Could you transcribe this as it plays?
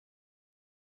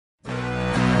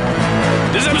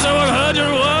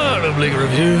Bleak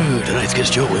Review. Tonight's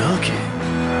guest Joe Wilkie.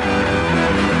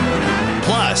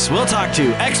 Plus, we'll talk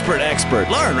to expert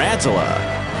Lauren Ranzela.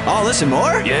 Oh, listen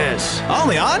more? Yes.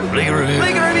 Only on Bleak Review.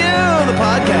 Bleak Review, the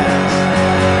podcast.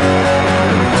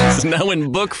 It's now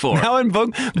in book form. Now in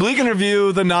book, Bleak and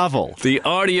Review, the novel. The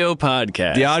audio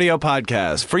podcast. The audio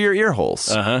podcast for your ear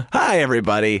holes. Uh-huh. Hi,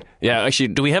 everybody. Yeah, actually,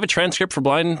 do we have a transcript for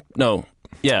blind? No.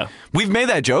 Yeah. We've made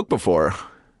that joke before.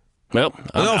 Well,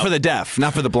 No, for the deaf,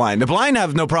 not for the blind. The blind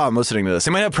have no problem listening to this.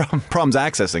 They might have problems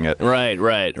accessing it. Right.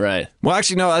 Well,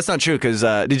 actually, no, that's not true, because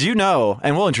did you know,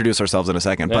 and we'll introduce ourselves in a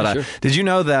second, Yeah, but sure. Did you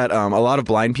know that a lot of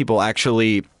blind people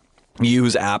actually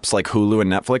use apps like Hulu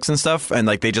and Netflix and stuff, and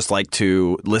like they just like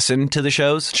to listen to the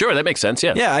shows? Sure, that makes sense,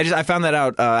 yeah. Yeah, I found that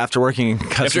out after working in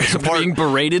customer After support. being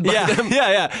berated by them?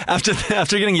 Yeah.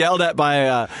 After getting yelled at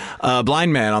by a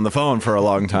blind man on the phone for a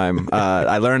long time,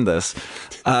 I learned this.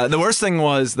 The worst thing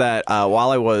was that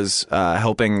while I was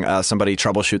helping somebody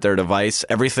troubleshoot their device,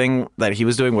 everything that he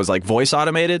was doing was like voice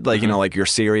automated, like, you know, like your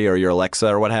Siri or your Alexa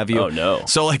or what have you. Oh, no.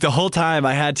 So like the whole time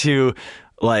I had to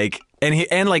like...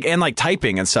 And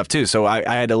typing and stuff too. So I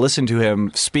had to listen to him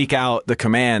speak out the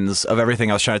commands of everything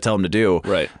I was trying to tell him to do.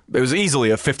 Right. It was easily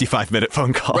a 55-minute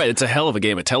phone call. Right, it's a hell of a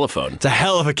game of telephone. It's a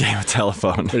hell of a game of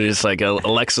telephone. It's just like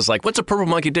Alexa's like, what's a purple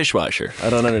monkey dishwasher?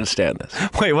 I don't understand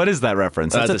this. Wait, what is that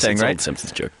reference? That's a thing, It's an right? old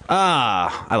Simpsons joke.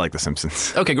 I like The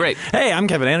Simpsons. Okay, great. Hey, I'm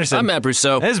Kevin Anderson. I'm Matt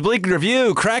Brousseau. This is Bleak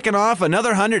Review, cracking off another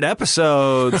 100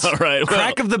 episodes. All right, well.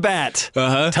 Crack of the bat.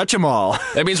 Uh-huh. Touch them all.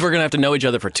 That means we're going to have to know each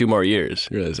other for 2 more years.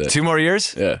 You realize that? 2 more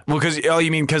years? Yeah. Well,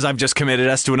 you mean because I've just committed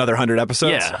us to another 100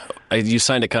 episodes? Yeah. You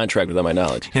signed a contract without my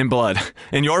knowledge. In blood.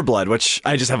 In your blood, which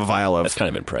I just have a vial of. That's kind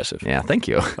of impressive. Yeah, thank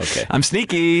you. Okay. I'm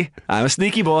sneaky. I'm a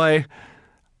sneaky boy.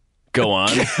 Go on.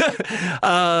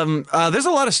 There's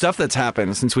a lot of stuff that's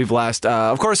happened since we've last.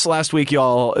 Of course, last week you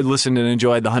all listened and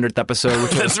enjoyed the 100th episode.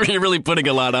 Which That's really, really putting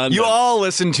a lot on. you all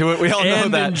listened to it. We all know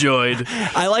and that. enjoyed.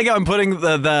 I like how I'm putting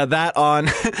that on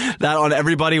that on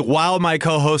everybody while my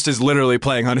co-host is literally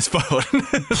playing on his phone.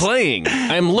 Playing.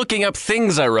 I'm looking up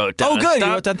things I wrote down. Oh, good. Stop,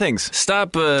 You wrote down things.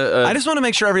 Stop. I just want to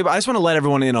make sure I just want to let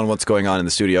everyone in on what's going on in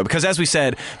the studio because, as we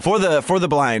said, for the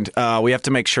blind, we have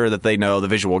to make sure that they know the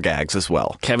visual gags as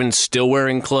well. Kevin's still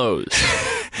wearing clothes.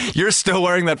 You're still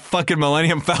wearing that fucking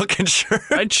Millennium Falcon shirt.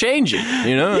 I'd change it,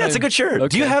 you know? Yeah, it's a good shirt. Okay.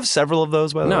 Do you have several of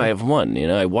those, by the No, way? I have one. You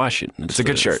know, I wash it. It's a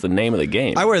good shirt. It's the name of the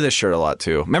game. I wear this shirt a lot,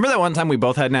 too. Remember that one time we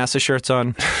both had NASA shirts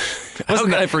on? How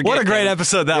could I forget? What a great Kevin?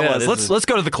 episode that Yeah, was. this Let's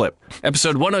go to the clip.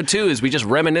 Episode 102 is we just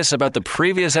reminisce about the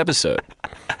previous episode.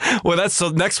 Well, that's so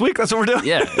next week. That's what we're doing.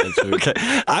 Yeah. That's what Okay,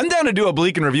 I'm down to do a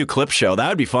Bleak and Review clip show. That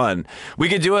would be fun. We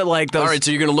could do it like those. All right,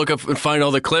 so you're going to look up and find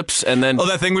all the clips and then, Oh,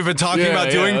 that thing we've been talking Yeah, about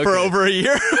yeah, doing for okay. over a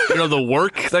year. you know, the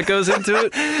work that goes into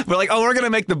it? We're like, we're going to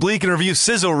make the Bleak and Review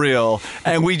sizzle reel,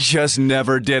 and we just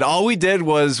never did. All we did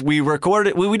was we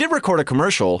recorded. We did record a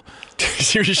commercial.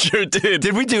 You sure did.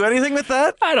 Did we do anything with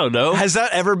that? I don't know. Has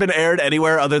that ever been aired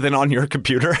anywhere other than on your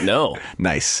computer? No.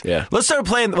 Nice. Yeah. Let's start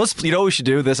playing. You know what we should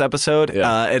do this episode?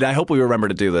 Yeah. And I hope we remember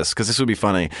to do this because this would be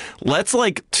funny. Let's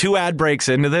 2 ad breaks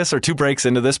into this or 2 breaks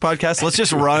into this podcast. Let's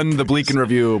just run the Bleak and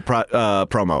Review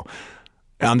promo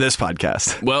on this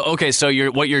podcast. Well, okay, so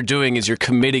what you're doing is you're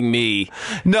committing me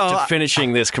to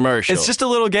finishing this commercial. It's just a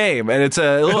little game, and it's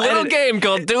a little game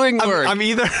called Doing Work. I'm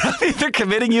either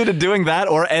committing you to doing that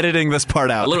or editing this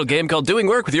part out. A little game called Doing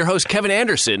Work with your host, Kevin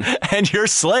Anderson. And your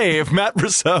slave, Matt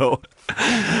Brousseau.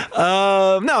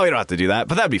 No, we don't have to do that,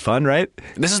 but that'd be fun, right?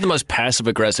 This is the most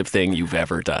passive-aggressive thing you've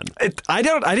ever done. I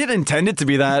didn't intend it to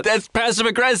be that. That's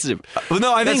passive-aggressive. Well,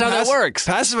 no, I think That's how that works.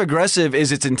 Passive aggressive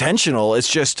is it's intentional. It's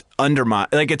just undermine.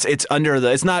 Like it's under the.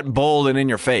 It's not bold and in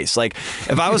your face. Like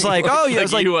if I was like, oh yeah,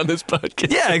 it's like you on this podcast.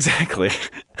 yeah, exactly.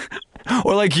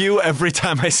 Or like you every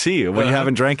time I see you when you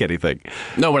haven't drank anything.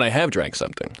 No, when I have drank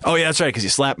something. Oh yeah, that's right, because you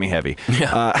slap me heavy.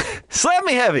 Yeah. Slap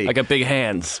me heavy. I got big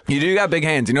hands. You do got big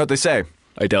hands. You know what they say?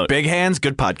 I don't. Big hands,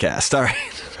 good podcast. All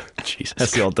right. Jesus.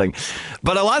 That's the old thing.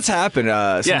 But a lot's happened.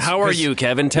 Yeah, how are you,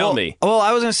 Kevin? Tell me. Well,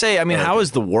 I was going to say, how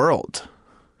is the world?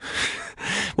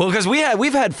 Well, because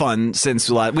we've had fun since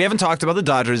we haven't talked about the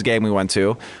Dodgers game we went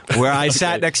to, where I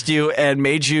sat next to you and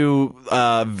made you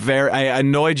I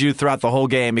annoyed you throughout the whole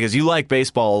game because you like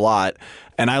baseball a lot,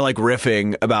 and I like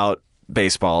riffing about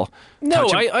baseball. No,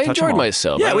 I enjoyed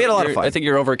myself. Yeah, we had a lot of fun. I think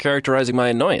you're overcharacterizing my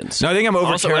annoyance. No, I think I'm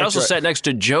Also, I also sat next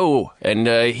to Joe, and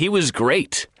he was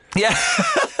great. Yeah.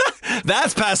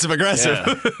 That's passive aggressive.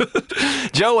 Yeah.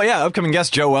 Joe, upcoming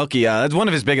guest Joe Welke. That's one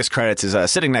of his biggest credits is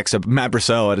sitting next to Matt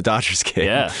Brousseau at a Dodgers game.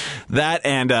 Yeah. That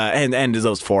and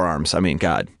those forearms. I mean,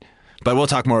 God. But we'll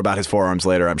talk more about his forearms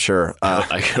later, I'm sure.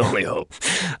 I can only hope.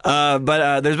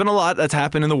 But there's been a lot that's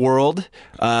happened in the world.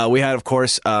 We had, of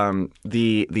course,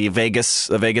 the Vegas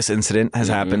incident has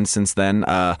happened since then,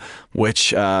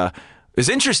 which is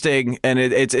interesting, and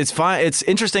it's fine. It's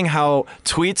interesting how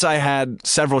tweets I had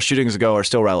several shootings ago are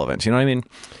still relevant. You know what I mean?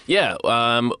 Yeah.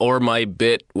 Or my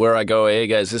bit where I go, "Hey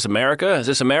guys, is this America? Is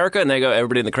this America?" And they go,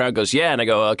 everybody in the crowd goes, "Yeah." And I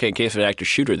go, "Okay, in case of an active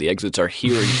shooter, the exits are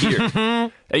here and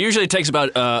here." It usually takes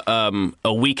about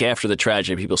a week after the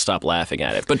tragedy, people stop laughing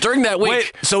at it. But during that week,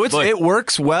 Wait, so it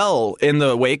works well in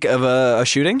the wake of a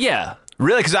shooting? yeah.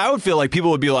 Really? Because I would feel like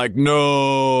people would be like,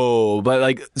 no, but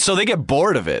like, so they get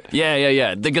bored of it.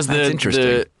 Yeah. Because That's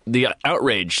interesting. the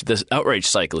outrage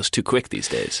cycle is too quick these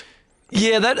days.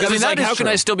 Yeah, Because it's like, how can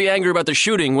I still be angry about the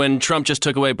shooting when Trump just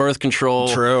took away birth control?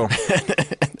 True.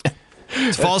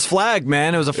 It's false flag,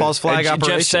 man. It was a false flag And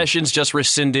operation. Jeff Sessions just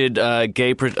rescinded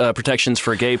gay protections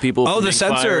for gay people. Oh, from the being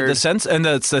censor,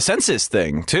 fired. it's the census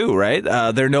thing too, right?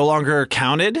 They're no longer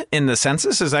counted in the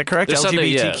census. Is that correct? There's something,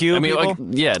 LGBTQ yeah. I mean, people.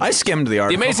 like, yeah. I skimmed the The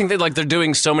article. amazing thing, like, they're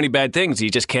doing so many bad things, you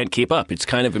just can't keep up. It's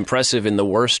kind of impressive in the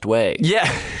worst way.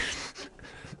 Yeah.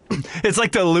 It's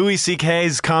like the Louis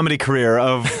C.K.'s comedy career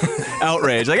of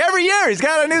outrage. Like every year he's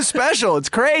got a new special. It's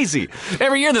crazy.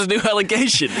 Every year there's a new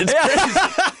allegation. It's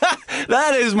crazy.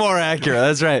 That is more accurate.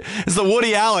 That's right. It's the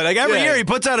Woody Allen. Like every year he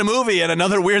puts out a movie and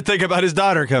another weird thing about his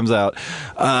daughter comes out.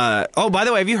 Oh, by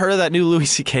the way, have you heard of that new Louis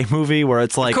C.K. movie where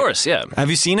it's like? Of course, yeah. Have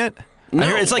you seen it? No, I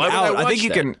heard it's like why would I out. I think watch you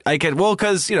that? can. I can. Well,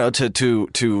 because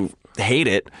to hate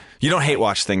it. You don't hate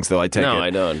watch things, though. I take it. No,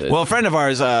 I don't. Well, a friend of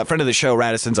ours, friend of the show,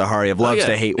 Radisson Zaharia, loves yeah.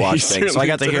 to hate watch He things. So I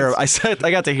got to certainly hear. I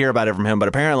got to hear about it from him. But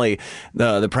apparently,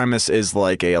 the premise is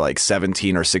like a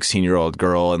 17 or 16-year-old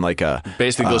girl and like a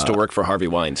Basically goes to work for Harvey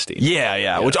Weinstein.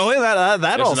 yeah. Which that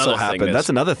There's also another happened. thing That's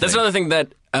another thing. That's another thing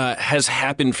that has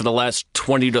happened for the last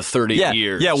 20 to 30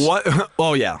 years. Yeah. What?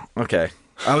 Oh, yeah. Okay.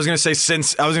 I was gonna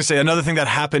say another thing that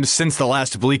happened since the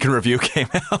last Bleak and Review came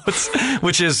out,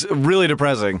 which is really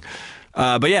depressing.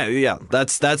 But yeah,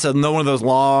 that's one of those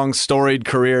long storied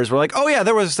careers where like, oh yeah,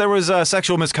 there was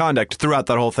sexual misconduct throughout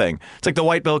that whole thing. It's like the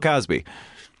white Bill Cosby.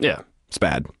 Yeah. It's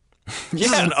bad.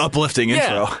 This is an uplifting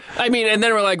intro. I mean, and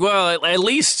then we're like, well, at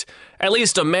least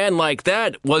a man like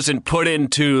that wasn't put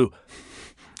into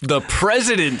the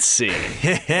presidency,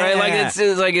 right?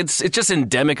 Like it's just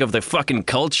endemic of the fucking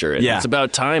culture. And it's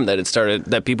about time that it started.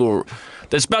 That people.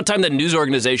 It's about time that news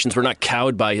organizations were not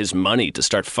cowed by his money to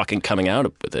start fucking coming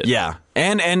out with it. Yeah,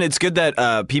 and it's good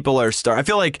that people are I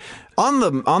feel like on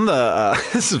the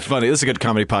this is funny. This is a good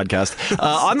comedy podcast.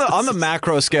 On the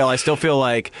macro scale, I still feel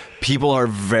like people are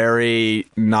very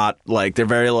not like they're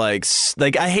very like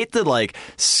I hate the like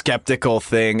skeptical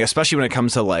thing, especially when it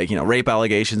comes to like rape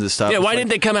allegations and stuff. Yeah, why like, didn't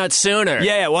they come out sooner?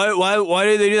 Yeah. Why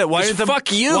did they do that? Why didn't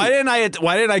fuck you? Why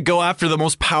didn't I go after the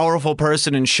most powerful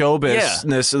person in show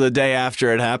business the day after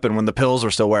it happened when the pills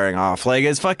were still wearing off? Like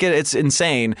it's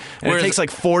insane, and it takes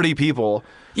like 40 people.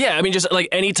 Yeah, I mean, just like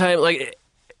anytime, like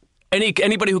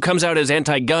anybody who comes out as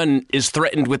anti-gun is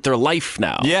threatened with their life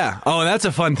now. Yeah. Oh, and that's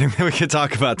a fun thing that we could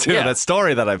talk about too. Yeah. That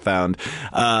story that I found,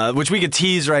 which we could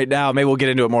tease right now. Maybe we'll get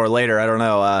into it more later. I don't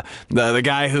know. The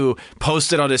guy who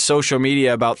posted on his social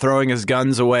media about throwing his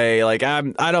guns away. Like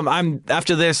I'm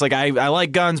after this. Like I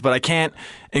like guns, but I can't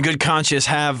in good conscience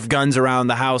have guns around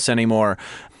the house anymore.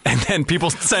 And then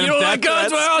people send You him don't like death guns?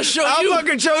 threats. Well, I'll show you. I'll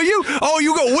fucking show you. Oh,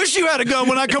 you go wish you had a gun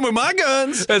when I come with my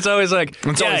guns. It's always like,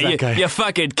 It's always that guy. you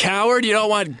fucking coward. You don't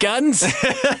want guns?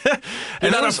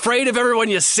 You're not afraid of everyone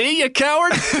you see, you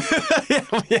coward?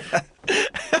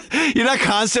 You're not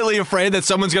constantly afraid that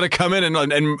someone's going to come in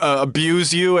and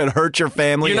abuse you and hurt your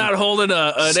family. You're not holding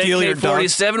an steal your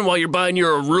AK-47 while you're buying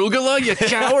your arugula, you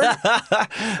coward?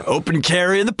 Open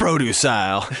carry in the produce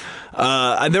aisle.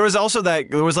 And there was also there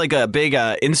was like a big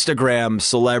Instagram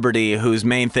celebrity whose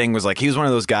main thing was like he was one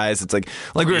of those guys that's like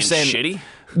we were saying shitty?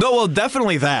 No, well,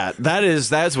 definitely that's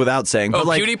without saying. But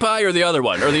like, PewDiePie or the other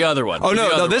one? Or the other one? Oh, Or the no,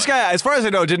 other this one? guy, as far as I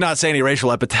know, did not say any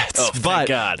racial epithets. Oh, thank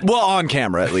God. Well, on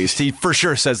camera, at least. He for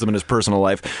sure says them in his personal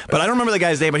life. But I don't remember the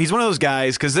guy's name, but he's one of those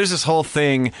guys, because there's this whole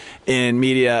thing in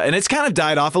media, and it's kind of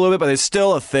died off a little bit, but it's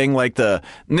still a thing like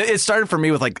it started for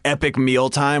me with like Epic Meal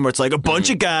Time, where it's like a bunch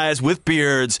of guys with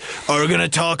beards are going to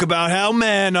talk about how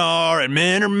men are, and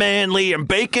men are manly, and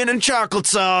bacon and chocolate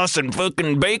sauce, and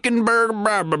fucking bacon burger,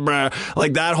 blah, blah, blah.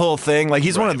 Like that whole thing. Like,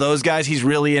 he's one of those guys. He's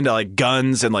really into like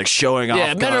guns and like showing off.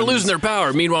 Yeah, men are guns. losing their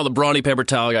power. Meanwhile, the brawny paper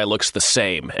towel guy looks the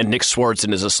same, and Nick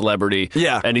Swartzen is a celebrity.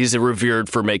 Yeah, and he's revered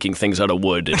for making things out of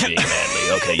wood and being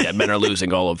manly. Okay, yeah, men are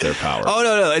losing all of their power. Oh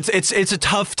no, it's a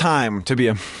tough time to be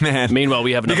a man. Meanwhile,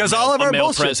 we have all of our male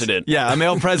bullshit. president. Yeah, a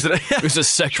male president who's a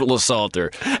sexual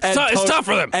assaulter. It's tough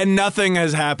for them. And nothing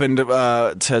has happened to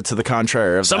the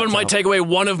contrary. Of Someone might take away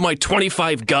one of my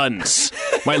 25 guns.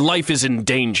 My life is in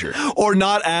danger. Or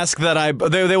not ask that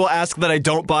they will ask that I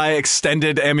don't buy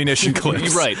extended ammunition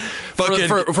clips. Right.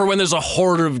 For when there's a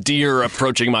horde of deer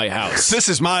approaching my house. This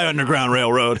is my Underground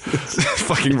Railroad.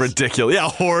 Fucking ridiculous. Yeah, a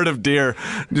horde of deer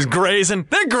just grazing.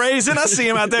 They're grazing. I see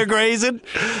them out there grazing.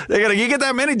 You get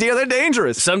that many deer, they're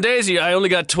dangerous. Some days I only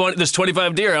got 20. There's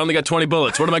 25 deer. I only got 20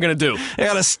 bullets. What am I going to do? I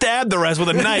gotta stab the rest with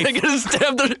a knife. I gotta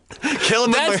stab kill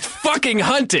them. That's fucking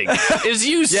hunting. Is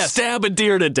you stab a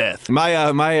deer to death.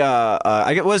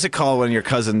 I get, what is it called when your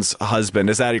cousin's husband?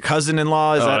 Is that your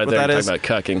cousin-in-law? Is that what that is? Talking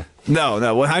about cucking.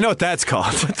 No. Well, I know what that's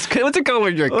called. What's it called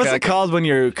when you're What's it called when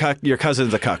your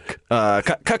cousin's a cuck?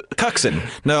 Cuckson.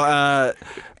 No,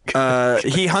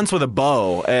 he hunts with a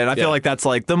bow, and I feel like that's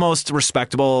like the most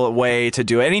respectable way to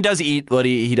do it. And he does eat, but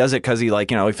he does it because he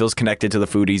he feels connected to the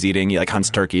food he's eating. He like hunts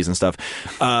turkeys and stuff.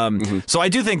 So I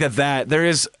do think that there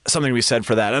is something to be said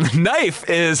for that. And the knife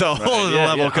is a whole other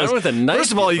level. Because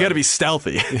first of all, you got to be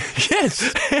stealthy.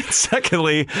 Yes. And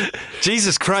secondly,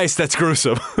 Jesus Christ, that's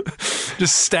gruesome.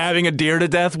 Just stabbing a deer to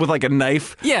death with like a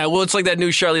knife. Yeah, well, it's like that new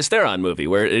Charlize Theron movie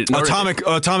where Atomic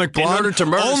Blonde. In order to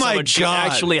murder someone, God. She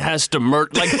actually has to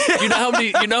murder. Like, you know how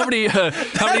many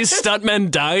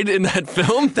stuntmen died in that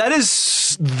film? That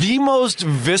is the most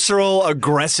visceral,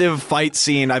 aggressive fight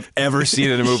scene I've ever seen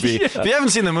in a movie. If you haven't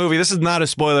seen the movie, this is not a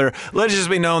spoiler. Let it just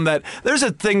be known that there's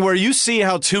a thing where you see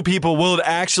how two people would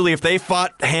actually, if they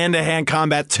fought hand-to-hand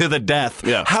combat to the death,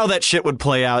 how that shit would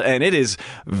play out, and it is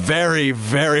very,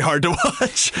 very hard to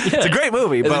watch. Yeah. It's a great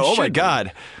movie, but oh my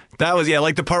God. That was,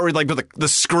 like the part where like the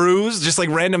screws, just like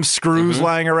random screws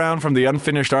lying around from the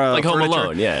unfinished like furniture. Home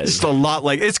Alone, yeah. Just a lot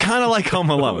like, it's kind of like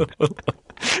Home Alone.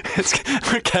 It's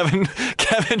where Kevin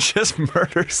just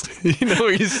murders. He's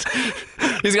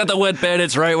got the wet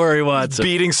bandits right where he wants them.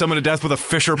 Beating someone to death with a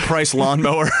Fisher-Price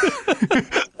lawnmower.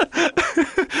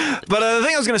 But the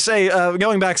thing I was going to say,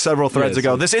 going back several threads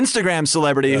ago, this Instagram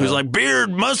celebrity who's like,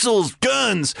 beard, muscles,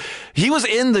 guns, he was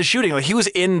in the shooting. Like, he was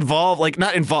involved, like,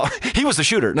 not involved. He was the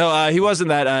shooter. No, he wasn't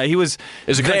that. He was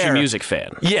a country music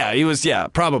fan. Yeah, he was,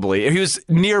 probably. He was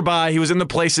nearby. He was in the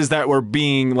places that were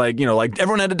being, like, like,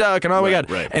 everyone had to duck, and oh my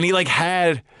God. Right. And he, like,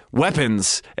 had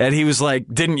weapons, and he was like,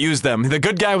 didn't use them. The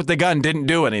good guy with the gun didn't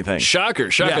do anything. Shocker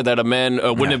that a man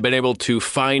wouldn't have been able to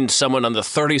find someone on the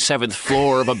 37th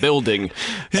floor of a building.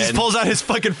 He just pulls out his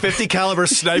fucking 50 caliber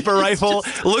sniper rifle,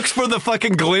 looks for the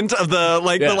fucking glint of the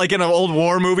like in an old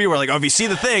war movie where like, oh, if you see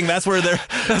the thing, that's where their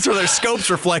scope's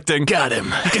reflecting. Got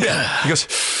him. He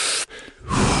goes.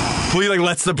 He like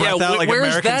lets the breath out like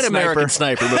where's American that Sniper. American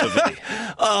Sniper movie?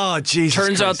 Oh, Jesus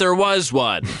Turns Christ. out there was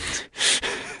one.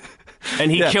 And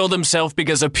he killed himself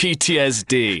because of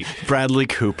PTSD. Bradley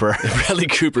Cooper. Bradley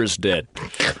Cooper's dead.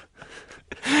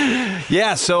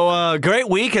 Yeah, so great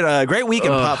week for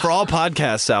all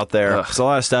podcasts out there. There's a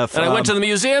lot of stuff. And I went to the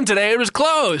museum today. It was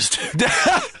closed.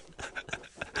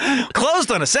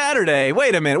 Closed on a Saturday.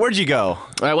 Wait a minute. Where'd you go?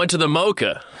 I went to the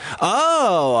MoCA.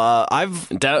 Oh, I've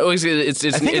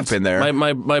been there.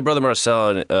 My brother Marcel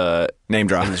and name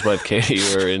drop and his wife Katie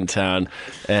were in town,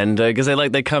 and because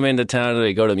they come into town and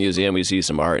they go to the museum, we see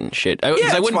some art and shit.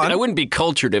 I wouldn't be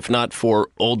cultured if not for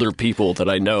older people that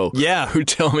I know. Yeah, who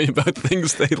tell me about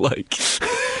things they like.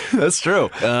 That's true.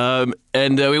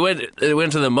 And we went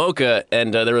to the MoCA,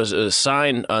 and there was a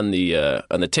sign on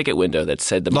the ticket window that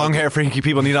said the long hair freaky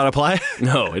people need not apply.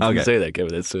 No, it didn't say that,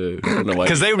 Kevin. That's I don't know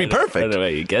why. Because they would be perfect. I don't know why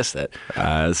you guessed that.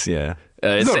 Yeah.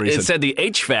 It said the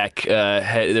HVAC.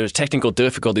 There was technical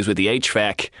difficulties with the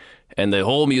HVAC, and the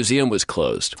whole museum was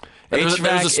closed. There was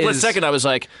a split second. I was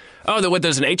like, "Oh,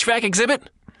 there's an HVAC exhibit?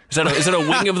 Is that a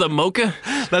wing of the MoCA?"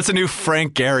 That's a new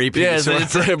Frank Gehry piece. Yeah,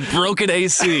 it's a broken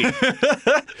AC.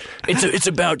 It's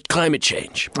about climate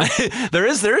change. There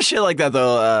is shit like that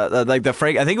though. Like the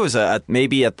Frank, I think it was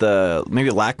maybe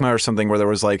LACMA or something where there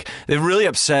was like it really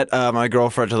upset my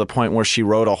girlfriend to the point where she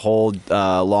wrote a whole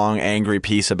long angry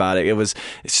piece about it.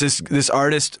 It's just this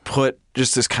artist put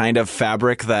just this kind of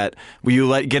fabric that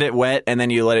you get it wet and then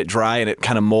you let it dry and it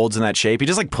kind of molds in that shape. He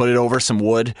just like put it over some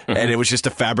wood and it was just a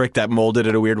fabric that molded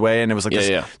in a weird way, and it was like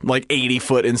like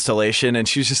 80-foot installation, and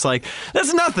she was just like,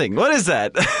 that's nothing. What is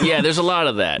that? Yeah, there's a lot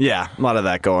of that. Yeah, a lot of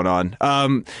that going on.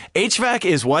 HVAC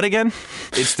is what again?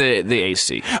 It's the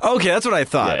AC. Okay, that's what I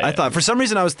thought. Yeah. I thought for some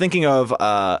reason I was thinking of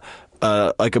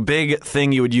like a big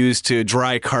thing you would use to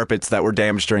dry carpets that were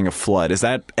damaged during a flood. Is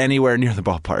that anywhere near the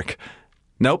ballpark?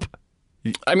 Nope.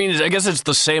 I mean, I guess it's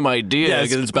the same idea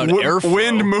because it's about airflow.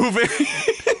 Wind moving.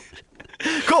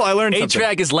 Cool, I learned something.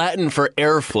 HVAC is Latin for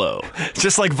airflow.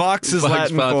 Just like Vox is Vox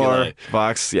Latin Populi. for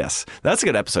Vox. Yes, that's a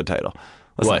good episode title.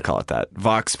 Let's What? not call it that.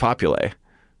 Vox Populi.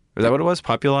 Is that what it was?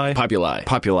 Populi? Populi.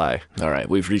 Populi. All right,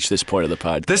 we've reached this point of the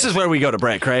podcast. This is where we go to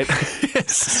break, right?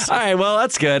 Yes. All right, well,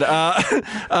 that's good.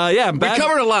 Yeah, We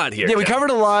covered a lot here. Yeah, we covered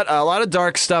a lot of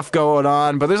dark stuff going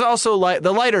on, but there's also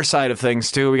the lighter side of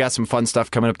things, too. We got some fun stuff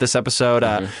coming up this episode.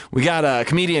 We got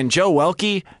comedian Joe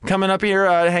Welke coming up here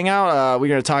to hang out. We're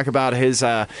going to talk about his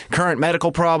current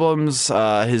medical problems,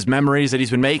 his memories that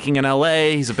he's been making in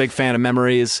L.A. He's a big fan of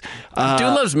memories. Dude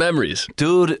loves memories.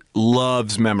 Dude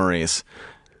loves memories.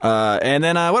 And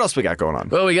then what else we got going on?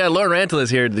 Well, we got Lauren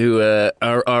Ranteles here, who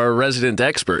our resident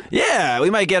expert. Yeah, we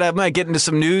might get into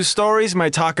some news stories. We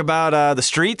might talk about the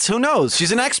streets. Who knows?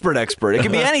 She's an expert. It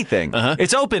could be anything.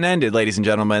 It's open-ended, ladies and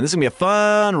gentlemen. This is going to be a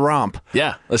fun romp.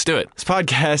 Yeah, let's do it. This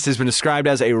podcast has been described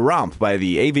as a romp by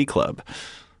the AV Club.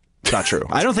 It's not true.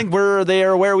 I don't think they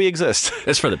are aware we exist.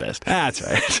 It's for the best. That's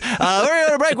right. We're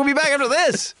going to break. We'll be back after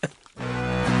this.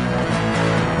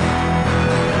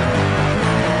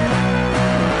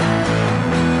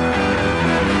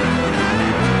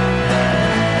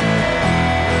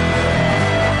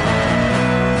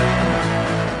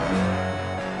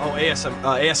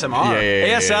 ASMR.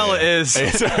 ASL is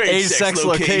a sex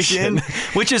location,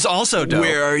 which is also dope.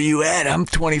 Where are you at? I'm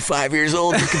 25 years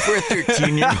old looking for a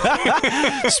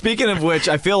 13-year-old. Speaking of which,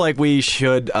 I feel like we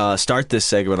should start this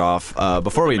segment off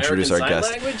before we introduce our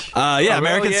guest.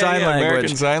 American Sign Language.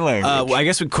 American Sign Language. I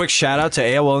guess a quick shout out to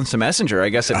AOL Instant Messenger. I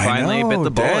guess it finally bit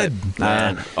the bullet.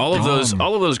 All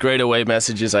of those grade away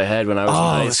messages I had when I was in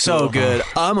high school. So good.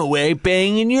 I'm away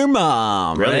banging your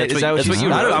mom. Really? Right? Is that what you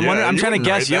wrote? I'm trying to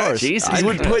guess yours. Jesus I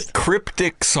would Christ. put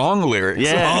cryptic song lyrics.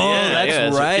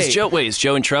 That's right. Is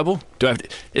Joe in trouble? Do I have to?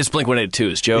 It's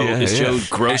Blink-182. Is Joe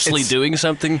grossly doing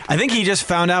something? I think he just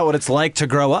found out what it's like to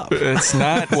grow up. It's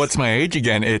not What's My Age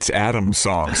Again, it's Adam's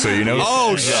song. So you know.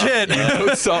 Oh, shit. You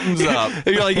know something's up.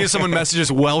 You're like, someone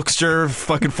messages Welkster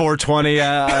fucking 420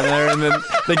 on there, and then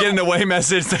they get an away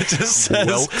message that just says,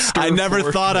 Welkster I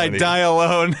never thought I'd 420. die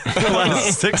alone. The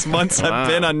last 6 months I've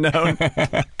been unknown.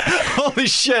 Holy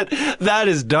shit. That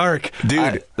is dark.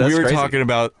 Dude, we were talking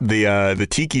about the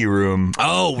Tiki Room.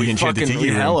 Oh, we the Enchanted fucking Tiki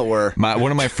Room. hella were.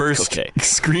 One of my first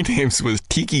screen names was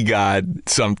Tiki God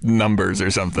some numbers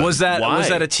or something. Was that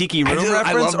a Tiki Room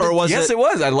reference, or was Yes, it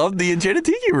was. I loved the Enchanted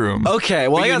Tiki Room. Okay,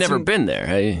 well, But I you've got never some... been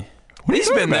there. He's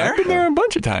been there. I've been there a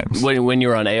bunch of times. When you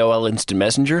were on AOL Instant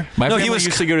Messenger? My No, family he was-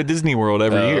 used to go to Disney World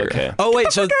every year. Okay. Oh,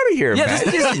 wait, so... Get out of here, Yeah, man.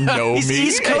 this You know he's me.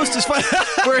 East Coast is fun.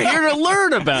 We're here to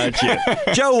learn about you.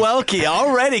 Joe Welke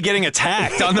already getting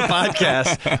attacked on the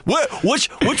podcast.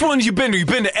 Which ones you been to? You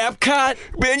been to Epcot?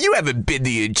 Man, you haven't been to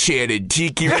the Enchanted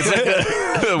Tiki Room.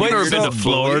 We've never been to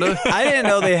Florida. I didn't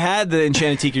know they had the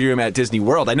Enchanted Tiki Room at Disney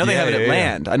World. I know they have it at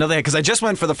Land. I know they because I just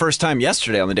went for the first time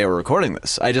yesterday on the day we're recording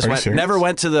this. I just went. serious? Never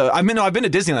went to the. I've been to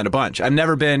Disneyland a bunch. I've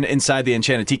never been inside the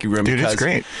Enchanted Tiki Room. Dude, because it's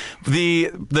great.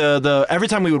 The every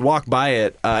time we would walk by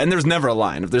it, and there's never a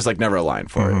line. There's like never a line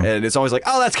for it, and it's always like,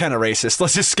 oh, that's kind of racist.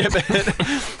 Let's just skip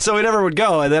it. So we never would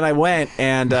go, and then I went,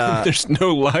 and There's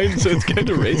no line, so it's kind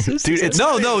of racist. dude, it's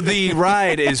no. The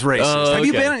ride is racist. Oh, Have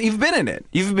you okay. been? You've been in it.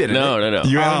 You've been in it. No.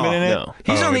 You haven't been in it? No.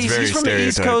 He's Oh, it's very he's from the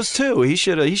East stereotyped. Coast too. He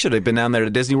should have been down there to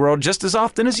Disney World just as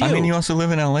often as you. I mean, you also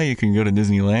live in LA. You can go to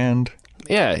Disneyland.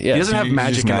 Yeah. He doesn't have You're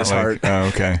magic just in not his like- heart. Oh,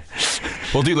 okay.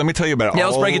 Well, dude, let me tell you about it. Yeah,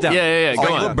 let's break it down. Yeah. Go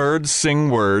All the on. birds sing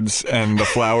words and the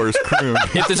flowers croon.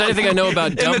 If there's anything I know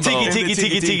about In the Dumbo,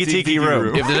 tiki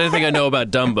room. if there's anything I know about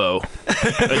Dumbo,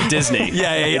 at Disney,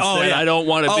 Yeah. it's Oh, that yeah. I don't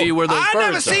want to be where those I birds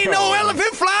never are. seen no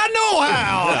elephant fly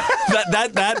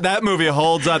nohow. that movie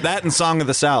holds up. That and Song of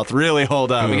the South really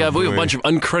hold up. We have a bunch of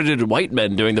uncredited white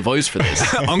men doing the voice for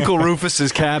this. Uncle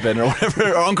Rufus's cabin or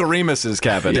whatever, or Uncle Remus's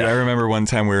cabin. Dude, I remember one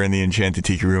time we were in the Enchanted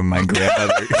Tiki Room. My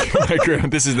grandmother,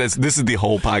 this is the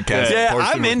whole podcast. Yeah,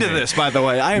 portion I'm with into me. this, by the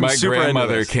way. I am My super into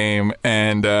grandmother this. came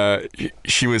and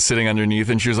she was sitting underneath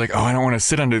and she was like, "Oh, I don't want to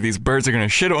sit under these birds. Are going to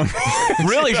shit on me."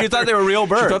 Really? She thought they were real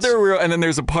birds. She thought they were real, and then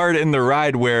there's a part in the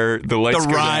ride where the lights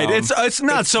go ride. down. It's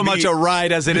not so much a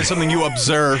ride as it is something you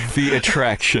observe. The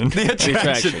attraction. The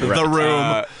attraction. right. The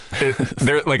room.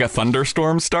 There, like a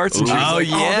thunderstorm starts. And she's Oh, like,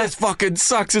 yeah? this fucking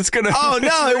sucks. It's gonna. Oh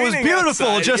no, it was raining beautiful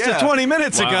outside." just Yeah. 20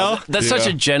 minutes ago. That's such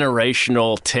a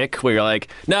generational tick where you're like,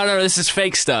 no, this is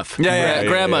fake stuff. Yeah,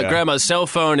 Grandma's cell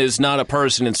phone is not a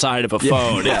person inside of a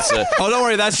phone. It's Oh, don't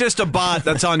worry. That's just a bot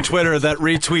that's on Twitter that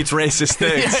retweets racist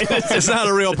things. It's not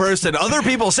a real person. Other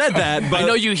people said that, but I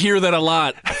know you hear that a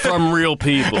lot from real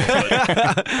people.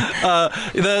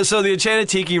 But So the Enchanted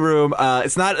Tiki Room,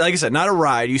 it's not, like I said, not a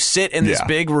ride. You sit in this Yeah.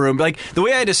 big room. Like the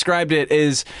way I described it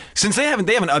is, since they haven't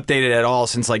updated it at all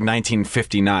since like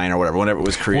 1959 or whenever it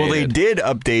was created. Well, they did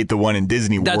update the one in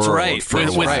Disney that's World right. for a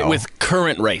With, while. with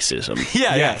current racism.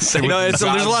 Yeah, Yes. You know, there's a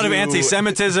lot of Zazu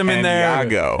anti-Semitism in and there.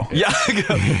 Yago.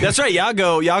 Yago. That's right.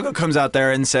 Yago comes out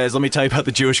there and says, "Let me tell you about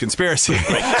the Jewish conspiracy."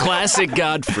 Classic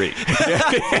Godfrey.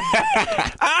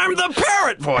 I'm the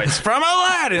parrot voice from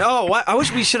Aladdin. Oh, I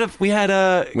wish we had We had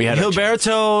a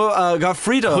Gilberto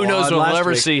Goffredo. Who knows on when we'll last ever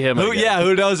week. see him again. Yeah,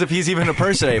 who knows if he's even a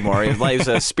person anymore? He's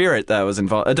a spirit that was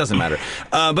involved. It doesn't matter.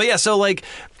 But yeah, so like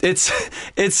it's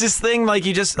this thing like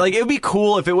you just like it would be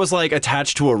cool if it was like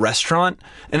attached to a restaurant,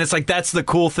 and it's like that's the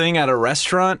cool thing at a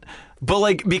restaurant. But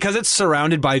like because it's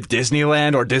surrounded by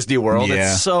Disneyland or Disney World,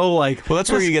 Yeah. it's so like Well,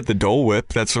 that's where you get the Dole Whip.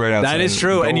 That's right outside. that is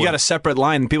true, the and you Dole got a separate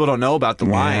line. People don't know about the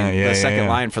line, the second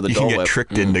line for the you Dole can get Whip.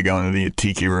 tricked into going to the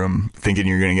Tiki Room thinking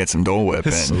you're going to get some Dole Whip.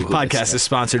 This And podcast is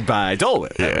sponsored by Dole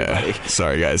Whip. Everybody. yeah,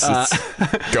 sorry guys,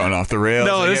 it's going off the rails.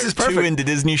 No, I this get is perfect. Too into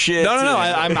Disney shit. No.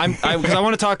 I'm because I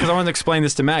want to explain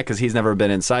this to Matt because he's never been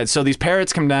inside. So these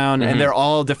parrots come down and they're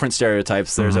all different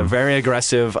stereotypes. There's a very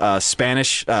aggressive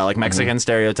Spanish, like Mexican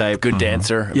stereotype. Good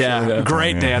dancer. I'm Yeah, sure.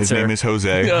 great His dancer. name is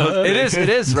Jose. It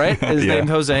is right. His Yeah. name's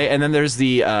Jose, and then there's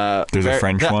the There's a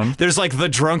French one. There's like the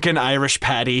drunken Irish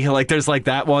Patty. Like there's like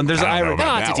that one. There's an I don't know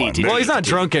Irish. about that one. Well, he's not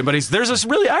drunken, but there's this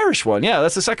really Irish one. Yeah,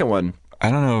 that's the second one. I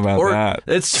don't know about Or that.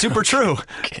 it's super true.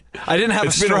 I didn't have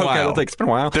It's a been a stroke. I while. don't think it's been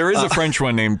a while. There is a French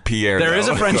one named Pierre. There is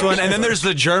though. a French one, and then there's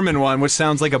the German one, which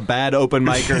sounds like a bad open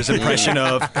micer's impression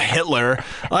of Hitler.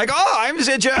 Like, oh, I'm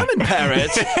a German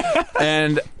parrot.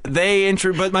 And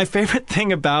but my favorite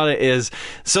thing about it is,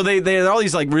 so they're all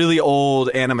these like really old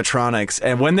animatronics,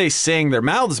 and when they sing, their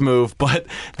mouths move, but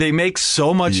they make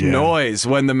so much Yeah. noise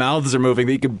when the mouths are moving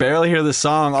that you can barely hear the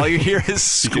song. All you hear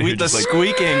is can hear the just, like,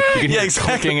 squeaking. You can hear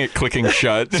exactly. clicking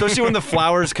shut. Especially when the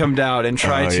flowers come down and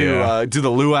try Oh, to yeah. do the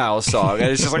luau song, and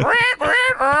it's just like.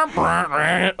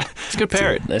 It's a good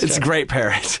parrot. Nice It's a job. great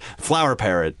parrot, flower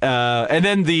parrot, and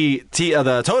then the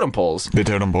totem poles. The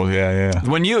totem poles, yeah.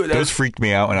 When you Those freaked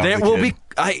me out when I they was a will kid. be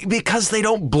because they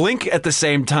don't blink at the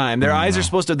same time. Their eyes are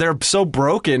supposed to. They're so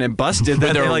broken and busted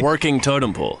that They're they like. working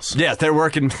totem poles. Yeah, they're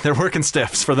working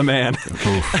stiffs for the man,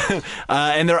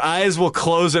 and their eyes will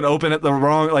close and open at the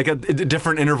wrong, like at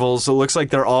different intervals. So it looks like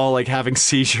they're all like having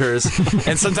seizures,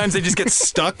 and sometimes they just get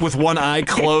stuck with one eye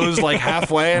closed like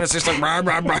halfway, and it's just like. Rah,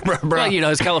 rah, rah, rah, rah. Well,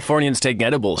 as Californians taking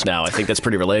edibles now, I think that's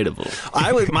pretty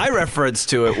relatable. My reference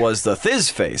to it was the Thiz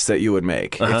face that you would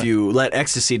make if you let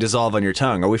ecstasy dissolve on your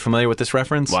tongue. Are we familiar with this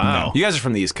reference? Wow. You guys are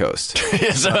from the East Coast.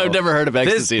 So I've never heard of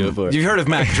ecstasy before. You've heard of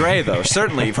Mac Dre, though.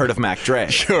 Certainly you've heard of Mac Dre.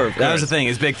 Sure, of That was the course. thing.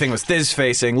 His big thing was Thiz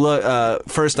facing. Look,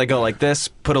 first I go like this,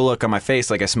 put a look on my face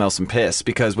like I smell some piss,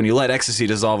 because when you let ecstasy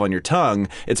dissolve on your tongue,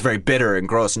 it's very bitter and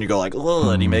gross, and you go like,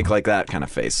 ugh, and you make like that kind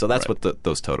of face. So that's what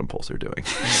those totem poles are doing.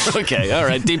 Okay, all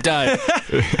right, deep dive.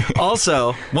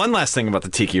 Also, one last thing about the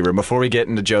Tiki Room before we get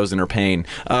into Joe's inner pain.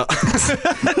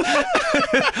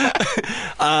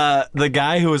 The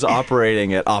guy who was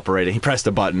operating, he pressed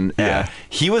a button. Yeah.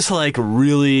 He was like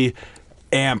really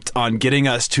amped on getting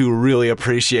us to really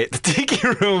appreciate the Tiki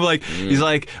Room. Like, he's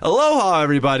like, aloha,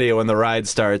 everybody, when the ride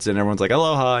starts, and everyone's like,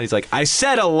 aloha. He's like, I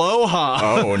said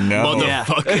aloha. Oh, no. Yeah.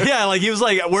 Yeah, like he was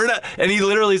like, we're not, and he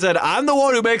literally said, I'm the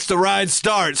one who makes the ride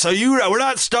start, so we're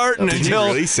not starting Did he until.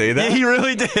 really say that? Yeah, he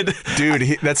really did.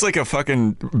 Dude, that's like a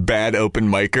fucking bad open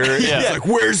micer. Yeah. It's like,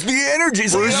 where's the energy?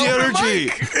 It's Where's like, the open energy?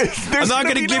 mic. I'm not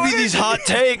going to give you these hot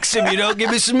takes if you don't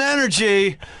give me some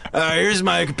energy. Here's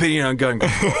my opinion on gun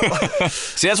control.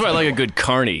 See, that's why I like a good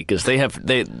carny, because they're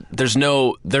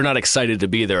not excited to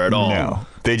be there at all. No,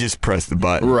 they just press the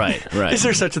button. Right. Is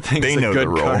there such a thing They as a know good the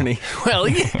role. carny? Well,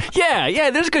 yeah,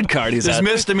 there's good carnies There's out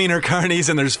there. misdemeanor carnies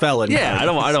and there's felon Yeah,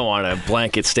 carnies. I don't want to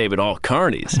blanket statement all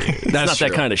carnies. It's not true.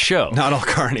 that kind of show. Not all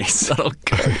carnies. Not all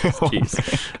carnies.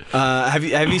 Jeez. Have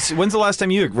you? When's the last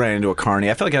time you ran into a carny?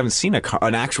 I feel like I haven't seen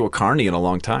an actual carny in a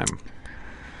long time.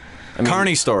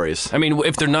 Carney stories. I mean,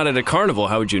 if they're not at a carnival,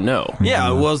 how would you know?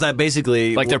 Yeah, well, is that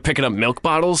basically Like they're picking up milk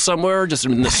bottles somewhere, just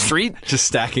in the street? just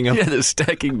stacking up? Yeah, they're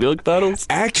stacking milk bottles.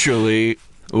 Actually,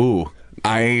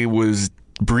 I was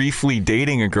briefly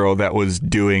dating a girl that was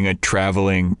doing a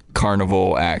traveling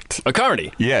carnival act. A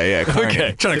carny. Yeah, carny.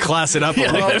 Okay. Trying to class it up a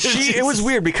little. Well, it was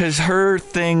weird because her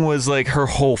thing was like her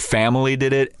whole family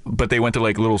did it, but they went to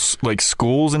like little like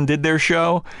schools and did their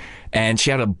show. And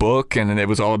she had a book, and it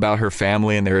was all about her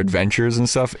family and their adventures and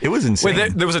stuff. It was insane.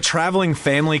 Wait, there was a traveling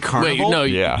family carnival? Wait, no,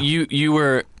 Yeah. you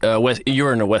were you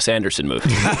were in a Wes Anderson movie.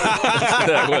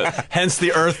 Hence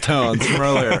the earth tones from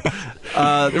earlier.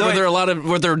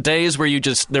 Were there days where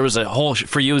there was a whole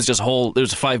for you it was just there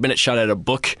was a 5-minute shot at a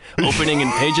book opening and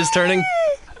pages turning?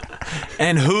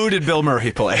 And who did Bill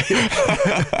Murray play?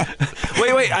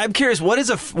 Wait, I'm curious. What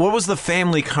was the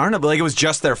family carnival? Like, it was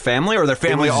just their family, or their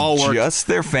family it was all worked? just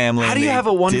their family. How and do you they have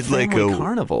a one did family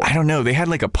carnival? I don't know. They had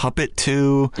like a puppet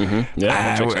too. Mm-hmm. Yeah,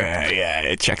 that checks out. Yeah,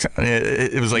 it checks out.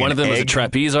 It was like One of them was a egg.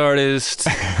 trapeze artist.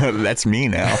 That's me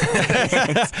now.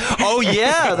 Oh,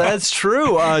 yeah, that's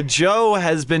true. Joe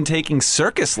has been taking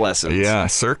circus lessons. Yeah,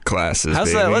 circ classes.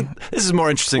 How's baby. that? This is more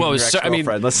interesting than your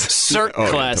ex-girlfriend. circ Oh, yeah,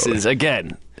 classes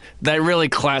again. That really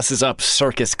classes up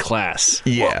circus class.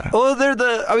 Yeah. Well, they're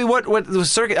what the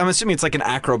circus? I'm assuming it's like an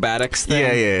acrobatics thing.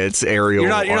 Yeah, it's aerial.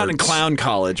 You're not in arts. clown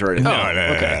college or anything.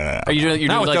 No. Are you doing? You're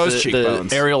Not doing with like those the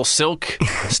cheekbones. aerial silk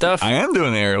stuff? I am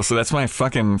doing the aerial, so that's why my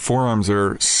fucking forearms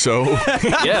are so.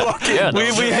 Yeah.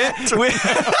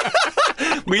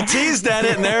 We teased at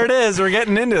it, and there it is. We're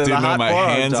getting into it. Dude, the no, hot my forearm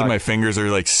hands talk. and my fingers are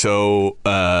like so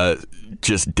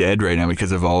just dead right now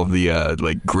because of all of the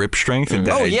like grip strength that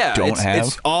I don't have.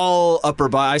 It's all upper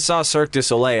body. I saw Cirque du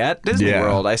Soleil at Disney Yeah.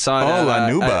 World. I saw it. Oh, La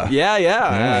Nuba. Yeah.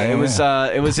 It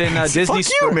was in Disney. Fuck you,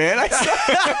 Springs. man.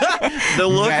 The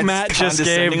look Matt's Matt just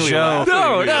gave condescendingly Joe. laughing.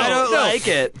 No, I don't no. like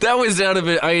it. That was out of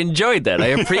it. I enjoyed that. I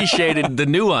appreciated the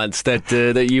nuance that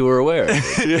you were aware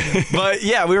of. But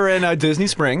yeah, we were in Disney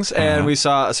Springs and we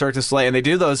saw a Cirque du Soleil, and they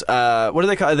do those. What do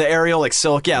they call it? The aerial like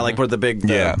silk? Yeah, like where the big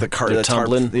the tarp-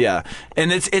 tumbling. Yeah,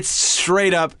 and it's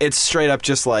straight up. It's straight up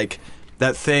just like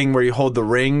that thing where you hold the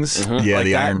rings. Yeah, like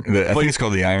the that. iron. I think it's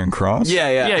called the Iron Cross.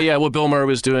 Yeah. What Bill Murray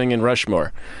was doing in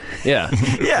Rushmore. Yeah.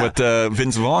 Yeah. What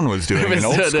Vince Vaughn was doing in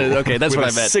old school. Okay, that's with what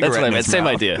a I meant. That's cigarette what I in meant. his Same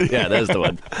mouth. idea. Yeah, that's the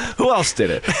one. Who else did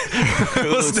it?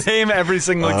 Let's name every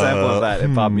single example of that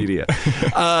in pop media.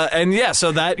 And yeah,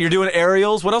 so that you're doing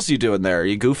aerials. What else are you doing there? Are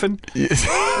you goofing?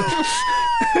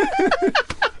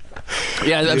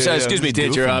 Yeah, I'm sorry. Excuse I'm me, just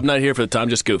teacher. goofing. I'm not here for the time. I'm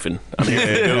just goofing. I'm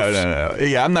here. No.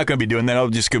 Yeah, I'm not going to be doing that. I'll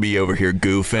just go be over here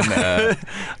goofing.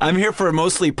 I'm here for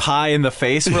mostly pie in the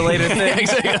face related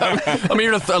things. Exactly. I'm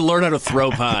here to learn how to throw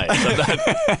pie.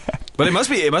 But it must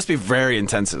be very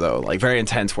intense though, like very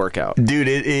intense workout. Dude,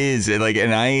 it is. Like,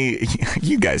 and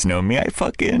you guys know me. I'm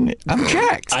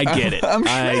jacked. I get it. I'm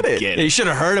I shredded. get Yeah, you it. should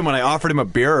have heard him when I offered him a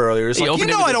beer earlier. He's He like,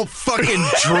 opened it I with don't fucking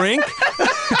drink.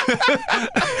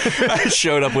 I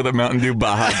showed up with a Mountain Dew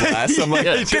Baja Blast. I'm like,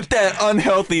 Yeah. get that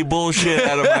unhealthy bullshit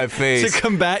out of my To face.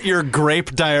 combat your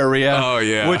grape diarrhea. Oh,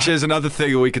 yeah. Which is another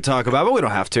thing we could talk about, but we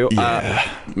don't have to.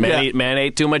 Man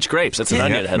ate too much grapes. That's an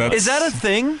onion headline. Is that a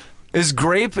thing? Is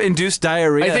grape-induced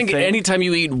diarrhea I think a thing? anytime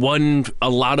you eat a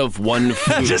lot of one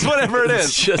food, Just whatever it it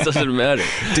is. just doesn't matter.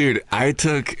 Dude, I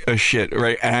took a shit,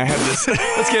 right? And I had this.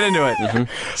 Let's get into it.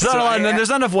 It's not a lot, there's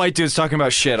not enough white dudes talking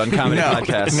about shit on comedy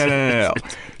podcasts. No.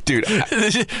 Dude,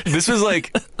 this was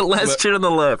like. Last shit on the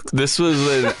left. This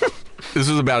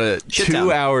was about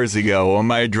 2 hours ago on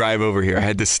my drive over here. I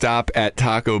had to stop at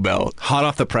Taco Bell Hot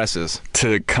off the presses.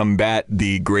 to combat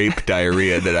the grape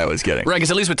diarrhea that I was getting. Right, because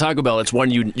at least with Taco Bell, it's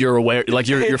one you're aware, like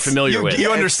you're familiar with.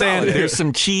 You understand. There's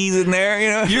some cheese in there, you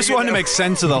know. You just wanted to make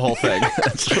sense of the whole thing.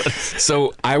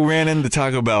 So I ran into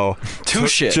Taco Bell.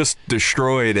 Shit. Just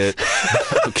destroyed it.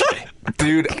 Okay.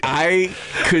 Dude, I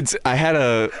had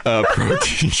a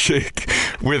protein shake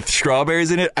with strawberries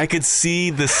in it. I could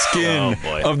see the skin Oh,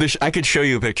 boy. of the. I could show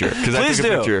you a picture because I Please took a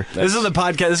do. picture. This is the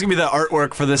podcast. This is going to be the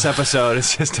artwork for this episode.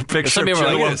 It's just a picture Some of people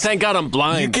are Joe. like, thank God I'm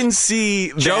blind. You can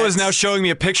see Joe is that- now showing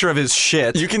me a picture of his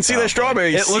shit. You can see the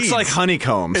strawberry. It looks seeds. like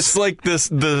honeycombs. It's like this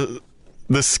the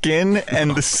skin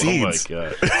and the seeds. Oh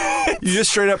my God. You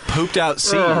just straight up pooped out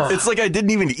seeds. It's like I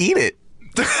didn't even eat it.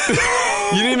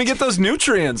 You didn't even get those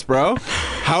nutrients, bro.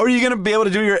 How are you going to be able to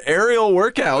do your aerial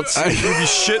workouts if you'd be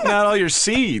shitting out all your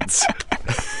seeds?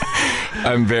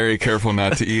 I'm very careful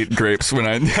not to eat grapes when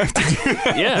I have to do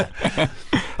that. Yeah.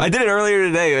 I did it earlier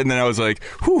today, and then I was like,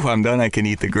 whew, I'm done. I can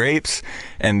eat the grapes.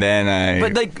 And then I...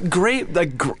 But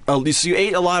so you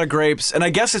ate a lot of grapes, and I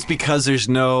guess it's because there's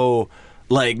no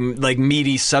like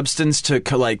meaty substance to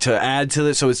add to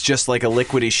it, so it's just like a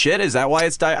liquidy shit? Is that why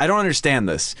it's I don't understand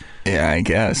this. Yeah, I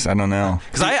guess. I don't know.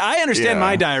 Because I understand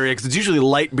my diarrhea because it's usually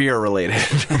light beer related.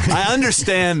 I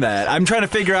understand that. I'm trying to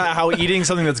figure out how eating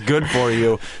something that's good for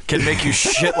you can make you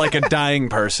shit like a dying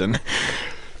person.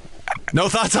 No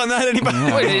thoughts on that, anybody?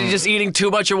 Wait, you're just eating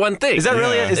too much of one thing. Is that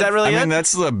really it? Is that really I it? mean,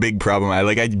 that's a big problem.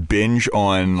 I binge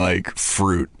on like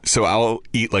fruit, so I'll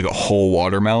eat like a whole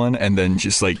watermelon, and then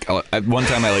just like at one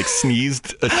time I like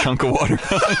sneezed a chunk of watermelon.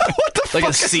 What the like fuck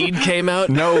a seed came out?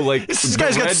 No, like This the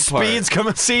guy's got red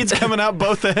part. seeds coming out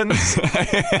both ends.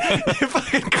 You're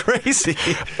fucking crazy.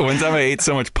 One time I ate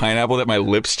so much pineapple that my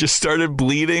lips just started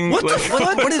bleeding. What the Like,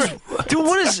 fuck?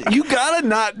 What is? You gotta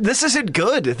not. This isn't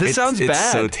good. This sounds it's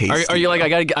bad. so tasty. Are you like I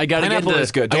gotta get Pineapple into,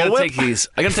 is good. I gotta Dole take these.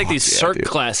 I gotta take these circ dude.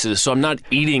 classes, so I'm not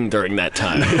eating during that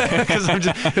time.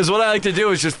 Because what I like to do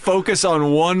is just focus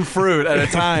on one fruit at a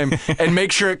time and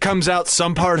make sure it comes out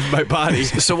some part of my body.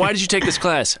 So why did you take this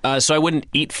class? So I wouldn't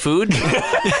eat food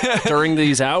during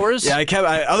these hours? Yeah,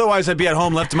 otherwise I'd be at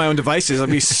home left to my own devices. I'd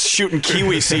be shooting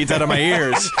kiwi seeds out of my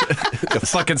ears. A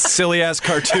fucking silly ass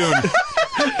cartoon.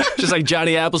 Just like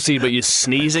Johnny Appleseed, but you're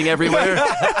sneezing everywhere.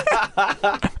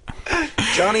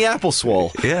 Johnny Apple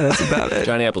Swole. yeah, that's about it.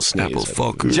 Johnny Apple sneeze. Apple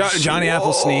fuckers. Johnny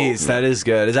Apple Sneeze. That is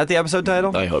good. Is that the episode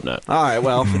title? I hope not. All right.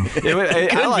 Well,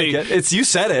 I like be. it. You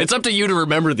said it. It's up to you to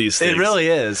remember these things. It really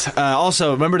is.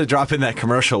 Also, remember to drop in that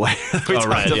commercial later. that we Oh,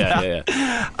 right. talked about.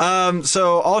 Yeah.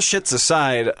 So, all shits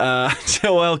aside,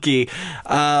 Joe Elke,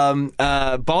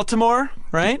 Baltimore,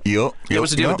 right? Yup.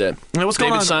 What's the deal with that? Yeah, what's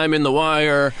going David on? Simon, The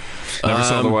Wire. Never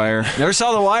saw The Wire. Never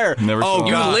saw The Wire. Never saw Oh, The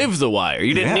You God. lived The Wire.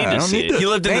 You didn't Yeah, need I to don't see need it. He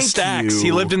lived in the Thank stacks. you.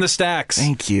 He lived in the stacks.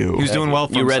 Thank you. He was doing well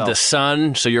for You read himself. The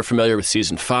Sun, so you're familiar with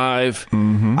season 5.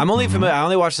 I'm only familiar. I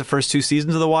only watched the first 2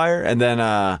 seasons of The Wire, and then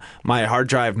my hard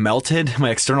drive melted. My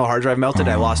external hard drive melted.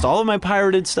 I lost all of my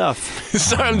pirated stuff.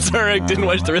 Sorry, I'm sorry, I didn't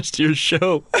watch the rest of your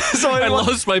show. So I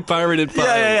lost my pirated file.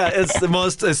 Yeah. It's the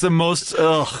most.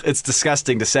 Ugh, it's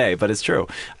disgusting to say, but it's true.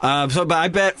 But I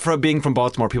bet from being from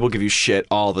Baltimore, people give you shit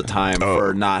all the time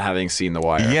for not having seen The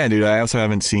Wire. Yeah, dude. I also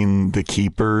haven't seen The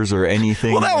Keepers or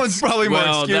anything. Well, that one's probably more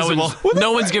Well, excusable.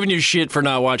 no one's giving you shit for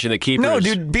not watching The Keepers. No,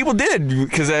 dude. People did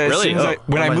because Really?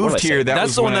 when I What moved did I say? here, That's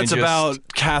was the one when I that's just- about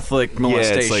Catholic Yeah,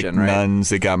 molestation, it's like right? nuns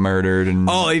that got murdered and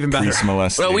even better. priests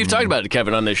molested. Well, we've talked about it,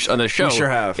 Kevin, on the show. We sure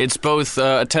have. It's both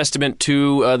a testament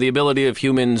to the ability of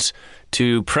humans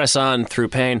to press on through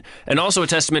pain, and also a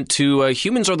testament to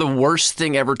humans are the worst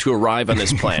thing ever to arrive on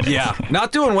this planet. Yeah,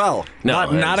 not doing well. No,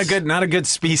 not a it's- good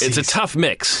species. It's a tough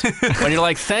mix. When you're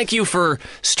like, thank you for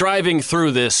striving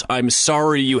through this. I'm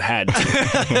sorry you had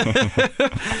to.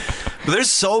 But there's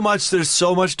so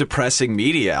much depressing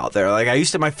media out there. Like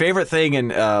my favorite thing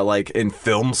in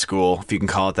film school, if you can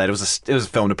call it that. It was a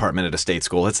film department at a state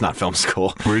school. It's not film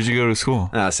school. Where did you go to school?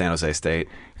 San Jose State.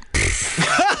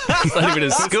 It's not even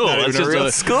a school. It's just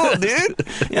a school, dude.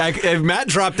 Yeah, if Matt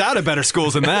dropped out at better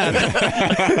schools than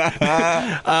that.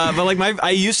 But like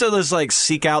I used to just like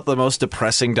seek out the most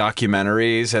depressing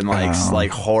documentaries and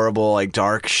like horrible like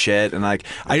dark shit, and like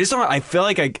I just don't. I feel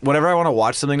like whenever I want to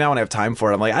watch something now when I have time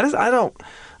for it, I'm like I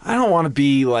don't want to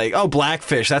be like, oh,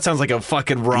 Blackfish. That sounds like a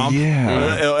fucking romp.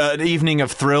 Yeah. An evening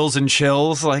of thrills and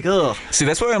chills. Like, ugh. See,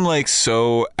 that's why I'm like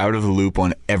so out of the loop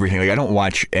on everything. Like I don't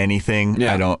watch anything.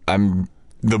 Yeah. I'm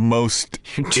the most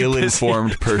too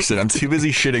ill-informed person. I'm too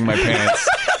busy shitting my pants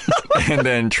and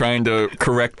then trying to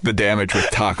correct the damage with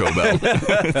Taco Bell.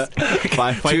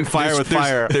 Fighting fire with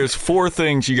fire. There's 4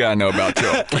 things you gotta know about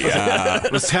Joe.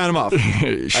 Let's count them off.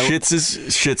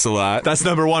 Shits a lot. That's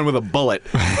number 1 with a bullet.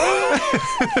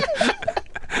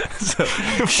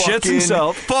 Shits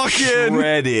himself. Fucking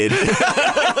shredded.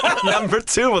 number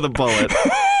 2 with a bullet.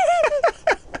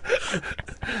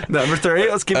 Number 3,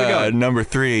 let's keep it going. Number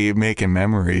 3, making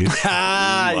memories.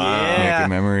 Yeah. Making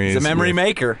memories. He's a memory with-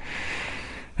 maker.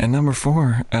 And number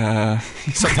 4,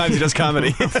 Sometimes he does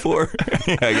comedy. 4.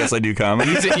 Yeah, I guess I do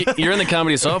comedy. You're in the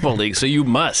Comedy Softball League, so you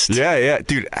must. Yeah,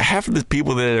 dude. Half of the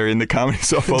people that are in the comedy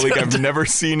softball league I've never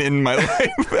seen in my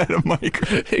life at a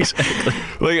mic. Exactly.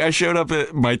 Like I showed up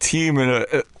at my team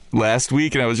last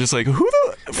week, and I was just like, "Who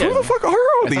the fuck are all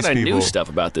I these thought I people?" knew stuff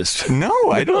about this. No,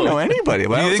 I don't know anybody.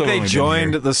 Do you think they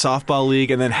joined the softball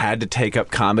league and then had to take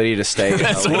up comedy to stay?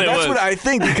 That's Well, what it that's was. what I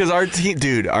think because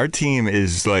our team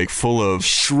is like full of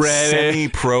Shredded.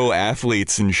 semi-pro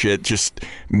athletes and shit, just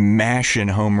mashing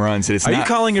home runs. It's Are you not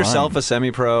calling fun. yourself a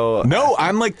semi-pro? No,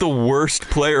 I'm like the worst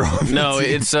player on the No,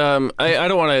 team. it's I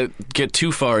don't want to get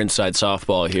too far inside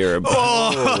softball here, but,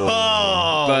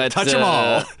 Oh, but touch them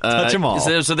all. Touch them all.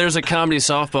 So there's a comedy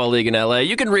softball league in LA.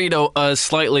 You can read a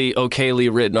slightly okayly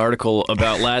written article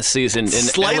about last season in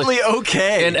Slightly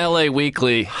okay. in LA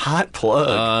Weekly. Hot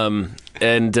plug.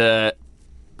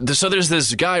 So there's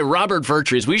this guy, Robert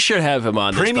Vertrees. We should have him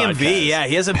on Premium this podcast. V, yeah,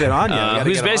 he hasn't been on yet. We gotta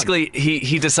Who's get him on. basically,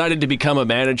 he decided to become a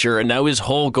manager, and now his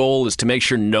whole goal is to make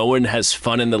sure no one has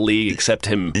fun in the league except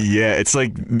him. Yeah, it's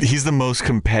like he's the most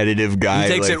competitive guy.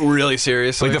 He takes like, it really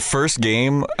seriously. Like the first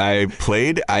game I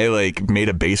played, I like made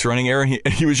a base running error,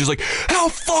 and he was just like, "How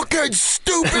fucking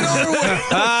stupid are we?"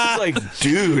 I was like,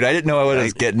 dude, I didn't know what I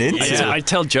was getting into. I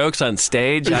tell jokes on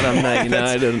stage. I don't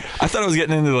know. I thought I was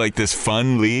getting into like this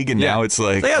fun league, and now it's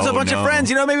like, They have a oh, bunch no. of friends.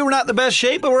 You know, maybe we're not in the best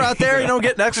shape, but we're out there. You know,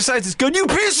 getting exercise. It's good. You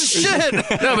piece of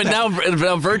shit. No, but now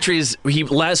Vertrees,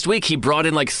 last week he brought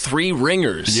in like 3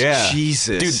 ringers. Yeah,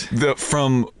 Jesus. dude.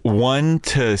 From 1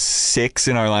 to 6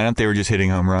 in our lineup, they were just hitting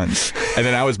home runs, and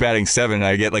then I was batting 7. And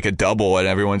I get like a double, and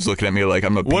everyone's looking at me like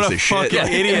I'm a piece What a of shit.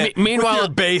 fucking idiot. Meanwhile, With your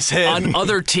base hit. on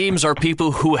other teams are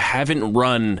people who haven't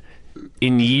run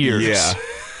in years. Yeah.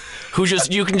 Who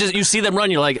you see them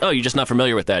run, you're like, oh, you're just not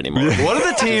familiar with that anymore. One of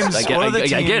the teams. I get, one of the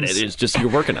I get teams- it. It's just you're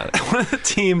working on it. One of the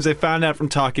teams, I found out from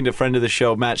talking to a friend of the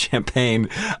show, Matt Champagne,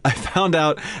 I found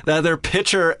out that their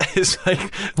pitcher is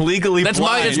like legally That's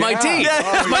blind. my team. Yeah.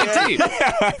 That's my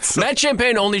team. Matt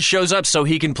Champagne only shows up so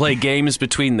he can play games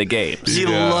between the games. He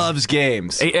Yeah. loves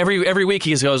games. Every week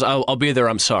he goes, I'll be there.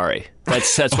 I'm sorry.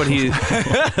 That's what he.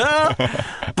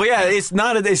 But yeah, it's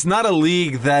not a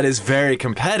league that is very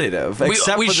competitive.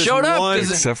 Except we for this showed up one.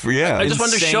 'cause Except for I just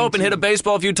wanted to Insane show up and hit a team.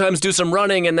 baseball a few times, do some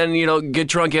running, and then get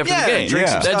drunk after Yeah, the game. drink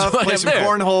some Yeah. stuff, why play I'm some there.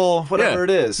 cornhole, whatever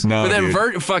Yeah. it is. No, But then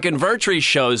dude. fucking Vertrees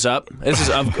shows up. This is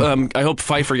I hope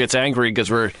Pfeiffer gets angry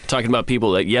because we're talking about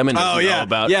people that Yemen doesn't Oh yeah, know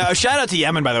about. yeah. A shout out to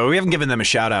Yemen, by the way. We haven't given them a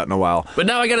shout out in a while. But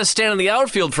now I got to stand in the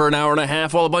outfield for an hour and a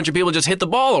half while a bunch of people just hit the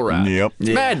ball around. Yep. It's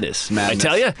Yeah. madness. Madness. I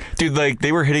tell you. Dude, like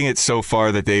they were hitting it so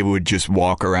far that they would just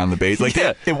walk around the base. Like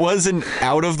Yeah. it wasn't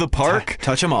out of the park.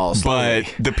 Touch them all. But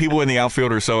the people in the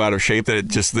outfield are so out of shape that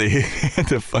they had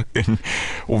to fucking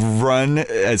run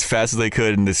as fast as they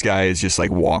could, and this guy is just like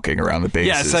walking around the bases.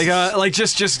 yeah, it's like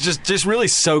just really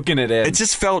soaking it in. It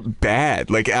just felt bad.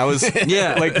 Like I was,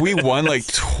 Yeah. like we won like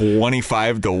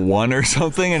 25-1 or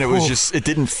something, and it was just it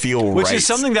didn't feel right. Which is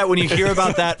something that when you hear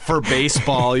about that for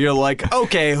baseball, you're like,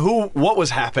 okay, what was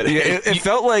happening? Yeah, it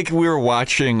felt like we were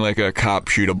watching like a cop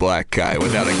shoot a black guy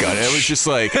without a gun. It was just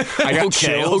like I got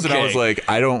chills, and I was like,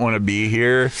 I don't want to be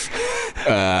here.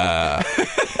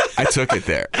 I took it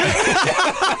there.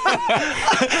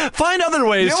 Find other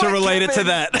ways You know to what, relate it to Kevin?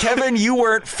 that. Kevin, you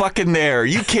weren't fucking there.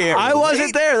 You can't. I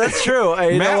wasn't there. That's true.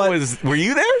 You know Matt what? was. Were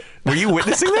you there? Were you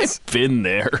witnessing this? Been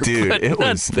there, Dude, but it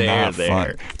not was there. not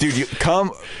fun. Dude, you come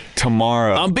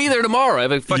tomorrow. I'll be there tomorrow. I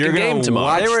have a fucking you're gonna game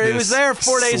tomorrow. watch It was this there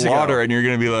 4 days ago. slaughter, and you're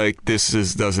gonna be like, "This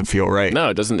doesn't feel right." No,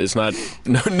 it doesn't. It's not.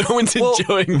 No one's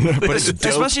enjoying. but it's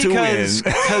dope Especially to win.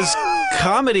 because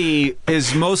comedy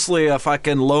is mostly a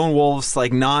fucking lone wolves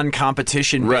like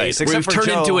non-competition base. We've Except for turned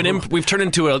Joe, into an who- we've turned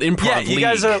into an improv Yeah, league. you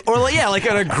guys are, or like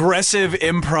an aggressive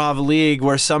improv league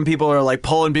where some people are like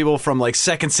pulling people from like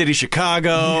Second City,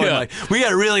 Chicago. And Yeah. like, we got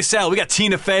to really sell. We got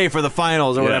Tina Fey for the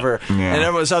finals or whatever. Yeah. And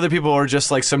everyone's other people are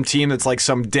just like some team that's like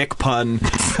some dick pun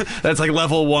that's like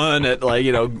level 1 at like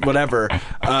whatever.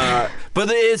 But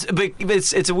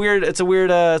it's a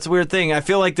weird thing. I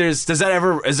feel like is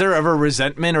there ever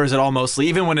resentment, or is it all mostly,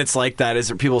 even when it's like that, is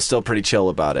there people still pretty chill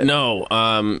about it? No.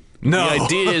 No. The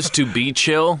idea is to be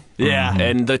chill. Yeah.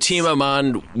 And the team I'm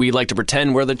on, we like to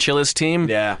pretend we're the chillest team.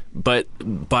 Yeah. But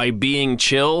by being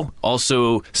chill,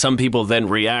 also some people then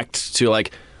react to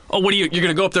like, oh, what are you're going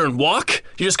to go up there and walk?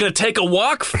 You're just going to take a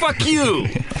walk? Fuck you.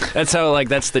 That's how,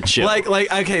 that's the chill. Like,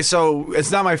 okay, so it's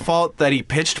not my fault that he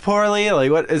pitched poorly. Like,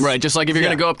 what is Right, just like if you're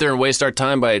going to go up there and waste our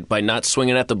time by not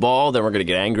swinging at the ball, then we're going to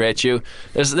get angry at you.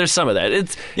 There's some of that.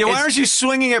 Why aren't you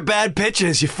swinging at bad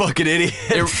pitches, you fucking idiot?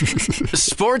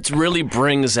 Sports really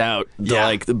brings out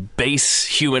the base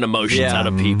human emotions out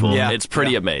of people. Yeah. It's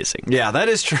pretty amazing. Yeah, that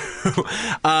is true.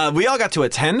 We all got to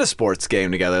attend a sports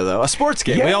game together, though. A sports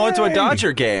game. We all went to a Yay!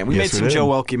 Dodger game. We Yes, made we some did. Joe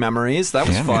Welke memories. That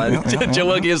was fun. Joe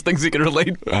Welke has things he can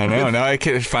relate. I know. Now I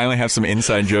can finally have some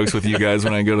inside jokes with you guys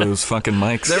when I go to those fucking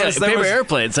mics. There was- Paper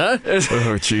airplanes, huh?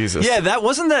 Oh Jesus! Yeah, that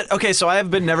wasn't that. Okay, so I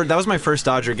have been that was my first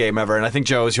Dodger game ever, and I think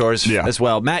Joe is yours Yeah. as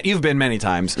well. Matt, you've been many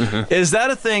times. Is that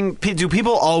a thing? Do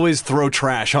people always throw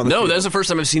trash on the No, field? that's the first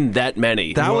time I've seen that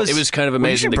many. That was- it was kind of Well, you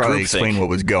amazing. should the probably group explain thing. what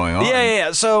was going on.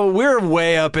 Yeah. So we're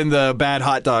way up in the bad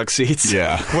hot dog seats.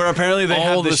 Yeah. Where apparently they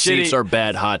All have the the seats shitty. are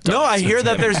bad hot dogs. No, I hear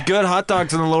that there's good hot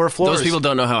dogs on the lower floors. Those people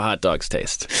don't know how hot dogs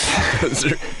taste.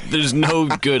 There's no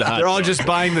good hot. They're all dog. just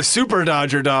buying the Super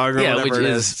Dodger dog or whatever which it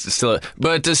is still.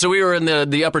 But so we were in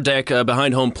the upper deck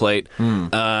behind home plate,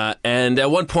 and at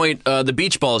one point the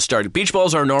beach balls started. Beach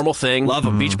balls are a normal thing. Love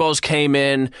 'em. Beach balls came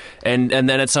in, and then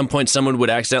at some point someone would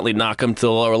accidentally knock them to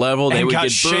the lower level. They And would got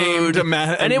get shamed booed,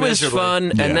 and it was miserably.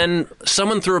 fun. Yeah. And then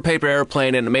someone threw a paper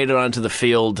airplane and it made it onto the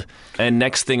field. And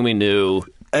next thing we knew.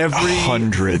 Every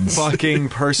Hundreds. fucking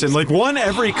person, like one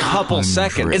every couple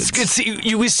seconds.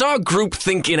 It's we saw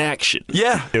groupthink in action.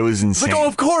 Yeah, It was it's insane. like, oh,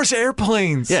 of course,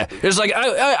 airplanes. Yeah, it's like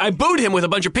I booed him with a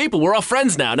bunch of people. We're all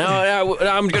friends now. Now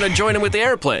I'm going to join him with the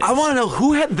airplane. I want to know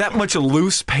who had that much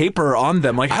loose paper on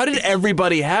them. Like, how did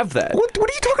everybody have that? What are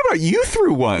you talking about? You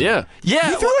threw one. Yeah. Yeah,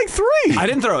 You threw like 3. I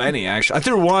didn't throw any, actually. I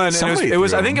threw one. And Somebody it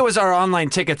was threw I think it was our online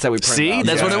tickets that we printed See, out.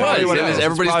 that's what it was. Probably what It was is.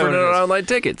 everybody's It's probably putting what it it on is. online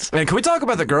tickets. Man, can we talk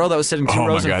about the girl that was sitting 2 Oh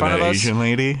rows my in god, front of that us? Asian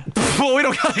lady. Well, we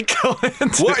don't gotta go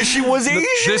into What? She was Asian.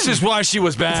 This is why she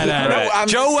was bad at No, it. I'm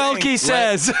Joe just Welke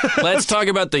says. Let's talk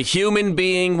about the human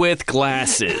being with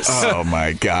glasses. Oh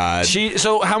my god.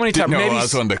 So how many times? no, Maybe I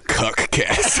was on the cuck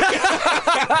cast.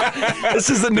 this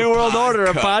is the New World Order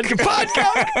of podcast.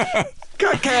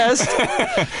 Cast.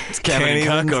 It's Kevin Can't and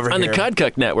even- Cuck over on the here.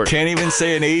 Cudcuck Network. Can't even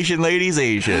say an Asian lady's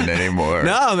Asian anymore.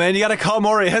 No, man, you got to call them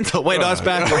Oriental. Wait, no, it's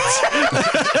backwards.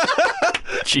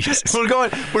 Jesus.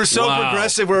 We're so Wow.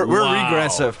 progressive. We're Wow.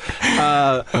 regressive.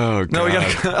 Oh god. No, we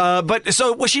got. But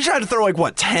so was she tried to throw like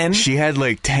what 10? She had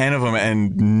like 10 of them,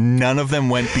 and none of them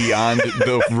went beyond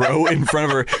the row in front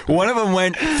of her. One of them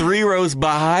went 3 rows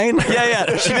behind.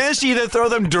 Yeah. She managed to either throw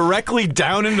them directly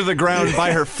down into the ground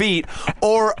by her feet,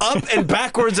 or up and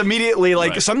backwards immediately,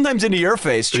 like sometimes into your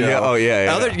face, Joe. Yeah, oh,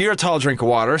 yeah. You're a tall drink of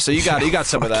water, so you got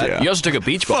some of that. yeah. You also took a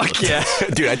beach ball. Fuck yeah.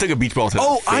 Dude, I took a beach ball to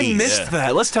Oh, the face. I missed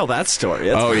that. Let's tell that story.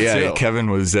 That's Oh good, yeah, too. Kevin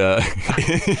was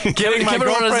Getting my Kevin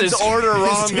wanted girlfriend's his- order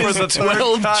wrong for his the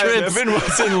 12 12 trips. Kevin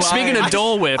was in line. Speaking of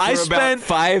Dole Whip, I for about spent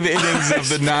 5 innings of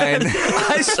the 9.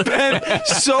 I spent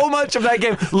so much of that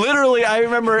game. Literally, I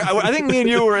remember. I think me and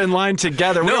you were in line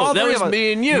together. No, all that three was of us.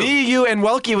 me and you. Me, you, and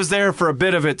Welke was there for a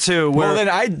bit of it too. Well, where- then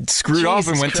I screwed off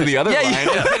and went to the other Yeah, line.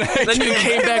 yeah. then you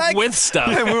came back back. with stuff.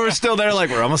 and we were still there, like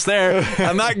we're almost there.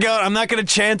 I'm not going to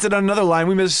chance it on another line.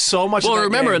 We missed so much. Well, of that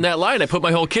remember game. in that line, I put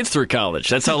my whole kids through college.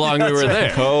 That's how long we were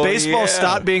there. Oh, Baseball yeah.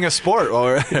 stopped being a sport.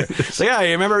 So yeah,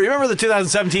 you remember the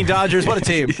 2017 Dodgers? What a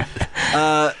team!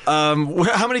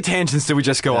 How many tangents did we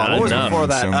just go on? What was enough. before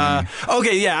that? So many.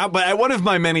 Okay, yeah, but at one of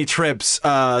my many trips,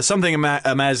 something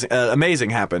amazing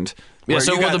happened. Yeah, where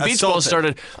so you when got the beach balls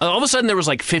assaulted. started, all of a sudden there was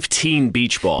like 15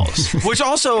 beach balls. Which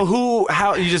also,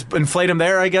 how you just inflate them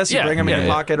there? I guess you bring them in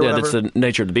your pocket or yeah, whatever. that's the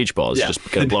nature of the beach balls. Yeah. Just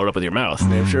kind of blow it up with your mouth.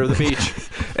 I'm sure of the beach.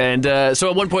 And so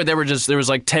at one point there was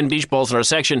like 10 beach balls in our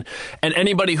section, and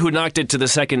anybody who knocked it to the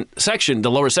second section, the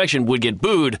lower section, would get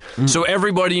booed. So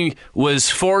everybody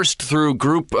was forced through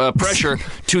group pressure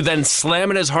to then slam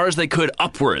it as hard as they could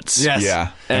upwards. Yes.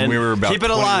 Yeah, and And we were about keep it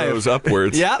 20 alive. rows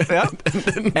upwards. Yeah.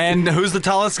 And who's the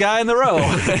tallest guy in the row?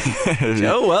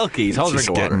 Joe Welke. Tall drink Just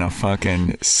of water. getting a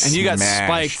fucking And you got smashed.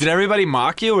 spiked. Did everybody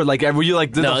mock you, or like were you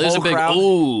like the No, there's whole a big crowd?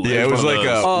 ooh. Yeah, it was like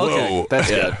a Oh, okay. whoa. That's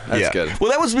good. That's Yeah. good.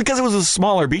 Well, that was because it was a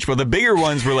smaller beach ball. The bigger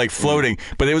ones were like floating,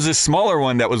 but it was a smaller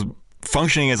one that was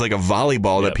functioning as like a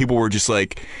volleyball that people were just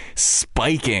like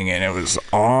spiking, and it was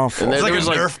awful. And It's like there a was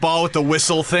like Nerf ball with the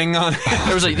whistle thing on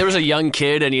it. there was a young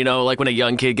kid, and like when a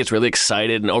young kid gets really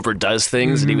excited and overdoes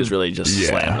things, and he was really just Yeah.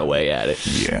 slamming away at it.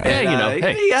 Yeah. Yeah,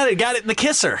 hey, you got it in the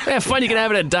kisser. have fun. You can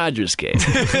have it at a Dodgers game.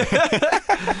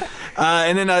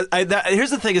 And then here's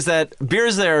the thing: is that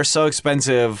beers there are so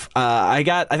expensive. I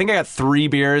think I got 3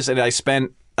 beers, and I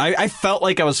spent. I felt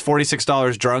like I was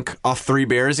 $46 drunk off 3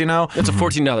 beers. You know? It's a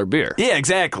 $14 beer. Yeah,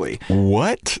 exactly.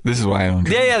 What? This is why I don't.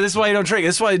 Yeah. This is why you don't drink.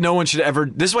 This is why no one should ever.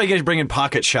 This is why you guys bring in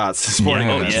pocket shots to sporting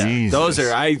Yeah, events. Jesus. Those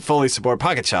are I fully support.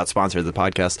 Pocket Shots sponsored the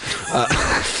podcast.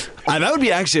 That would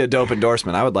be actually a dope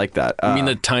endorsement. I would like that. You mean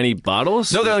the tiny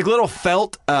bottles? No, they're like little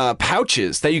felt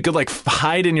pouches that you could like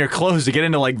hide in your clothes to get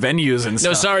into like venues and No,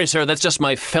 stuff. sorry, sir. That's just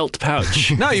my felt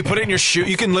pouch. No, you put it in your shoe.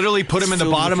 You can literally put them in the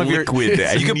Filled bottom with of your. liquid.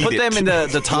 I You can need put them it. in the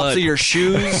tops Blood. of your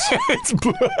shoes. It's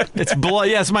blood. It's blood.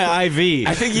 Yeah, it's my IV.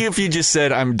 I think if you just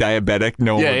said I'm diabetic,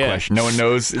 no one Yeah, would yeah. question. No one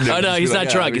knows. Oh, no, he's not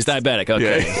drunk. He's diabetic. Okay.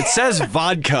 Yeah. It says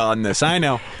vodka on this. I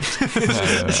know.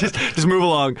 just move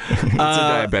along. It's a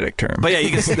diabetic term. But yeah,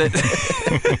 you can.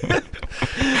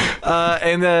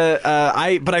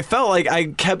 But I felt like I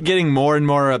kept getting more and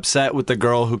more upset with the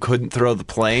girl who couldn't throw the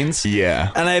planes.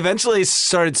 Yeah. And I eventually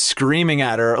started screaming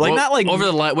at her, like Well, not like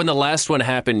over when the last one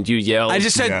happened, you yelled. I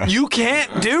just said, Yeah. "You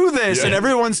can't do this," and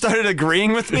everyone started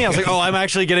agreeing with me. I was like, "Oh, I'm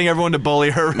actually getting everyone to bully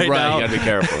her right, right. now." You gotta be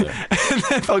careful. There.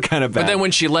 I felt kind of bad. But then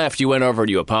when she left, you went over and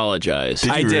you apologized.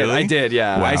 Did you really? I did,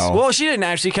 yeah. Wow. Well, she didn't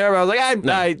actually care. I was like,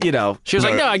 She was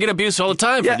like, no, I get abused all the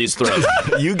time for these throws.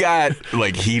 You got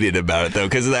like heated about it though,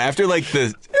 because after like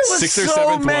the was 6th or so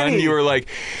 7th many. one, you were like,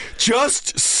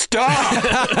 "Just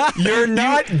stop! You're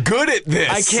not good at this."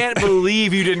 I can't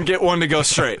believe you didn't get one to go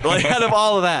straight. Like, out of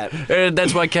all of that. And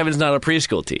that's why Kevin's not a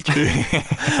preschool teacher.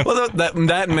 Well, that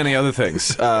and many other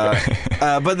things.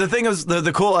 But the thing is,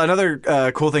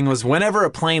 another cool thing was whenever a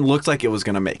plane looked like it was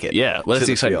going to make it. Yeah, well, that's to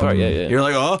the exciting field, part. Yeah. You're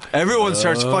like, oh, everyone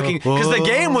starts fucking, because the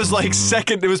game was like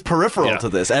second. It was peripheral Yeah. to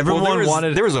this. Well, Everyone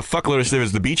wanted. There was a fuckload. There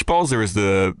was the beach balls. There was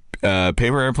the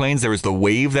paper airplanes. There was the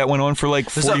wave that went on for like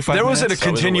 45 there minutes. wasn't a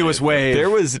continuous wave. There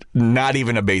was not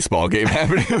even a baseball game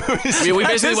happening. We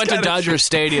basically went to Dodger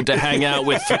Stadium to hang out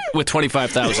with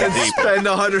 25,000 people. Spend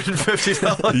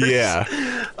 $150. Yeah.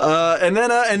 And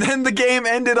then the game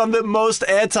ended on the most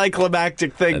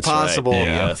anticlimactic thing That's possible. right.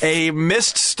 Yeah. A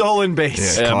missed stolen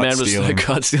base. Yeah. Yeah, Caught man was stealing.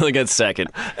 caught stealing at second.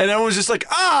 And everyone was just like,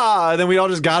 and then we all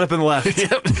just got up and left.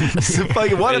 So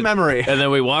fucking, what a memory. And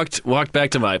then we walked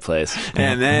back to my place.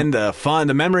 And then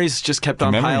the memories just kept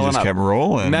on Memories piling just up. kept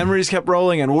rolling. Memories kept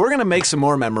rolling, and we're going to make some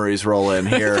more memories roll in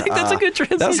here. I think that's a good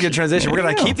transition. That was a good transition. We're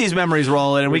going to keep these memories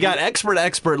rolling, and we got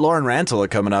expert Lauren Rantala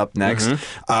coming up next.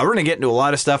 We're going to get into a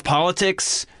lot of stuff.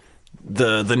 Politics,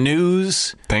 the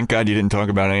news. Thank God you didn't talk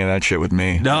about any of that shit with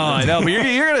me. No, I know, but you're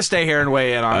going to stay here and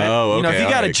weigh in on it. Oh, You know, if okay, you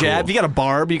got all a right, jab, cool. if you got a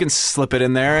barb, you can slip it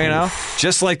in there, you know?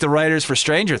 Just like the writers for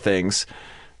Stranger Things.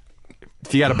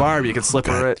 If you got a barb, you can slip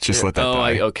it right. Just let that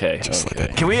die. Okay. Just let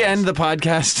that. Can we end the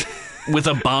podcast? With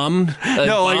a bomb?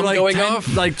 No, bomb going 10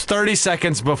 off? like 30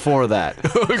 seconds before that.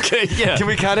 Okay, yeah. Can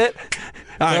we cut it?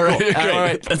 All right, cool. okay. All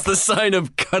right. That's the sign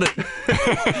of cut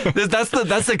it.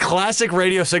 That's the classic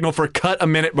radio signal for cut a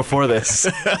minute before this.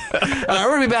 We're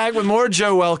gonna be back with more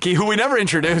Joe Welke, who we never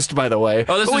introduced, by the way.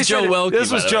 Oh, this But was we Joe said- Welke, This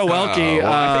by was the Joe way.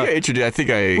 Welke. I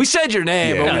think I. We said your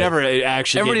name, but Yeah. we never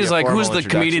actually. Everybody's gave you like, a who's formal the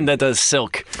comedian that does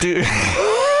Silk? Dude.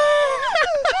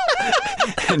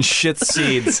 and shit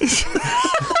seeds?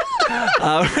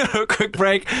 Quick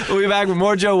break. We'll be back with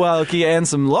more Joe Welke and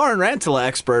some Lauren Rantala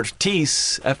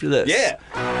expertise after this. Yeah.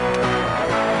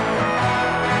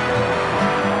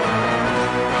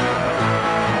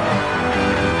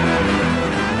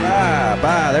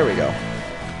 There we go.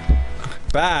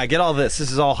 Get all this.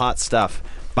 This is all hot stuff.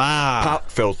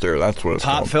 Pop filter. That's what it's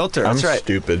Pop called. filter, that's I'm right.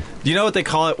 stupid. Do you know what they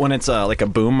call it when it's like a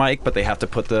boom mic, but they have to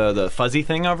put the fuzzy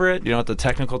thing over it? Do you know what the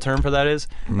technical term for that is?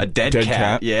 A dead Dead cat.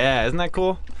 cat. Yeah, isn't that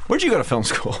cool? Where'd you go to film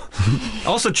school?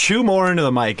 Also, chew more into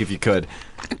the mic if you could.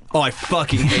 Oh, I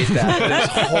fucking hate that. That is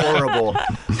horrible.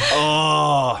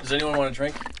 Oh. Does anyone want a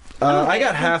drink? I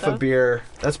got half a beer.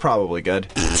 That's probably good.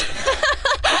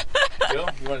 Joe,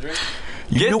 you want a drink?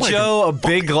 Get Joe a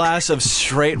big glass of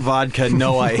straight vodka,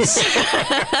 no ice.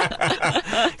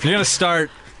 If you're gonna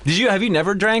start, have you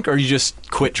never drank or you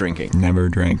just quit drinking? Never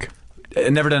drank.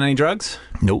 Never done any drugs?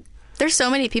 Nope. There's so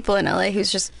many people in LA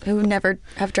who never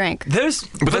have drank. But that's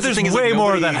the there's thing is, way like,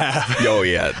 more nobody- that have. Oh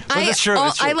yeah. that's true,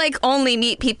 that's true. I like only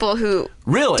meet people who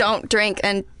Really? don't drink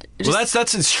and Well,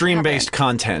 that's stream-based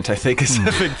content, I think, is a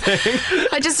big thing.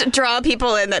 I just draw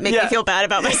people in that make Yeah. me feel bad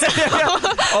about myself.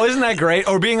 Oh, isn't that great?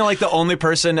 Or being like the only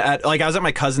person I was at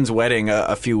my cousin's wedding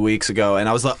a few weeks ago, and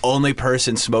I was the only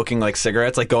person smoking like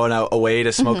cigarettes, like going out away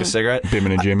to smoke a cigarette.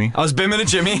 Bimming and Jimmy. I was bimming a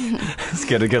Jimmy. It's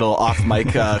good to get a little off mic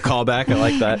callback. I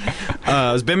like that.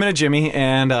 I was bimming a Jimmy,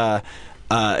 and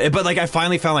but like I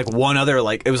finally found like one other,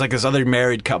 like it was like this other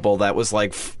married couple that was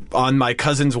like on my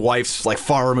cousin's wife's like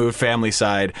far removed family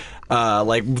side,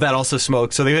 like that also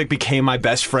smoked. So they like became my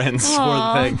best friends for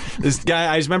the thing. This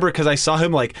guy, I just remember because I saw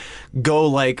him like go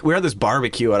like we were at this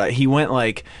barbecue and he went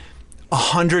like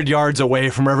 100 yards away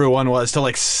from where everyone was to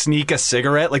like sneak a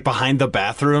cigarette like behind the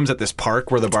bathrooms at this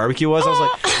park where the barbecue was. I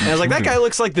was like, that guy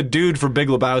looks like the dude for Big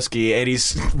Lebowski, and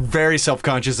he's very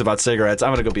self-conscious about cigarettes.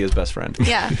 I'm gonna go be his best friend.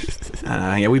 Yeah.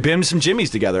 Yeah, we bimmed some Jimmies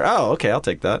together. Oh, okay, I'll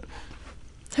take that.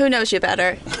 Who knows you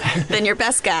better than your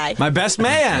best guy? My best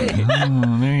man.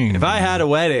 Oh, there you If I had a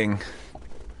wedding,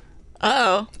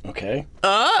 Oh. Okay.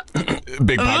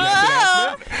 Big podcast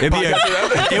announcement. it'd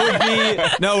be it would be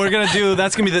no. We're gonna do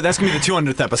that's gonna be the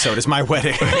 200th episode. Is my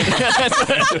wedding.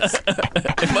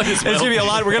 It's gonna be a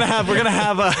lot. We're gonna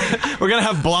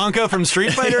have Blanca from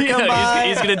Street Fighter come by.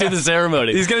 He's gonna do the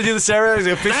ceremony. He's gonna do the ceremony.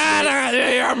 He's gonna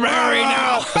You're married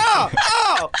now.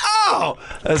 Oh!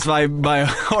 That's my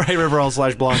Jorge Riverol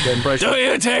 / Blanca impression. Do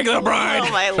you take the bride?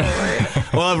 Oh my lord.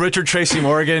 We'll have Richard Tracy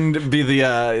Morgan be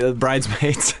the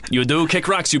bridesmaids. You do kick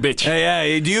rocks, you bitch.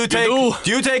 Hey, do you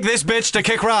take this bitch to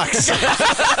kick rocks?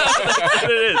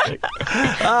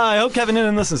 I hope Kevin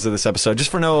Noonan listens to this episode just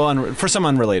for some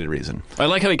unrelated reason. I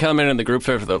like how he commented in the group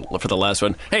for the last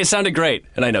one. Hey, it sounded great,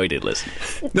 and I know he did listen.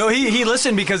 No, he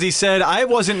listened because he said I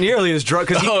wasn't nearly as drunk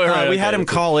because we had him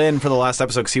call in for the last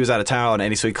episode because he was out of town,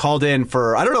 and so he called in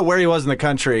for I don't know where he was in the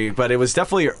country, but it was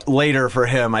definitely later for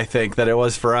him, I think, than it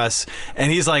was for us.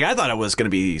 And he's like, I thought I was going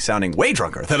to be sounding way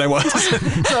drunker than I was,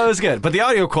 so it was good. But the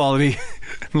audio quality,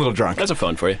 a little drunk. That's a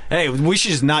phone for you. Hey, we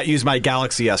should just not use my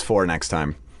Galaxy S4 next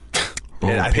time.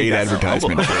 I paid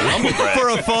advertisement for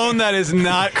a phone that is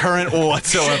not current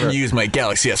whatsoever. Use my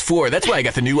Galaxy S4. That's why I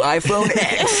got the new iPhone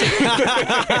X.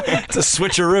 It's a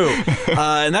switcheroo.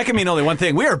 And that can mean only one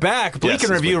thing. We are back. Bleak and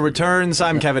Review returns.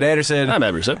 I'm Kevin Anderson. I'm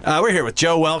Emerson. We're here with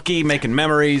Joe Welke, making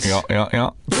memories.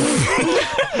 Yeah.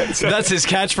 That's his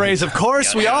catchphrase. Of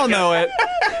course, we all know it.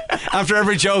 After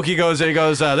every joke, he goes,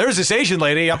 there's this Asian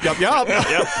lady. Yup.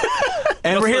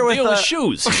 And we're here with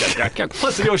shoes.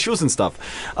 What's the deal with shoes and stuff?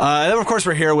 And then, of course,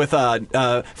 we're here with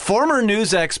former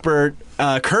news expert,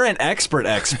 current expert,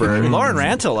 Lauren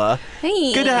Rantala.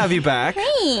 Hey. Good to have you back.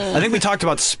 Hey. I think we talked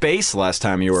about space last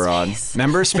time you were on.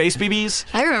 Remember Space BBs?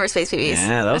 I remember Space BBs.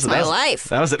 Yeah, That's my life.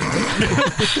 That was it.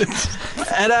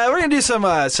 And we're gonna do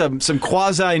some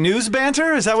quasi news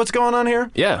banter. Is that what's going on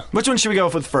here? Yeah. Which one should we go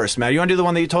with first, Matt? You want to do the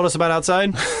one that you told us about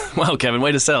outside? Wow, Kevin,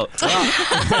 way to sell.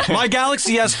 My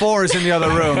Galaxy S4 is in the other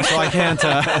room, so I can't.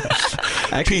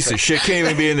 Piece of shit can't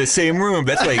even be in the same room.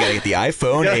 That's why you gotta get the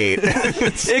iPhone 8.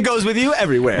 It goes with you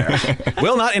everywhere.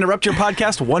 Will not interrupt your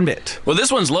podcast one bit. Well,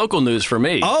 this one's local news for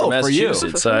me. Oh, from for you.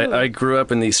 Massachusetts. I grew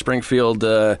up in the Springfield,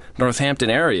 Northampton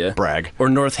area. Brag. Or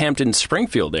Northampton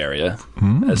Springfield area,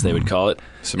 as they would call it.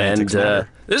 Semantics matter.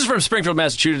 This is from Springfield,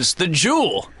 Massachusetts, the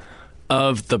jewel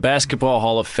of the Basketball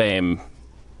Hall of Fame.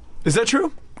 Is that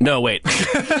true? No, wait.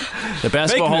 The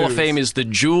Basketball Hall of Fame is the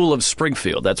jewel of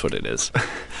Springfield. That's what it is.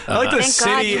 I like the Thank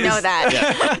city. God you know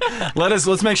that.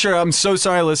 Let's make sure. I'm so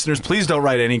sorry, listeners. Please don't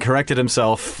write any. Corrected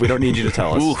himself. We don't need you to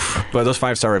tell us. Oof. But those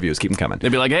 5-star reviews, keep them coming.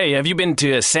 They'd be like, "Hey, have you been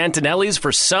to Santinelli's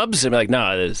for subs?" And be like,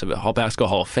 "No, there's a Basketball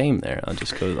Hall of Fame there.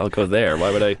 I'll go there.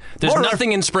 Why would I?" There's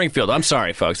nothing in Springfield. I'm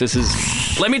sorry, folks.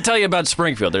 Let me tell you about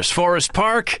Springfield. There's Forest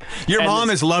Park. Your mom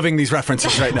is loving these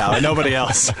references right now, and nobody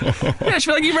else. Yeah, she'd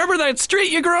be like, "You remember that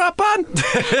street you grew up on?"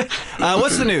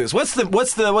 What's the news? What's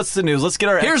the news? Let's get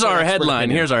our. Here's our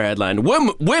headline.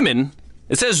 Women.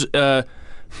 It says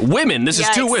women. This is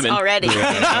two women. Already.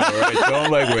 Don't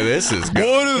like where this is going.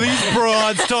 What are these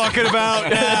broads talking about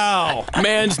now?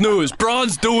 Man's news.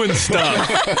 Broads doing stuff.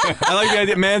 I like the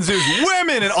idea. Man's news.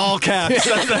 Women in all caps.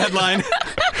 That's the headline.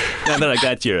 And then I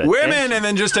got you. Women, and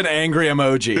then just an angry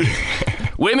emoji.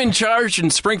 Women charged in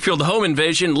Springfield home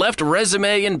invasion left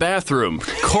resume in bathroom.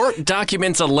 Court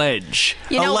documents allege.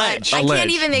 You know Allege. what? I Allege.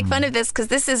 can't even make fun of this because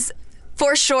this is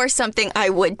for sure something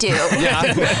I would do.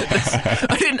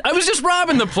 I was just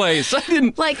robbing the place. I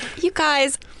didn't. Like, you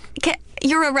guys,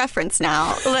 you're a reference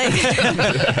now. Like,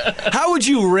 How would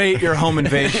you rate your home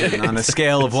invasion on a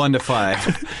scale of 1 to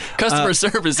 5? Customer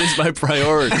service is my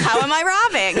priority. how am I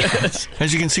robbing?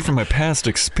 As you can see from my past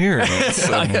experience.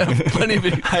 I have plenty of.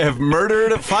 I have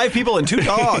murdered 5 people and 2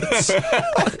 dogs.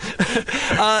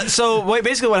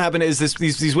 Basically what happened is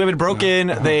these women broke in.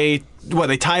 They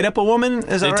tied up a woman? Is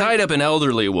that They right? tied up an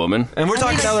elderly woman. And we're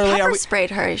talking elderly. Pepper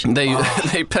sprayed her.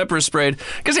 They pepper sprayed.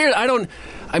 Because here,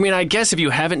 I guess if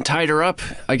you haven't tied her up,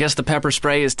 I guess the pepper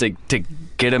spray is to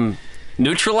get him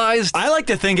neutralized. I like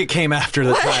to think it came after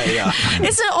the tie up.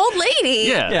 It's an old lady.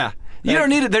 Yeah. You don't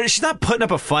need it. She's not putting up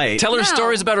a fight. Tell her No.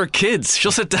 stories about her kids.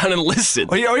 She'll sit down and listen.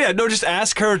 Oh yeah, no, just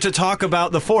ask her to talk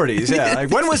about the 40s. Yeah, like,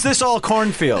 when was this all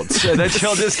cornfields? And then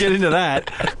she'll just get into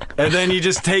that, and then you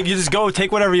just go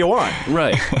take whatever you want.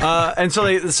 Right. And so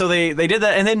they did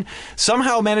that, and then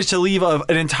somehow managed to leave an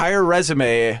entire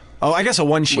resume. Oh, I guess a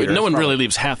one-sheeter. No one really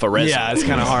leaves half a resume. Yeah, it's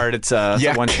kind of hard. It's a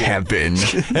Yeah, one-sheeter. Kevin.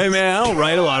 Hey man, I don't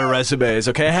write a lot of resumes.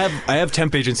 Okay, I have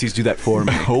temp agencies do that for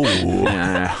me. Oh.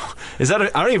 Yeah. Is that?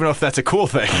 I don't even know if that's a cool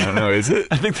thing. I don't know, is it?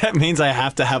 I think that means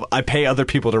I pay other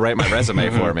people to write my resume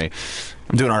for me.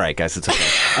 I'm doing all right, guys. It's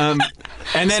okay.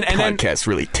 And then Podcast's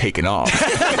really taken off.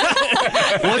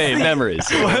 Hey, memories.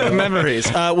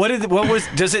 memories.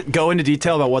 Does it go into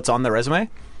detail about what's on the resume?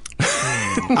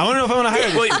 I want to know if I want to hire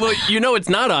this. Well, you know it's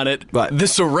not on it. What?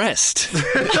 This arrest. So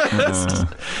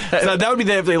that would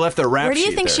be if they left their rap Where do you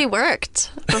sheet think there. she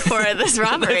worked before this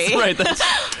robbery? That's right.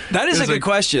 That is a good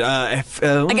question. I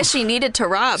guess she needed to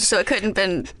rob, so it couldn't have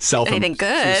been anything She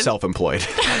good. was self-employed.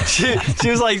 she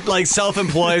was like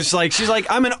self-employed. She's like,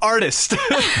 I'm an artist.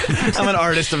 I'm an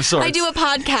artist of sorts. I do a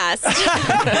podcast.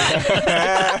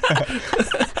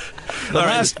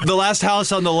 The last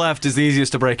house on the left is the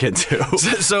easiest to break into.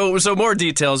 So more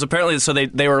details. Apparently, so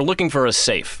they were looking for a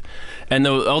safe, and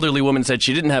the elderly woman said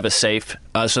she didn't have a safe.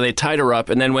 So they tied her up,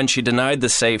 and then when she denied the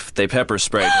safe, they pepper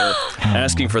sprayed her,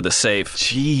 asking for the safe.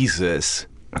 Jesus.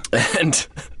 And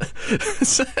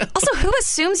Also, who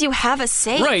assumes you have a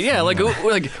safe? right, yeah, like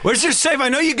Where's your safe? I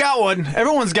know you got one.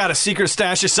 Everyone's got a secret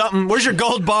stash of something. Where's your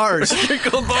gold bars?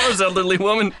 gold bars, elderly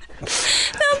woman.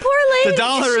 The poor lady. The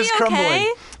dollar is she crumbling.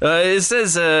 Okay? It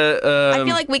says. I feel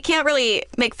like we can't really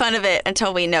make fun of it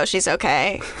until we know she's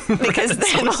okay, because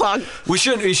then We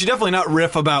should definitely not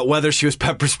riff about whether she was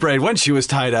pepper sprayed when she was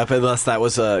tied up, unless that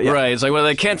was yeah. Right, it's like, well,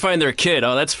 they can't find their kid.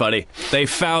 Oh, that's funny. They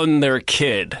found their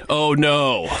kid. Oh,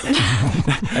 no.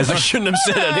 I shouldn't have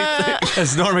said anything.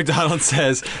 As Norm Macdonald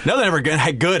says, nothing ever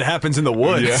good happens in the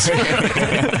woods.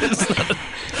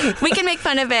 we can make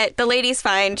fun of it. The lady's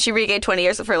fine. She regained 20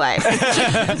 years of her life.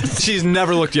 She's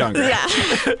never looked younger. Yeah.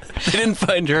 They didn't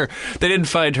find her. They didn't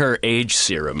find her age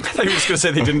serum. I thought you were just going to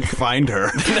say they didn't find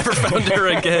her. Never found her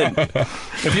again.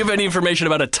 If you have any information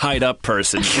about a tied up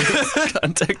person,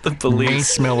 contact the May police.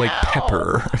 smell like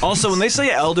pepper. Also, when they say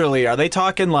elderly, are they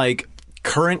talking like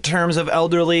current terms of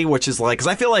elderly, which is like, because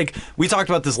I feel like we talked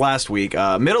about this last week.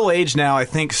 Middle age now, I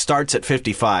think, starts at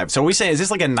 55. So are we saying, is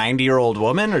this like a 90-year-old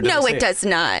woman? Or No, it does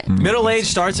not. Middle age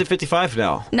starts at 55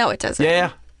 now. No, it doesn't.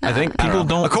 Yeah. I think People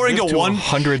don't According live to one,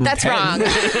 110. That's wrong.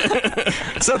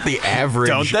 It's not the average.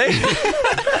 don't they?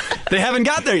 They haven't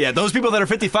got there yet. Those people that are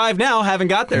 55 now haven't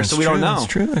got there, so we don't know. That's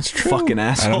true. That's true. Fucking I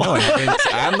asshole. don't know.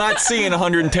 I'm not seeing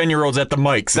 110-year-olds at the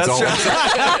mics. That's all.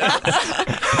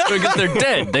 Because they're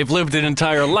dead. They've lived an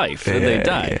entire life, and they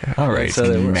died. Yeah. All right. So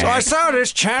they were- So I saw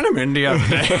this Chinaman the other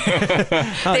day.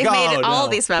 They've made all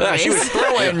these memories.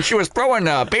 She was throwing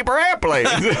paper airplanes.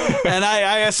 And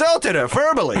I assaulted her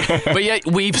verbally. But yet,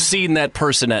 we've seen that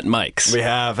person at Mike's. We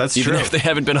have. That's Even true. if they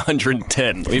haven't been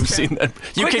 110. We've seen that.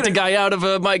 You kicked a guy out of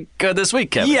a Mike this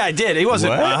week, Kevin. Yeah, I did. He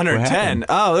wasn't What? 110.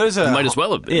 Oh, there's a. Might as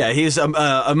well have been. Yeah, he's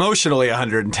emotionally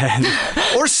 110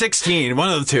 or 16, one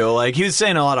of the two. Like he was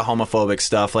saying a lot of homophobic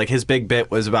stuff. Like his big bit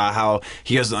was about how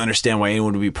he doesn't understand why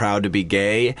anyone would be proud to be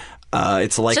gay.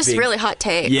 It's like Just being, really hot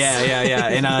takes. Yeah.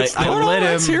 And I let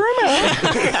him. Let's hear him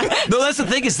out. No, that's the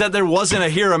thing is that there wasn't a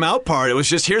hear him out part. It was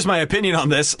just here's my opinion on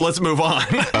this. Let's move on.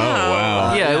 Oh,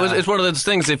 wow. Yeah, it's one of those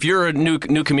things. If you're a new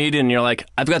comedian, and you're like,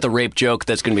 I've got the rape joke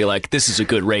that's going to be like, this is a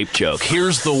good rape joke.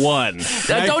 Here's the one.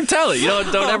 Don't tell it. You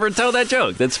don't ever tell that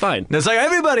joke. That's fine. It's like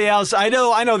everybody else. I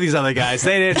know these other guys.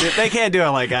 They can't do it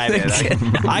like I did.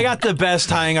 I got the best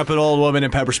tying up an old woman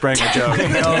and pepper spraying a joke.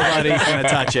 Nobody's gonna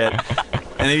touch it.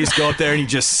 And then you just go up there and you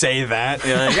just say that.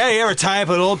 You're like, hey, you ever tie up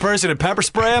an old person and pepper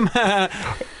spray them?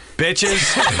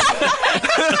 Bitches.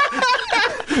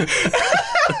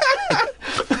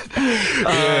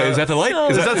 Is that the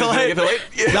light? Is that the light? Get the light?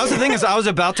 That was the thing is I was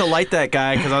about to light that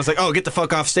guy because I was like, oh, get the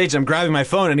fuck off stage. I'm grabbing my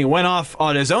phone and he went off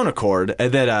on his own accord.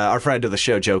 And then our friend of the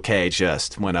show, Joe K,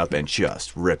 just went up and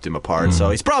just ripped him apart. So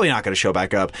he's probably not going to show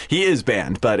back up. He is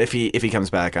banned, but if he comes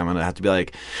back, I'm going to have to be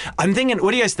like, I'm thinking,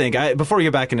 what do you guys think? Before we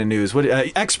get back into news, what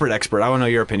expert, I want to know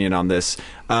your opinion on this.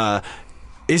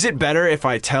 Is it better if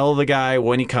I tell the guy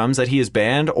when he comes that he is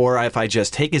banned, or if I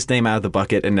just take his name out of the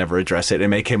bucket and never address it and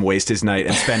make him waste his night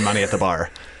and spend money at the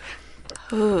bar?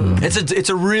 Ooh. It's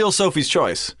a real Sophie's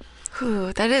Choice.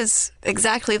 Ooh, that is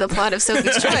exactly the plot of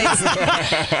Sophie's Choice.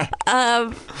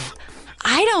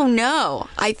 I don't know.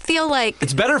 I feel like...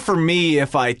 It's better for me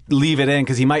if I leave it in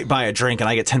because he might buy a drink and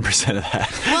I get 10% of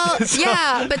that. Well,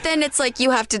 yeah, but then it's like you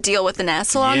have to deal with an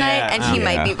asshole all night, and he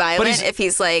might be violent if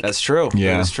he's like... That's true.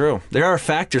 Yeah. That's true. There are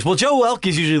factors. Well, Joe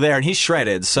Welke's usually there and he's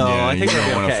shredded, so I think you it'll don't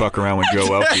be want to okay. fuck around with Joe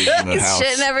Welke in the He's house.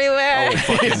 shitting everywhere. Oh,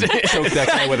 fucking choke that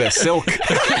guy with a silk.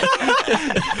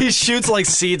 He shoots like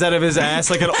seeds out of his ass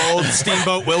like an old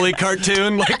Steamboat Willie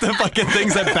cartoon, like the fucking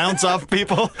things that bounce off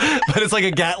people, but it's like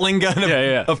a Gatling gun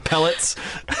of pellets.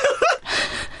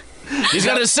 He's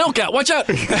got his silk out. Watch out.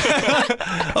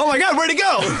 Oh my God, where'd he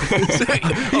go?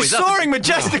 He's soaring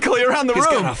majestically around the He's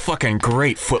room. got a fucking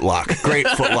great footlock. Great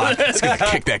footlock. It's going to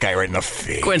kick that guy right in the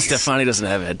face. Gwen Stefani doesn't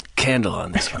have a candle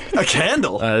on this one. A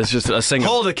candle? It's just a single.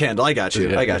 Hold a candle. I got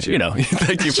you. I got you. You know,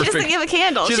 thank you She for doesn't give a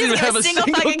candle. She She doesn't doesn't give have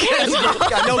a single fucking candle.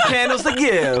 Got no candles to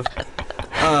give.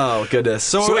 Oh goodness.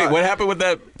 So wait, what happened with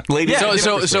that lady?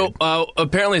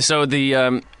 Apparently,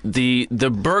 the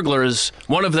burglars,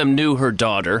 one of them knew her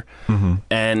daughter,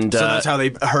 and So that's how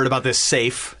they heard about this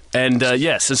safe. and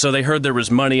yes, and so they heard there was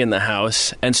money in the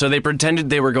house, and so they pretended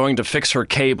they were going to fix her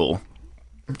cable.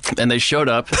 And they showed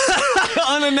up,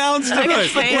 Unannounced.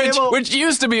 which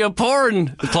used to be a porn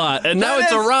plot, and now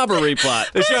it's a robbery plot.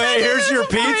 They show, hey, here's your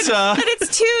pizza. But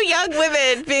it's two young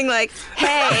women being like,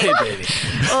 hey, Baby.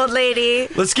 old lady,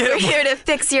 Let's get we're it. here to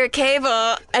fix your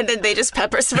cable. And then they just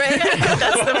pepper spray.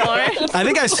 That's the porn. I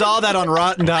think I saw that on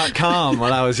Rotten.com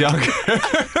when I was younger.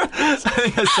 I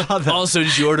think I saw that. Also,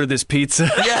 did you order this pizza?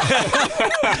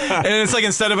 And it's like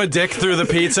instead of a dick through the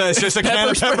pizza, it's just a can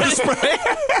of pepper spray.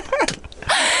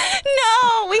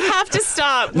 No, we have to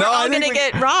stop. We're No, I all think going to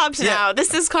we- get robbed now.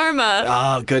 This is karma.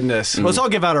 Oh, goodness. Let's all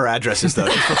give out our addresses, though,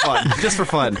 just for fun. Just for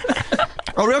fun.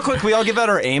 Oh, real quick, we all give out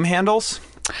our AIM handles?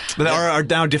 Our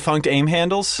now defunct AIM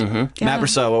handles? Mm-hmm. Matt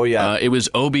Brousseau, what were you at? It was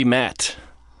Obi Matt.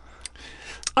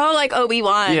 Oh, like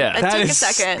Obi-Wan. Yeah. It took a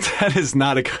second. That is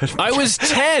not a good I was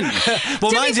 10. Well, To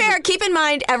be mine's fair, keep in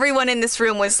mind, everyone in this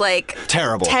room was like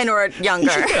terrible. 10 or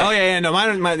younger. Oh, yeah, no,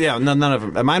 none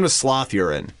of them. Mine was sloth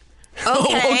urine.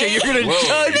 Okay, you're going to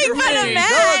judge Make fun of No,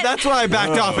 Matt. that's why I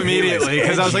backed off immediately,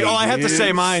 because I was like, oh, I have to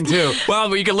say mine, too. Well,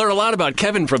 but you can learn a lot about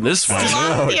Kevin from this one.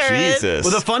 Oh, Urine. Jesus.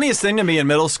 Well, the funniest thing to me in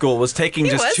middle school was taking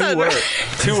just was two hungry.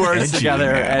 two words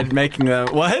together and making them...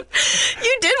 What?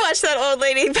 You did watch that old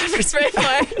lady pepper spray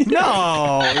porn.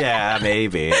 No. Yeah,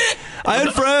 maybe. I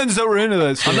had friends that were into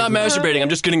this. I'm not masturbating. I'm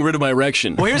just getting rid of my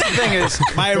erection. Well, here's the thing is,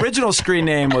 my original screen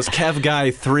name was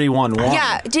KevGuy311.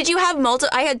 Yeah. Did you have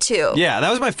multiple? I had two. Yeah, that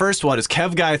was my first one, is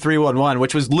KevGuy311,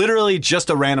 which was literally just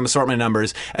a random assortment of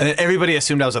numbers, and then everybody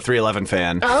assumed I was a 311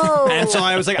 fan. Oh. And so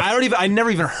I was like, I never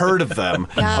even heard of them.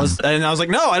 Yeah. I was like,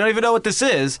 no, I don't even know what this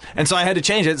is. And so I had to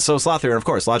change it. So sloth urine, of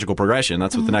course, logical progression.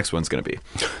 That's what the next one's going to be.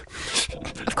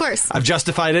 Of course. I've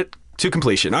justified it to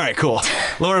completion. All right, cool.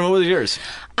 Lauren, what was yours?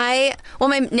 Well,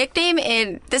 my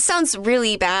nickname this sounds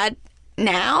really bad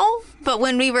now, but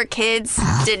when we were kids,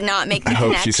 did not make the I hope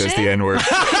connection. she says the N-word.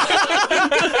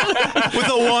 With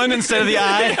a 1 instead of the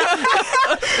I.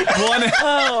 1.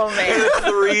 Oh,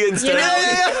 man. 3 instead. You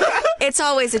know, it's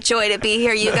always a joy to be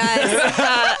here, you guys.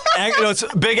 No, it's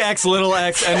big X, little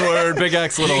X, N-word, big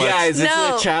X, little You X. guys, it's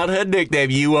No. a childhood nickname.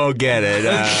 You won't get it.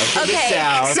 Okay,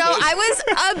 so I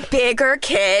was a bigger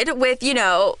kid with,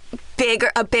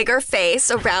 a bigger face,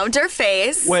 a rounder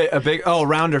face. Wait,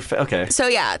 rounder. Okay. So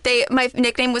yeah, my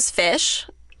nickname was Fish.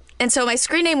 And so my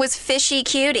screen name was Fishy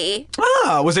Cutie.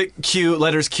 Ah, was it Q,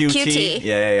 letters QT? QT.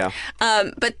 Yeah.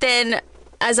 But then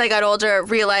as I got older,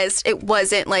 realized it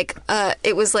wasn't like,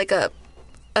 it was like a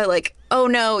oh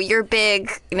no, you're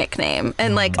big nickname.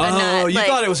 And like, Oh, you like,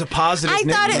 thought it was a positive I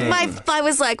thought nickname. I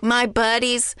was like, my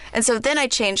buddies. And so then I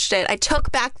changed it. I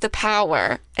took back the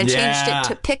power and changed Yeah. it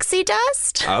to Pixie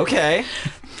Dust. Okay.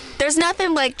 There's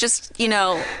nothing like just,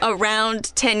 a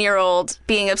round 10-year-old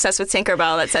being obsessed with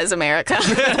Tinkerbell that says America.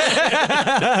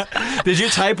 Did you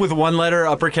type with one letter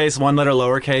uppercase, one letter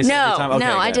lowercase every time? No, Okay,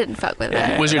 I good. didn't fuck with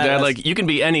it. Was your dad like, you can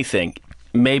be anything,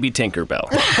 maybe Tinkerbell?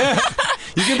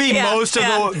 You can be Yeah, most of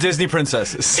yeah. the Disney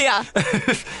princesses. Yeah.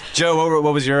 Joe,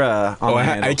 what was your online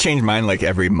handle? I changed mine like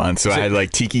every month. So I had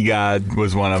like Tiki God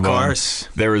was one of them. Of course.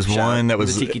 There was one that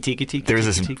was The Tiki. there was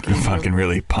this Tiki. fucking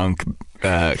really punk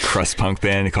crust punk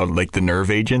band called like the Nerve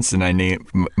Agents, and I named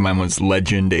mine was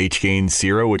Legend H Gain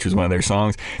Zero, which was one of their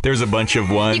songs. There was a bunch of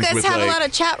ones. You guys with have like, a lot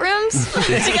of chat rooms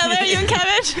together, you and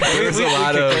Kevin? there was a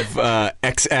lot of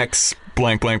XX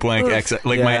blank X.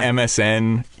 Like my Yeah.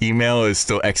 MSN email is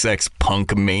still XX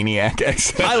Punk Maniac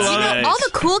XX. I love it. All the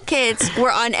cool kids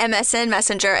were on MSN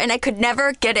Messenger, and I could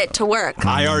never get it to work.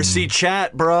 IRC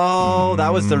chat, bro.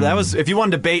 That was if you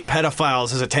wanted to bait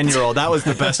pedophiles as a 10-year-old, that was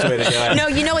the best way to do it. No,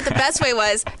 you know what the best way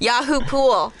was? Yahoo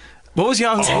Pool. What was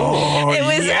Yahoo? It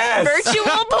was yes. virtual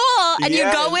pool, and you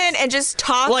go Yes. in and just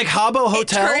talk. Like Habbo It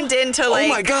Hotel? turned into like Oh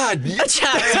my God. a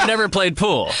chat. I've never played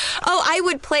pool. Oh, I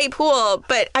would play pool,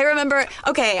 but I remember,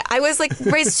 I was like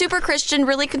raised super Christian,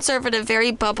 really conservative,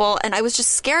 very bubble, and I was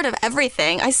just scared of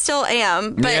everything. I still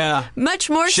am, but Yeah. much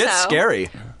more Shit's so. scary.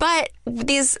 But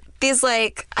these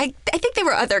like, I think there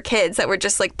were other kids that were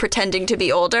just like pretending to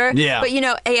be older. Yeah. But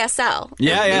ASL.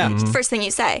 Yeah. The First thing you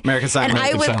say. American Sign And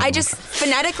Language. I just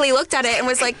phonetically looked at it and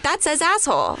was like, that says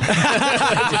asshole.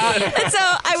 And so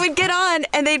I would get on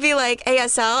and they'd be like,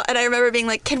 ASL. And I remember being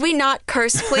like, can we not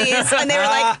curse, please? And they were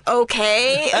like,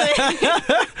 okay.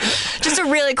 Just a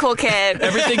really cool kid.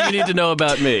 Everything you need to know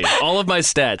about me. All of my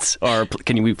stats are,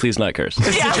 can we please not curse?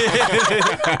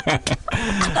 Yeah.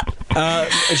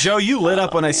 Joe, you lit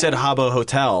up when I said said Habbo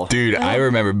Hotel. Dude, I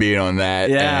remember being on that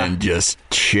Yeah. and just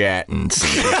chatting.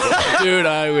 Dude,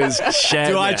 I was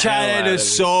chatting. Dude, I chatted to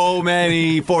so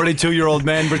many 42-year-old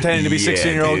men pretending to be Yeah,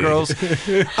 16-year-old dude. girls.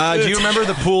 Do you remember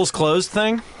the pools closed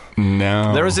thing?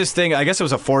 No. There was this thing, I guess it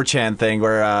was a 4chan thing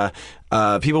where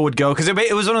people would go, because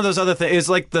it was one of those other things, it's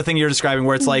like the thing you're describing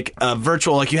where it's like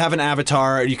virtual, like you have an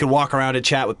avatar, you can walk around and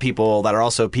chat with people that are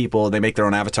also people, and they make their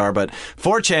own avatar, but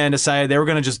 4chan decided they were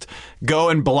going to just go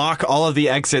and block all of the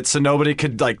exits so nobody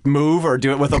could like move or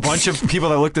do it with a bunch of people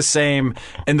that look the same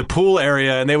in the pool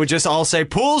area, and they would just all say,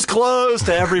 "Pool's closed"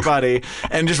 to everybody,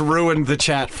 and just ruined the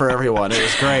chat for everyone. It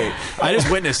was great. I just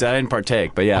witnessed it, I didn't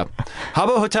partake, but yeah.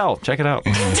 Habbo Hotel, check it out.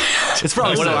 It's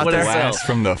probably still out what there. is that? Blast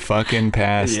from the fucking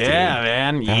past. Yeah,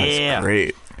 man. Dude. That Yeah. was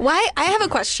great. Why? I have a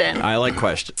question. I like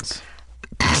questions.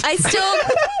 I still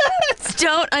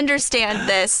don't understand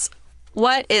this.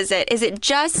 What is it? Is it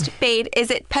just bait? Is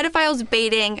it pedophiles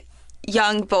baiting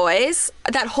young boys?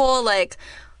 That whole like,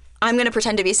 I'm going to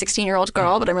pretend to be a 16-year-old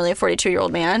girl, but I'm really a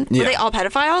 42-year-old man. Yeah. Were they all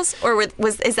pedophiles, or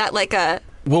is that like a?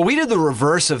 Well, we did the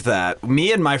reverse of that.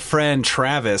 Me and my friend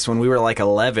Travis, when we were like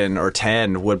 11 or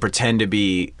 10, would pretend to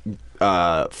be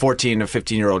 14 or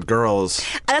 15-year-old girls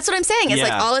That's what I'm saying. It's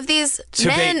Yeah. like all of these to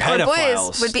men bait or pedophiles.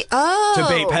 boys would be to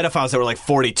bait pedophiles that were like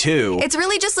 42. It's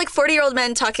really just like 40-year-old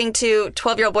men talking to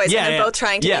 12-year-old boys, Yeah, and they're yeah. both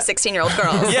trying to Yeah. be 16-year-old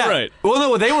girls. Yeah. Right. Well,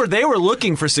 no, they were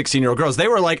looking for 16-year-old girls. They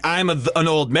were like, I'm an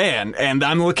old man, and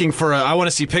I'm looking for I want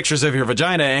to see pictures of your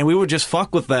vagina, and we would just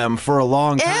fuck with them for a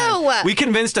long time. Ew. We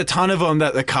convinced a ton of them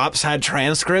that the cops had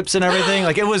transcripts and everything.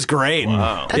 Like, it was great.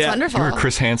 Wow. That's wonderful. You were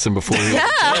Chris Hansen before you.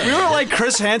 Yeah. We were like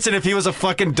Chris Hansen if he was a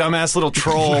fucking dumbass little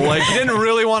troll. Like, he didn't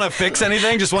really want to fix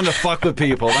anything, just wanted to fuck with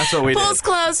people. That's what we did. Pool's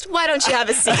closed. Why don't you have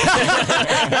a seat?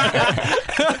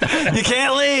 You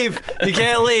can't leave. You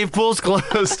can't leave. Pool's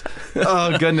closed.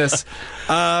 Oh, goodness.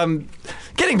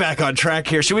 Getting back on track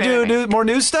here. Should we do more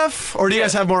news stuff? Or do you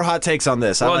guys have more hot takes on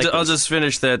this? Well, I like I'll just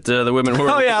finish that the women were.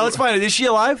 Oh, yeah, let's find it. Is she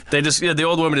alive? They just the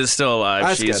old woman is still alive.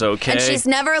 That's She's good. okay. And she's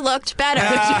never looked better.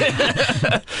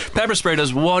 Pepper spray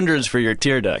does wonders for your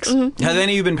tear ducts. Mm-hmm. Have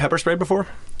any of you been pepper sprayed before?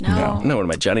 No. No, what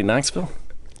am I, Johnny Knoxville?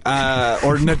 Or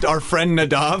our friend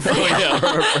Nadav?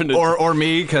 Yeah, or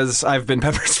me, because I've been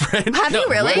pepper sprayed. Have you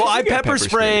really? Well, I pepper pepper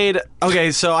sprayed.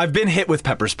 Okay, so I've been hit with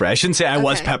pepper spray. I shouldn't say I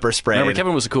was Okay. pepper sprayed. Remember,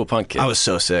 Kevin was a cool punk kid. I was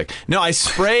so sick. No, I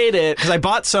sprayed it because I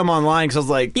bought some online because I was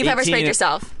like, You pepper 18. sprayed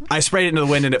yourself. I sprayed it into the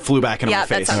wind and it flew back into Yeah, my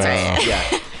that face. sounds right.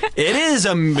 Yeah, it is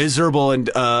a miserable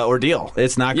ordeal.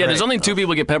 It's not. Yeah, great. there's only two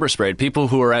people get pepper sprayed: people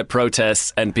who are at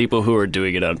protests and people who are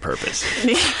doing it on purpose.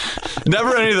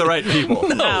 Never any of the right people.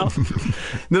 No.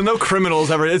 There's no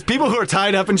criminals ever. It's people who are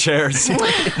tied up in chairs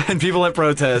and people at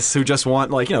protests who just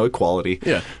want equality.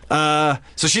 Yeah.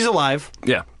 So she's alive.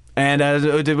 Yeah. And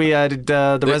did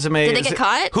the resume? Did they get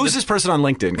caught? Who's this person on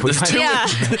LinkedIn? Can we find Yeah.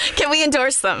 Can we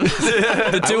endorse them?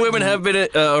 The two women have been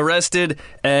arrested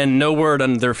and no word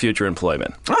on their future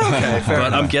employment. Okay, fair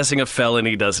But I'm guessing a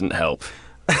felony doesn't help.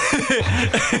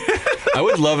 I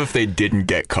would love if they didn't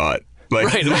get caught. Like,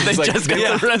 Right, if they it's like, just got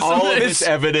yeah, the resume. all of this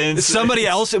evidence. Somebody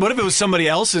else. What if it was somebody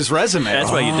else's resume?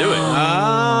 That's why you do it.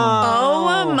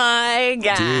 Oh my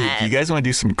God. Dude, you guys want to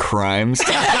do some crimes?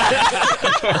 Y'all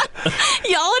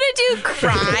want to do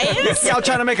crimes? Y'all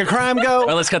trying to make a crime go?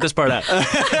 Well, let's cut this part out.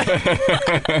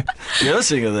 You're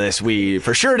listening to this. We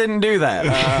for sure didn't do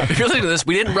that. If you're listening to this,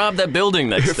 we didn't rob that building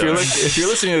next if, door. if you're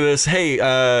listening to this, hey,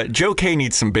 Joe K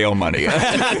needs some bail money.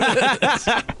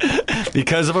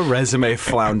 Because of a resume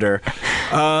flounder.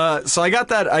 So I got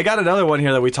another one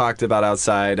here that we talked about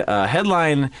outside.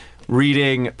 Headline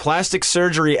reading: Plastic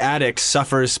surgery addict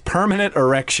suffers permanent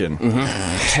erection.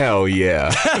 Hell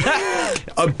yeah.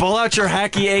 Pull out your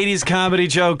hacky 80s comedy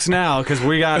jokes now, because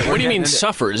we got... What do you mean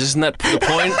suffers? Isn't that the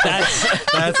point?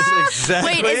 That's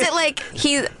exactly... Wait, is it like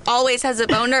he always has a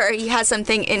boner, or he has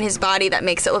something in his body that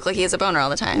makes it look like he has a boner all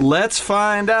the time? Let's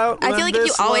find out. I feel like if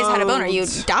you always had a boner, you'd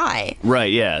die.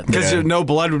 Right, yeah. Because Yeah. no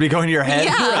blood would be going to your head.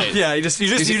 Yeah. Right. Yeah, you just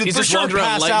He's for just sure walking around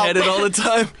pass lightheaded out. all the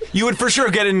time. You would for sure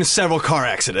get in several car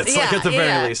accidents, like Yeah, at the very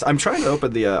yeah. least. I'm trying to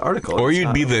open the article. Or It's you'd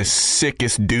not. be the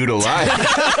sickest dude alive.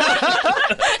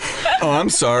 Oh,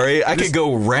 I'm sorry. I could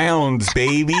go rounds,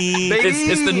 baby.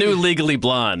 It's the new Legally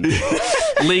Blonde.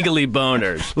 Legally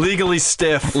Boners. legally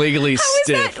stiff. Legally How is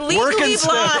stiff. that legally Working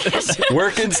blonde?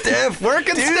 Working stiff.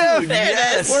 Working Dude, stiff.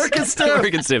 yes. Working stiff.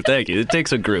 Working stiff, thank you. It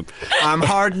takes a group. I'm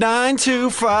hard 9 to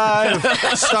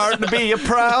 5. Starting to be a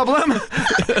problem.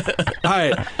 All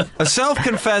right. A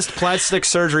self-confessed plastic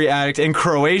surgery addict in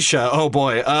Croatia, oh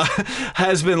boy,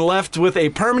 has been left with a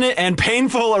permanent and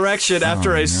painful erection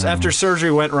after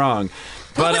surgery went wrong.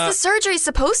 What was the surgery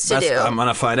supposed to do? I'm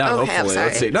gonna find out. Okay, I'm hopefully, sorry.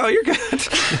 let's see. No, you're good.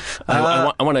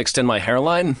 I want to extend my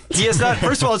hairline. He is not.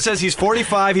 First of all, it says he's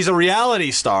 45. He's a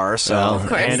reality star. So Of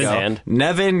course. Hand in hand.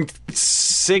 Nevin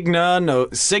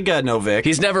Siganovic.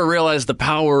 He's never realized the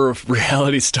power of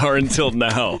reality star until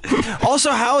now.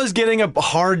 Also, how is getting a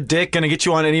hard dick going to get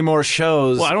you on any more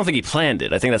shows? Well, I don't think he planned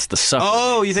it. I think that's the suffer.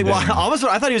 Oh, you think? Well, I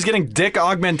thought he was getting dick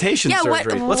augmentation Yeah,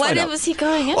 surgery. Let's what find out. was he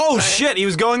going in Oh for? shit! He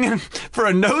was going in for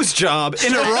a nose job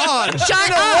in Iran. Shut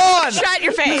in up! Iran. Shut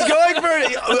your face!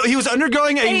 He was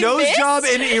undergoing a Hey, nose this? job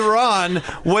in Iran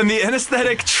when the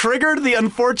anesthetic triggered the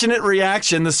unfortunate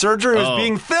reaction. The surgery was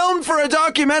being filmed for a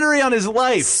documentary on his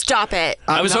life. Stop it.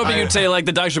 I was hoping you'd say, like,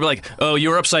 the doctor would be like, oh, you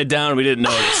were upside down. We didn't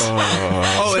notice.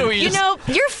 So we You just- know,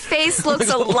 your face looks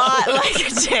a lot like a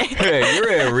dick. Hey,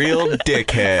 you're a real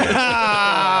dickhead.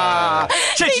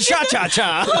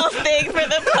 Cha-cha-cha-cha. Whole thing for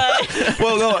the pun.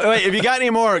 Well, no, wait, if you got any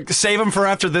more, save them for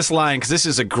after this line, because this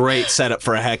is a great setup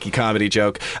for a hacky comedy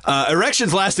joke.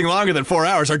 Erections lasting longer than 4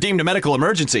 hours are deemed a medical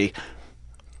emergency.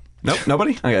 Nope,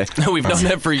 nobody? Okay. No, we've known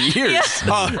that for years.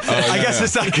 I guess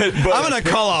it's not good. I'm going to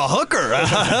call a hooker.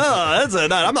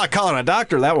 I'm not calling a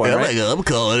doctor that one, right? I'm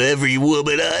calling every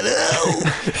woman I know.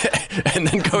 And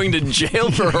then going to jail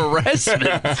for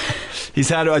harassment. He's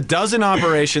had a dozen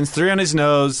operations, 3 on his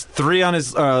nose, 3 on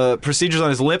his procedures on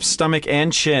his lips, stomach,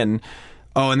 and chin.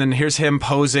 Oh, and then here's him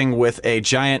posing with a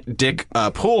giant dick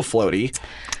pool floaty.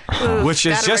 Which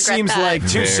is, gotta just regret seems that. like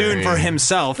too soon for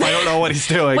himself. I don't know what he's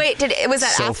doing. Wait, was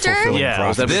that after? Self-fulfilling Yeah,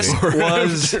 was that This before?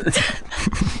 was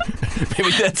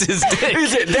Maybe that's his dick.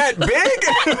 Is it that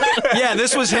big? yeah.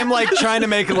 This was him like trying to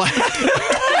make like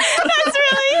That's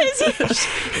really his.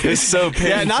 It's so painful.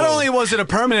 yeah. Not only was it a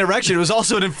permanent erection, it was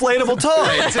also an inflatable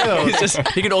toy too. He's just,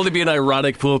 he can only be in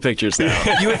ironic pool pictures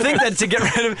now. You would think that to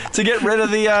get rid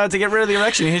of the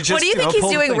erection, he'd just What do you think pull he's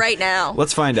the doing thing. right now?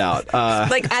 Let's find out.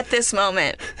 Like at this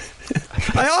moment.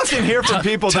 I often hear from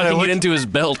people that I Tucking look. it into his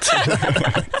belt.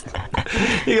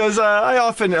 He goes, I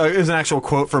often, is an actual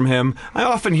quote from him, I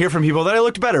often hear from people that I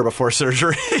looked better before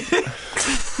surgery.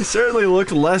 He certainly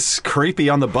looked less creepy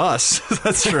on the bus.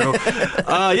 That's true.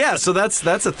 Yeah, so that's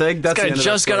a thing. That's Guy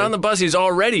just got on the bus. He's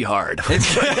already hard.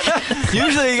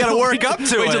 Usually you got to work up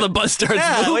to it. Wait till the bus starts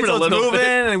wait moving till a it's little moving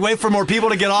bit. and wait for more people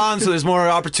to get on so there's more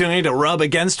opportunity to rub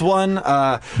against one.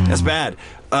 That's bad.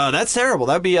 That's terrible.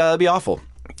 That'd be awful.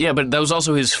 Yeah, but that was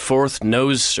also his 4th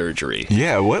nose surgery.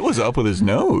 Yeah, what was up with his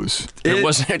nose?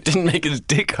 It didn't make his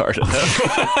dick hard enough.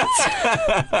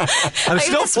 I'm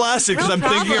still That's flaccid because real I'm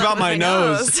thinking problem about my with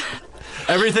nose.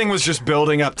 Everything was just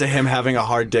building up to him having a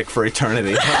hard dick for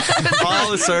eternity. All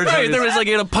the surgery. Right, there was like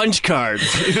he had a punch card.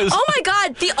 It was- Oh my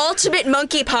god, the ultimate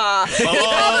monkey paw. He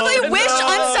probably wished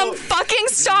on some fucking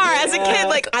star as a kid.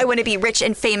 Like, I want to be rich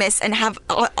and famous and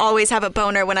always have a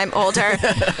boner when I'm older.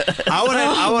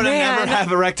 I want to man. never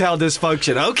have erectile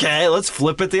dysfunction. Okay, let's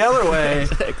flip it the other way.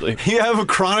 Exactly. You have a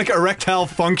chronic erectile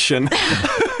function.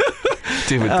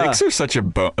 Dude, but dicks are such a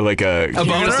boner?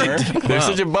 They're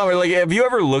such a bummer. Like, have you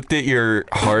ever looked at your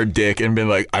hard dick and been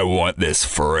like, I want this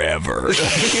forever?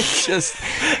 It's just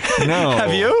no.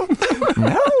 Have you?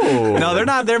 No. No, they're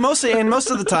not. They're mostly, and most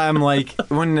of the time, like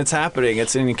when it's happening,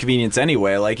 it's an inconvenience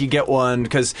anyway. Like you get one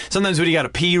because sometimes when you got to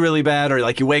pee really bad, or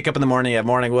like you wake up in the morning, you have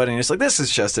morning wood, and you're just like, this is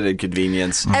just an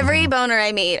inconvenience. Every boner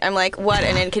I meet, I'm like, what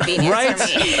an inconvenience Right?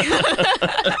 for me.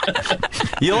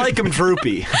 You like them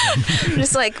droopy. I'm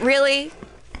just like, really?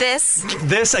 This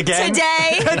again?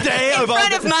 Today? Today In of all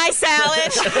front the- of my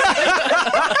salad?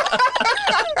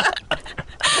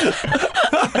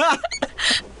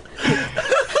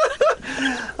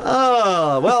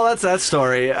 Oh, well, that's that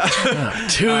story.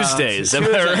 Tuesdays. Am I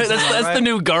right? Tuesdays, That's right? the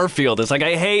new Garfield. It's like,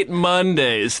 I hate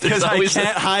Mondays. Because I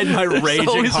can't hide my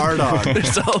raging hard on.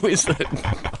 There's always Do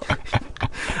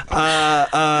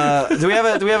we have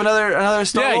another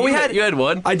story? Yeah, Well, you had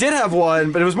one. I did have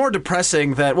one, but it was more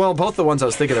depressing than, well, both the ones I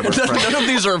was thinking of were depressing. None of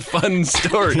these are fun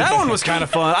stories. That one was kind of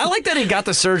fun. I like that he got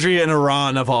the surgery in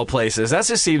Iran of all places. That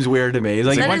just seems weird to me.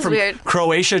 Like he That went is from weird.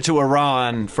 Croatia to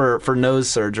Iran for nose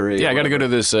surgery. Yeah, I got to go to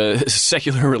this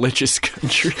secular religious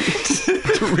country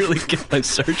to really get my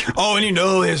surgery. Oh, and you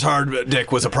know his hard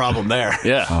dick was a problem there.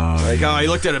 Yeah. Like, oh, he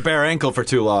looked at a bare ankle for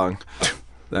too long.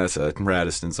 That's a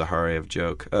Radiston Zaharev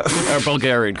joke. Our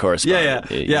Bulgarian correspondent.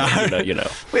 Yeah. You know.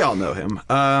 We all know him.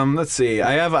 Let's see.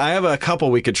 I have a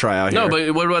couple we could try out here. No,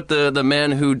 but what about the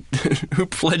man who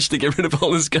pledged to get rid of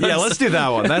all his guns? Yeah, let's do that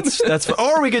one. That's.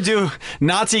 Or we could do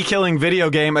Nazi killing video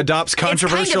game adopts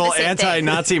controversial the same thing.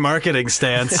 anti-Nazi marketing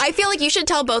stance. I feel like you should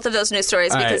tell both of those news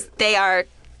stories All because right. they are.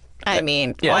 I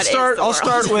mean, I'll what is start. the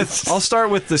I'll world? start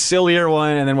with the sillier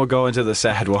one, and then we'll go into the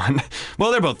sad one.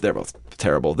 Well, they're both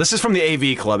terrible. This is from the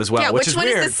AV Club as well, Yeah, which which is one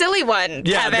weird. is the silly one,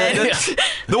 Kevin?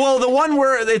 The one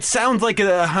where it sounds like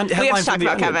a headline We have to talk from the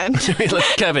about Onion. Kevin.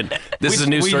 Kevin, this is a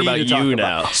news We story need about to talk you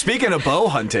about- now. Speaking of bow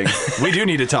hunting, we do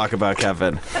need to talk about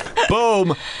Kevin.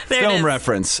 Boom. There it Film is.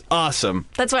 reference. Awesome.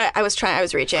 That's what I was trying. I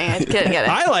was reaching. I couldn't get it.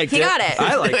 I liked he it. He got it.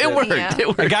 I liked it. It worked. Yeah. It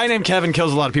worked. A guy named Kevin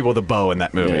kills a lot of people with a bow in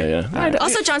that movie. Yeah.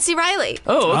 Also, John C. Reilly.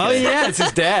 Oh, Oh okay. yeah, it's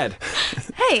his dad.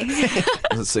 Hey.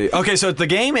 Let's see. Okay, so the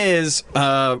game is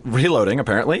reloading.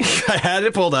 Apparently, I had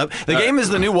it pulled up. The game is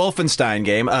the new Wolfenstein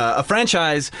game, a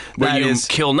franchise Where that you is.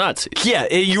 kill Nazis.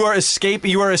 Yeah, you are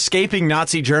escaping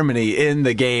Nazi Germany in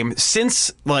the game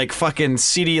since like fucking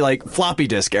CD like floppy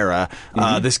disk era.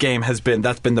 This game has been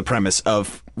that's been the premise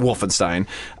of Wolfenstein,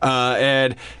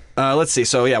 and. Let's see.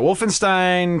 So, yeah,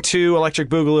 Wolfenstein 2 Electric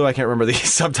Boogaloo. I can't remember the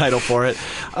subtitle for it.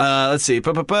 Let's see.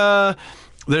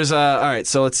 There's all right,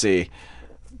 so let's see.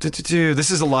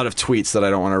 This is a lot of tweets that I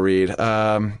don't want to read.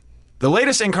 The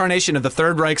latest incarnation of the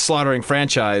Third Reich slaughtering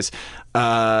franchise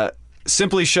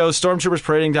simply shows stormtroopers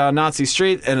parading down Nazi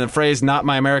street, and the phrase "Not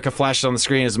My America" flashes on the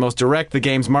screen is the most direct the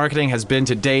game's marketing has been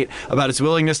to date about its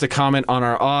willingness to comment on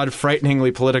our odd,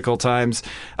 frighteningly political times.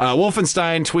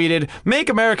 Wolfenstein tweeted, "Make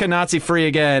America Nazi-free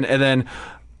again," and then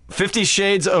 50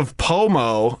 Shades of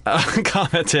Pomo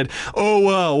commented, "Oh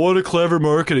wow, what a clever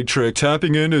marketing trick,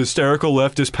 tapping into hysterical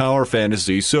leftist power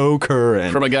fantasy, so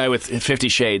current." From a guy with 50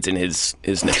 Shades in his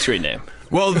street name.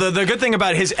 Well, the good thing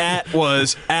about his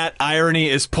was irony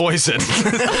is poison.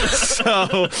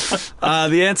 So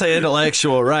the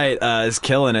anti-intellectual right is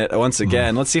killing it once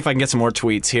again. Let's see if I can get some more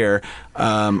tweets here.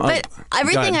 But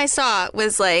everything I saw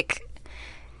was like,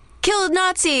 killed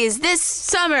Nazis this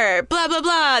summer, blah, blah,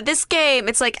 blah, this game.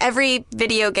 It's like every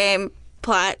video game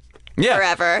plot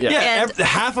forever. Yeah, And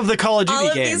half of the Call of Duty all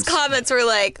of games. these comments were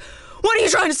like, what are you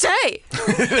trying to say?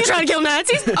 You trying to kill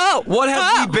Nazis? Oh. What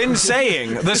have we been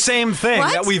saying? The same thing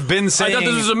What? that we've been I saying. thought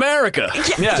this was America.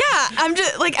 Yeah. Yeah, I'm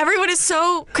just like, everyone is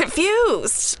so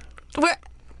confused. What?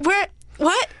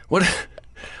 What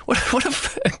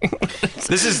if...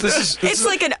 This is It's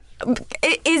like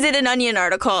is it an Onion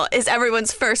article? Is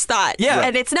everyone's first thought. Yeah.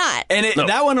 And it's not. And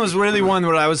that one was really one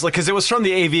where I was like, because it was from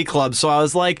the AV Club, so I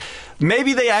was like,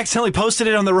 maybe they accidentally posted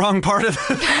it on the wrong part of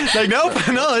like, nope,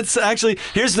 no, it's actually,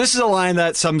 this is a line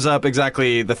that sums up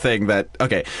exactly the thing that,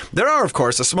 okay, there are, of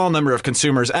course, a small number of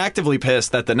consumers actively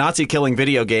pissed that the Nazi-killing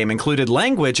video game included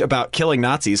language about killing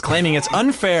Nazis, claiming it's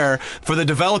unfair for the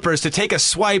developers to take a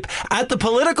swipe at the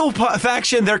political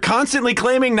faction they're constantly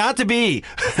claiming not to be.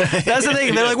 That's the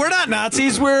thing. They're like, we're not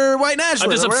Nazis, we're white nationalists.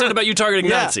 I'm just We're- upset about you targeting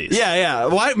Nazis. Yeah.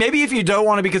 Why? Maybe if you don't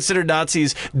want to be considered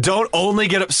Nazis, don't only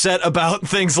get upset about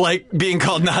things like being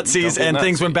called Nazis and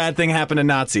things when bad things happen to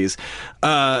Nazis.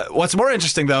 What's more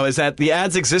interesting, though, is that the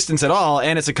ad's existence at all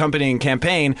and its accompanying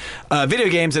campaign, video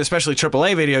games, and especially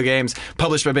AAA video games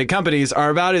published by big companies, are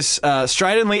about as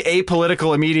stridently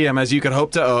apolitical a medium as you could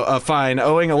hope to find,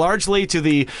 owing largely to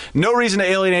the no reason to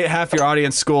alienate half your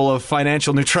audience school of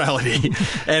financial neutrality.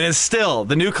 And it's still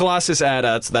the new Colossus ad.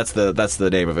 That's the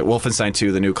name of it. Wolfenstein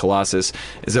 2: The New Colossus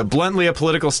is a bluntly a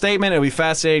political statement. It'll be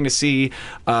fascinating to see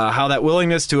how that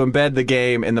willingness to embed the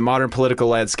game in the modern political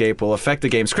landscape will affect the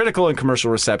game's critical and commercial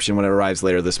reception when it arrives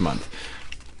later this month.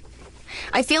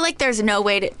 I feel like there's no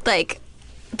way to, like,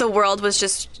 the world was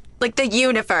just, like, the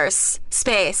universe,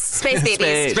 space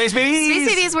babies. Space babies! Space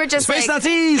babies were just Space like,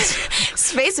 Nazis!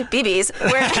 space babies.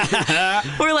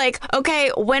 We're like,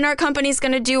 okay, when are companies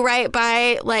going to do right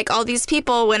by, like, all these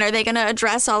people? When are they going to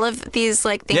address all of these,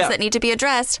 like, things that need to be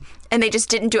addressed? And they just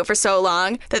didn't do it for so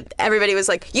long that everybody was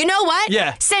like, you know what?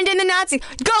 Yeah. Send in the Nazis.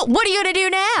 Go. What are you going to do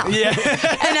now? Yeah.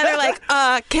 And then they're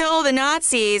like, kill the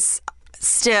Nazis.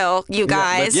 Still, you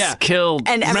guys. Yeah. Killed.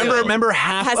 And Remember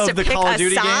half has of to the pick Call of a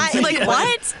Duty side? games? Like,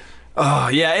 what? Oh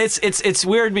yeah, it's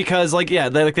weird because like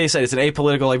they said, it's an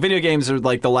apolitical, like video games are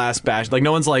like the last bash. Like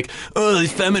no one's like, oh,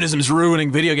 feminism's ruining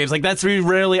video games. Like that's really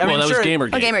rarely. I mean, that sure, was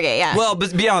Gamergate. Oh, Gamergate, yeah. Well,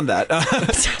 but beyond that,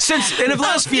 since in the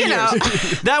last few you know.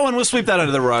 years, that one we'll sweep that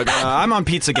under the rug. I'm on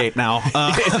Pizzagate now.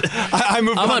 I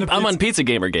moved on. I'm on Pizza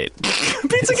Gamergate.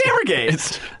 Pizza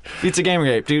Gamergate. Pizza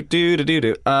Gamergate.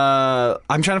 Do.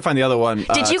 I'm trying to find the other one.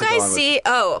 Did you to go guys on with. see?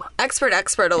 Oh, expert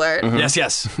alert.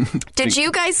 Yes. Did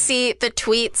you guys see the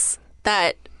tweets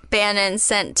that Bannon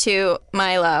sent to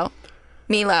Milo?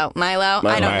 I don't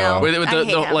know. With I the,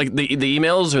 hate him. like the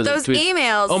emails or Those the tweets?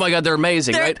 emails. Oh my God, they're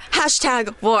amazing, They're right?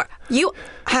 hashtag war. You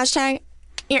hashtag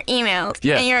your emails.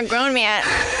 Yeah. And you're a grown man.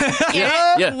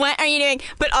 Yeah. What are you doing?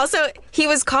 But also, he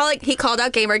called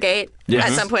out Gamergate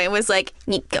at some point and was like,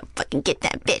 you go fucking get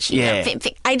that bitch. You Yeah. know,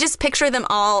 I just picture them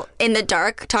all in the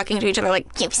dark talking to each other like,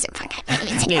 you some fucking.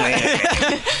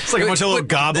 It's like a bunch of little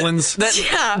goblins.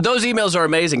 Those emails are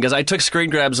amazing because I took screen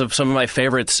grabs of some of my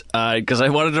favorites because I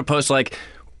wanted to post like,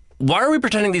 why are we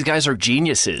pretending these guys are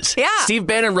geniuses? Yeah. Steve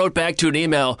Bannon wrote back to an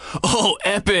email, oh,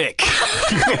 epic.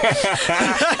 He's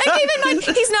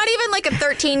not even like a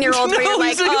 13-year-old where you're like,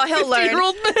 he's like oh, a he'll learn.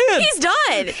 15-year-old man. He's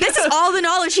done. This is all the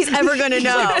knowledge he's ever going to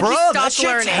know. Bro, He that stopped shit's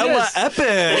learning. hella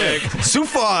epic.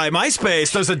 Sufi,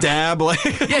 MySpace, there's a dab. Like,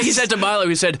 Yeah, he said to Milo,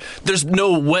 he said, there's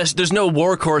no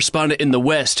war correspondent in the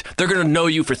West. They're going to know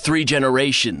you for 3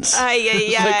 generations.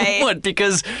 Like, what?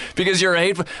 Because you're a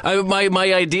hateful.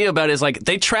 My idea about it is like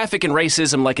they traffic in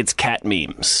racism like it's cat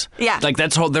memes. Yeah. Like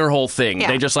that's their whole thing. Yeah.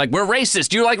 They just like, we're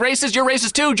racist. You like racist? You're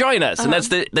racist too. Join us. And that's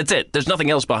it. There's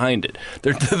nothing else behind it.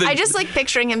 I just like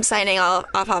picturing him signing off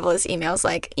all of his emails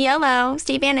like, YOLO,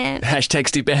 Steve Bannon. Hashtag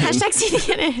Steve Bannon. Hashtag Steve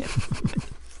Bannon.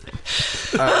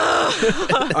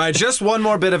 all right, just one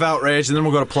more bit of outrage, and then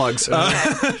we'll go to plugs.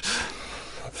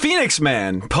 Phoenix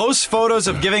Man posts photos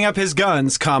of giving up his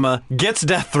guns, gets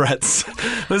death threats.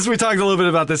 We talked a little bit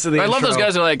about this in the I intro. love those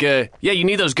guys who are like, yeah, you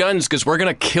need those guns because we're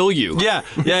going to kill you. Yeah.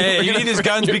 You need these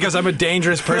guns because I'm a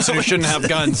dangerous person who shouldn't have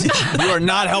guns. You are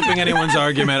not helping anyone's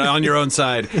argument on your own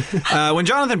side. When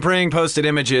Jonathan Pring posted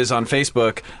images on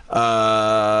Facebook,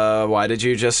 why did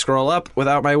you just scroll up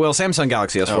without my will? Samsung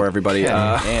Galaxy S4, everybody.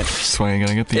 That's why you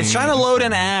gotta get the. It's trying to load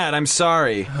an ad. I'm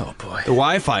sorry. Oh, boy. The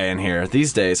Wi-Fi in here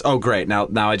these days. Oh, great. Now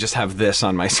I just have this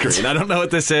on my screen. I don't know what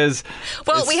this is.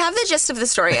 Well, we have the gist of the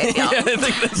story, I feel.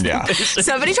 Yeah.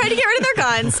 Somebody tried to get rid of their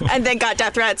guns and then got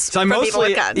death threats So from people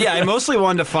with guns. I mostly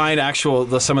wanted to find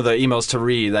some of the emails to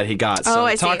read that he got. So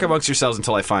I see. talk amongst yourselves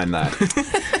until I find that.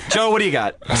 Joe, what do you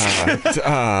got?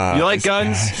 You like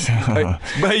guns?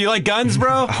 You like guns,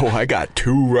 bro? Oh, I got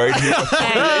 2 right here.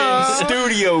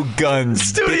 Studio guns.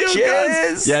 Studio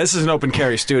guns. Yeah, this is an open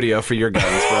carry studio for your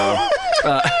guns, bro.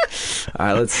 All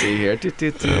right, let's see here.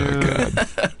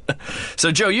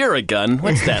 So, Joe, you're a gun.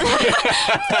 What's that?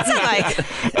 What's it like?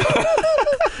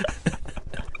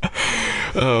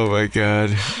 Oh my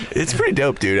god, it's pretty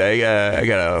dope, dude. I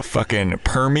got a fucking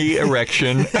permy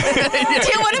erection. Dude,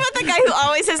 what about the guy who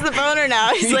always has the boner now?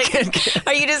 He's like,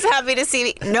 are you just happy to see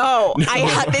me? No,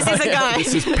 this is a gun.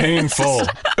 This is painful.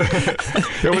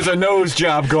 There was a nose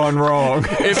job gone wrong.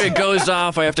 If it goes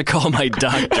off, I have to call my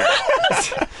doctor.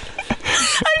 I'm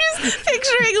just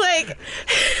picturing like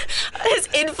his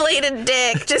inflated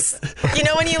dick. Just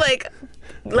when you like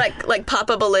pop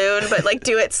a balloon, but like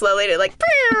do it slowly to like.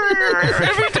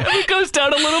 Every time it goes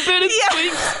down a little bit, it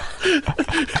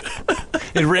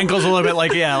It wrinkles a little bit,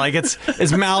 like it's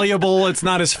malleable. It's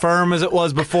not as firm as it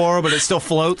was before, but it still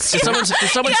floats. Did someone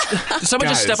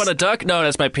just step on a duck? No,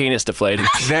 that's my penis deflating.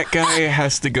 That guy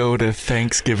has to go to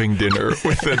Thanksgiving dinner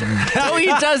with a. No, he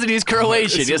doesn't. He's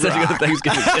Croatian. He has to go to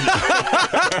Thanksgiving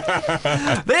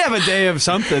dinner. They have a day of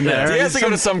something there. He has to go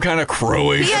to some kind of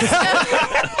Croatian.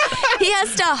 He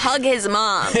has to hug his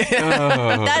mom.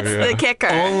 That's the kicker.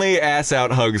 Only ass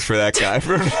out hugs for that guy.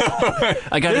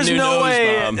 I got a new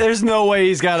nose, Mom. There's no way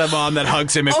he's got a mom that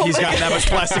hugs him if he's got that much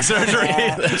plastic surgery.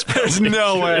 There's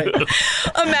no way.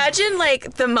 Imagine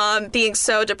like the mom being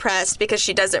so depressed because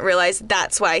she doesn't realize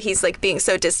that's why he's like being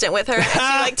so distant with her. And she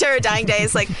like to her dying day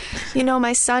is like,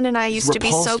 my son and I used to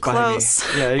be so Repulsed by me.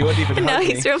 close. Yeah, he wouldn't even Now hug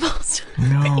he's me. repulsed.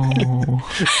 No.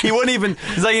 He wouldn't even.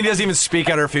 It's like he doesn't even speak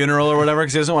at her funeral or whatever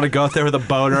because he doesn't want to go out there with a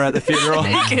boner at the funeral.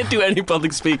 He can't do any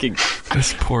public speaking.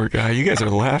 This poor guy. You guys are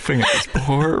laughing at this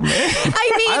poor man.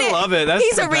 I love it. That's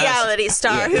he's the a best. reality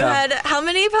star who had how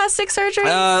many plastic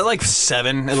surgeries? Like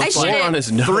 7. It looks I like. shouldn't- 4 on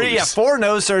his nose. 4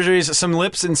 nose surgeries, some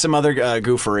lips, and some other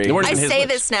goofery. They weren't I even his say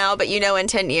lips. this now, but in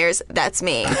 10 years, that's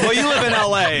me. Well, you live in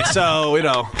L.A., so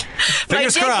My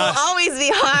fingers dick will crossed. always be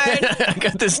hard. I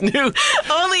got this new.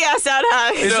 Only ass out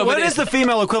hugs. No, What but is the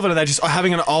female equivalent of that? Just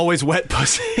having an always wet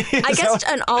pussy? I guess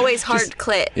an always hard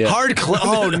clit. Hard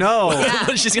Oh no!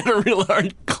 Yeah. She's got a real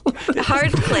hard.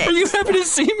 Hard clit. Are you happy to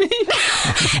see me?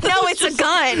 No, it's a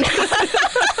gun.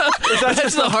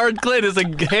 That's the hard clit. It's a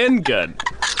handgun.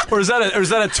 Or is that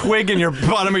a twig in your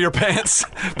bottom of your pants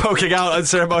poking out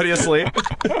unceremoniously?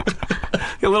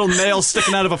 A little nail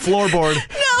sticking out of a floorboard. No,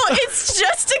 it's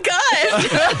just a gun.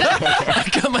 I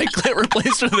got my clit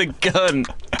replaced with a gun.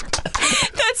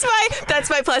 The That's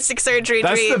my plastic surgery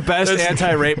That's dream. the best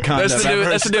anti-rape condom. That's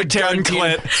the new gun Tarantino,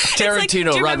 clit. do you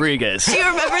remember- Rodriguez. Do you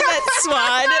remember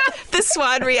the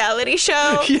Swan reality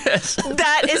show? Yes.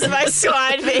 That is my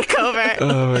Swan makeover.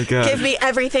 Oh my god. Give me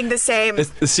everything the same, It's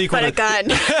the sequel but to a gun.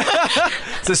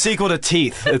 It's a sequel to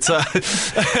Teeth. It's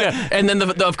And then,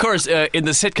 of course, in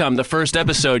the sitcom, the first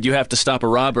episode, you have to stop a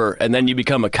robber, and then you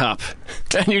become a cop.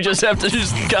 And you just have to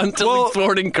just constantly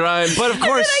thwarting crime. But of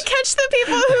course, I catch the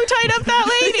people who tied up that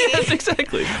lady. Yes,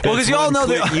 exactly. well, because you all know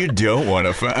Clip the you don't want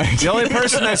to find. only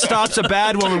person that stops a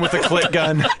bad woman with a clit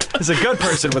gun is a good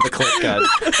person with a clit gun.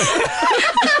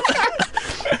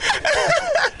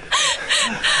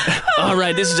 All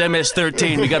right, this is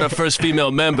MS-13. We got our first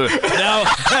female member.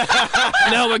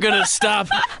 Now we're gonna stop.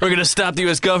 We're gonna stop the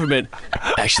U.S. government.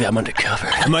 Actually, I'm undercover.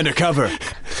 I'm undercover.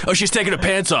 Oh, she's taking her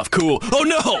pants off. Cool. Oh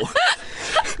no.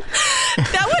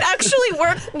 That would actually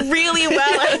work really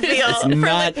well, I feel, for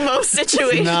not- most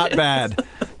situations. Not bad.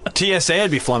 TSA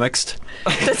would be flummoxed.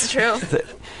 That's true.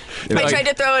 I tried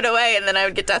to throw it away, and then I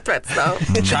would get death threats, though.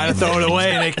 Try to throw it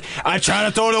away, and I try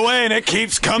to throw it away, and it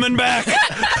keeps coming back.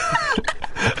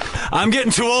 I'm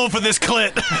getting too old for this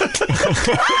clit.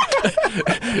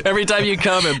 Every time you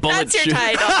come, a bullet That's your shoot.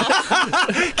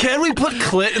 title. Can we put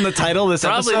clit in the title of this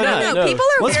Probably episode? not. No, people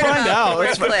are Let's weird find about out. the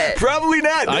Let's word clit. Probably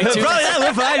not. iTunes, Probably, yeah,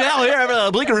 we'll find out here. Have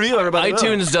a blink review, everybody.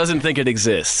 iTunes doesn't think it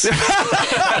exists.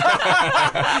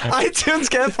 iTunes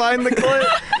can't find the clit.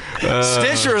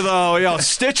 Stitcher, though,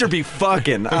 Stitcher be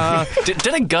fucking. Did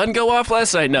a gun go off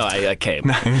last night? No, I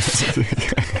came.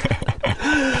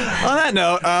 On that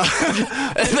note,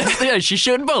 Yeah, she's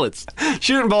shooting bullets.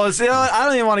 shooting bullets. You know what? I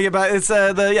don't even want to get back. It's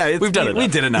We've done we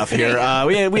enough. did enough here.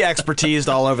 We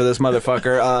expertised all over this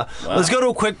motherfucker. Let's go to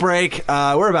a quick break.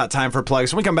 We're about time for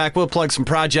plugs. When we come back, we'll plug some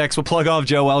projects. We'll plug all of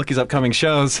Joe Welke's upcoming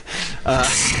shows.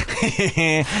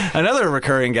 Another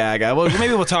recurring gag.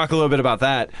 Maybe we'll talk a little bit about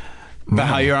that. About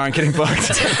how you aren't getting booked.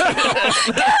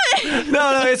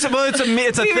 No, it's a We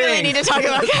thing. really need to talk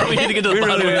about that. We need to get to the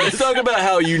bottom of Let's this. talk about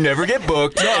how you never get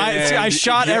booked. No, I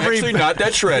shot every- Actually, not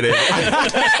that shredded.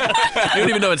 You don't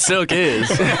even know what silk is.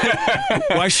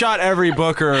 Well, I shot every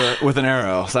booker with an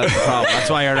arrow. So that's the problem. That's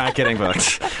why you're not getting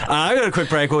booked. I'm going to a quick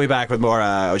break. We'll be back with more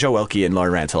Joe Welke and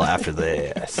Lauren Rantil after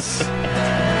this.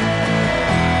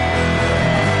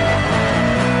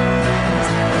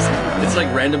 It's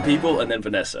like random people and then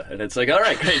Vanessa. And it's like, all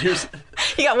right, great. Here's.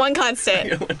 You got one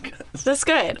constant. That's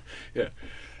good. Yeah.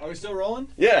 Are we still rolling?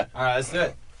 Yeah. All right, let's do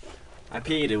it. I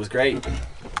peed. It was great.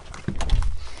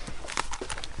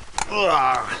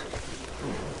 Ugh.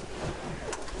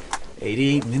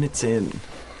 88 minutes in.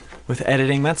 With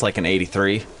editing, that's like an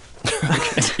 83.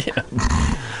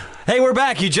 Hey, we're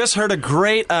back. You just heard a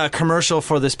great commercial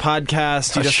for this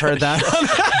podcast. You just heard that.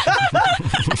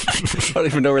 I don't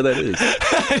even know where that is.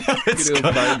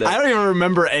 I don't even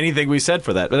remember anything we said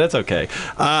for that, but that's okay.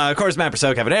 Of course, Matt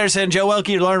Purcell, Kevin Anderson, Joe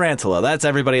Welke, Lauren Rantillo. That's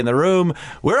everybody in the room.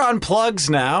 We're on plugs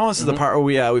now. This is the part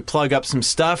where we plug up some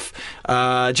stuff.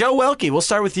 Joe Welke, we'll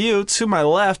start with you. To my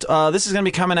left, this is going to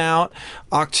be coming out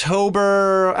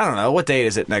October, I don't know, what date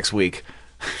is it next week?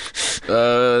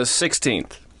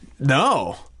 16th.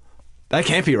 No. That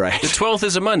can't be right. The 12th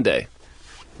is a Monday.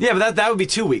 Yeah, but that would be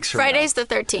 2 weeks from now. Friday's the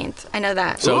 13th. I know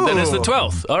that. So then it's the Ooh.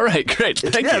 12th. All right, great.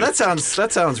 Thank Yeah, you. that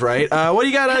sounds right. What do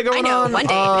you got going I know, on? one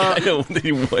day. I know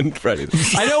only one Friday.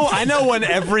 I know when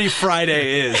every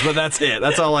Friday is, but that's it.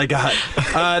 That's all I got.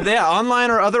 Yeah,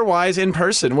 online or otherwise, in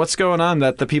person. What's going on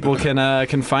that the people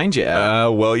can find you at?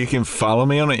 Well, you can follow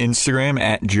me on Instagram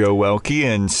at Joe Welke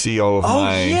and see all of Oh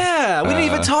my. yeah, we didn't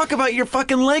even talk about your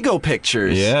fucking Lego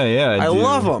pictures. Yeah, I do.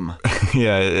 love them.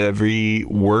 Yeah, every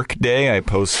work day I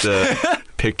post a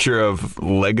picture of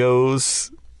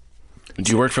Legos. Do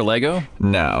you work for Lego?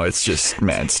 No, it's just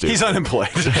mad stupid. He's unemployed,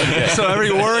 so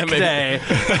every work Maybe. day.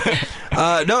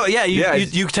 No, yeah,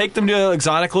 you take them to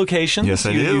exotic locations. Yes,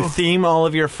 I do. You theme all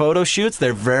of your photo shoots.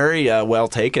 They're very well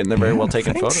taken. They're very well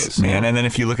taken Thanks, photos, man. And then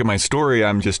if you look at my story,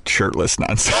 I'm just shirtless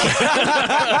nonstop.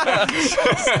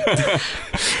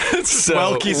 So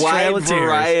Welke's Trail wide of Tears.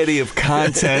 variety of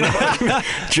content on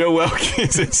Joe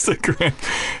Welke's Instagram.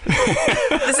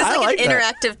 This is like like an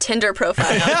that. interactive Tinder profile.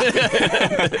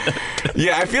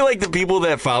 Yeah, I feel like the people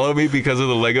that follow me because of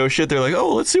the Lego shit, they're like,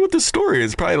 oh, let's see what this story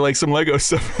is. Probably like some Lego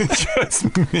stuff. That's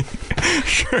me.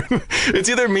 It's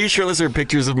either me shirtless or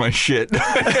pictures of my shit.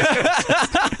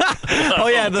 Oh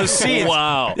yeah, those seeds.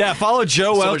 Wow. Yeah, follow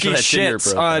Joe So much for Welke that Tinder shits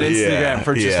profile. on Instagram Yeah,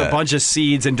 for just yeah. a bunch of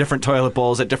seeds and different toilet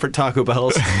bowls at different Taco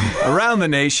Bells around the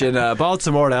nation,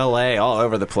 Baltimore to LA, all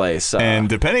over the place. And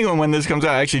depending on when this comes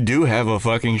out, I actually do have a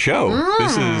fucking show.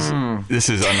 This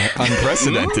is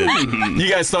unprecedented. You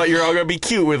guys thought you were all gonna be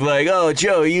cute with like, oh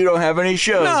Joe, you don't have any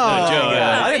shows. No,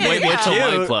 I didn't think Wait it'd be till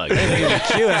my cute. plug. I didn't think it'd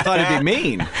be cute. I thought it'd be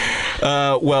mean.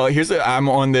 Well, I'm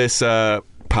on this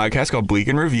podcast called Bleak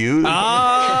and Review.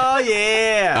 Oh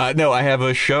yeah. No, I have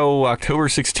a show October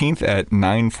 16th at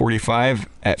 9:45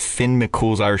 at Finn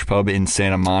McCool's Irish Pub in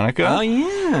Santa Monica. Oh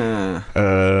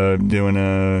yeah. Doing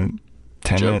a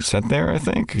 10-minute set there, I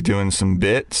think. Doing some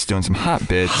bits, doing some hot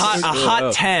bits. A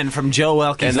hot 10 from Joe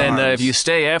Welke's And then arms. if you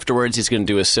stay afterwards, he's going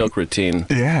to do a silk routine.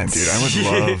 Yeah, dude, I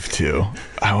would love to.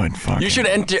 I would fucking. You should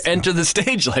enter the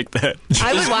stage like that.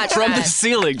 I would watch From that. the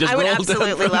ceiling. Just I would roll down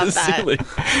absolutely from love the that. ceiling.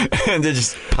 and then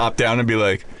just pop down and be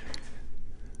like,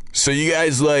 so you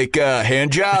guys like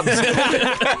hand jobs?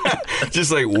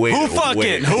 Just like wait. Who fucking?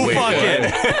 wait, Who wait, fucking?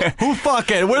 what? Who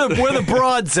fucking? Where the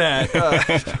broads at?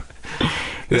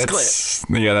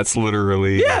 That's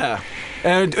literally. Yeah.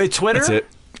 And Twitter? That's it.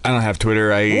 I don't have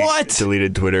Twitter. I What?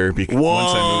 deleted Twitter once I moved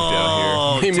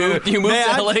out You moved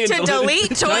Man, to LA and To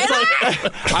delete Twitter?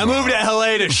 I moved to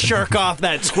LA to shirk off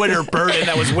that Twitter burden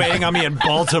that was weighing on me in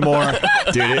Baltimore. here.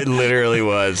 Dude, it literally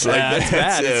was. Like, Yeah, that's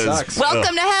bad. It was- sucks.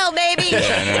 Welcome to hell, baby. Yeah,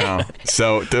 I know.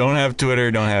 So don't have Twitter,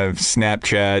 don't have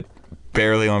Snapchat,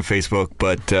 barely on Facebook,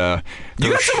 but You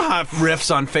got some hot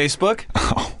riffs on Facebook.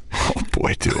 Oh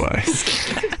boy, do I!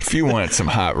 If you want some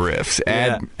hot riffs,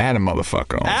 add a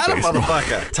motherfucker on Adam, Facebook.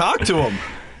 motherfucker. Talk to him.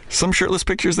 Some shirtless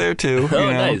pictures there too. Oh, you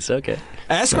know? nice. Okay.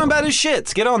 Ask him about his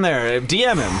shits. Get on there.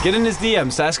 DM him. Get in his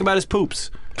DMs. Ask him about his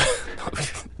poops.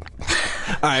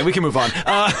 All right, we can move on.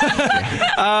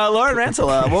 Lauren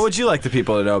Rantala, what would you like the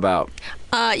people to know about?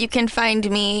 You can find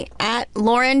me at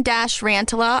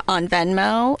Lauren-Rantala on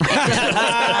Venmo.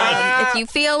 And, if you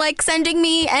feel like sending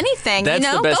me anything, That's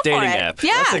the best go for dating it. app.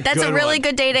 Yeah, That's a that's a good really one.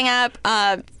 good dating app.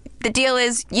 The deal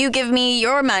is you give me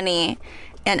your money,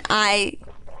 and I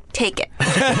take it.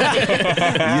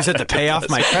 Use it to pay off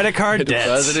my credit card debts.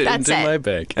 Deposit it That's into it. my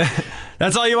bank.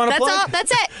 That's all you want to That's plug? all.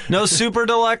 That's it. No super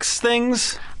deluxe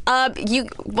things? You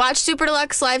watch Super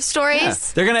Deluxe live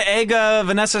stories. They're gonna egg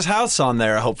Vanessa's house on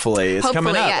there. Hopefully, it's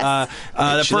coming Hopefully, up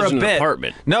yes. She for lives a in an bit.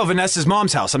 apartment. No, Vanessa's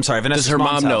mom's house. I'm sorry, Vanessa's Does her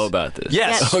mom's mom know house. about this?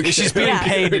 Yes, Yes. she's being Yeah.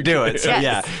 paid to do it. So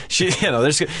Yes. yeah,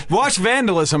 there's watch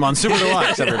Vandalism on Super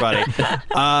Deluxe, everybody.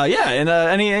 And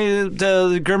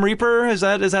any Grim Reaper is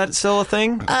that still a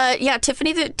thing? Yeah,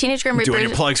 Tiffany the Teenage Grim Reaper Doing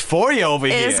your plugs for you over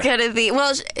is here. gonna be.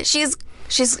 Well, she's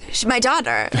my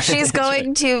daughter. She's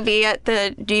going to be at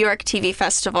the New York TV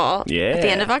Festival at the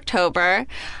end of October,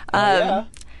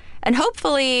 and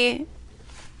hopefully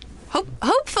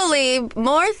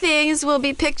more things will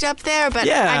be picked up there. But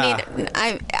Yeah.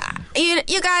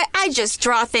 you guys, I just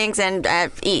draw things and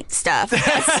eat stuff.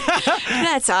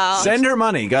 That's all. Send her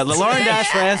money. Got Lauren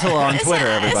Rantala on Twitter,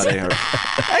 everybody.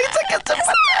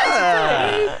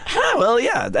 Well,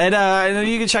 yeah, and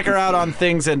you can check her out on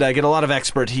things and get a lot of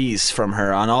expertise from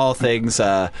her on all things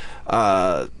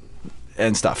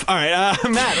and stuff. All right,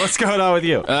 Matt, what's going on with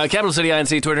you? Capital City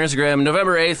INC, Twitter, Instagram.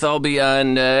 November 8th, I'll be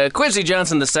on Quincy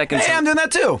Johnson II. Hey, I'm doing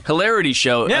that too. Hilarity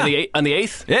show Yeah. on the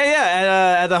 8th.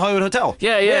 Yeah, at the Hollywood Hotel.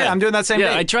 Yeah. I'm doing that same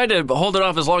Yeah, day. I tried to hold it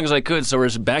off as long as I could, so we're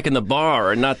back in the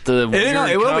bar and not the weird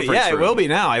it will be. conference Yeah, it room. will be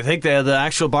now. I think the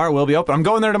actual bar will be open. I'm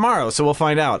going there tomorrow, so we'll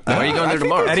find out. Why are you going there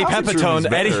tomorrow? Eddie conference room is Pepitone.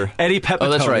 better. Eddie Pepitone. Oh,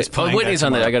 that's right. is playing Whitney's there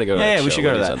on that. tomorrow. I gotta go to Yeah, that we show. should go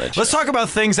to Whitney's that. on that Let's show. talk about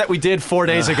things that we did 4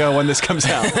 days ago when this comes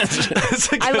out.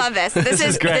 I love this. This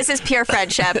is great. this is pure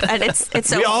friendship, and it's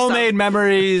so. We all wholesome. made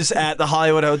memories at the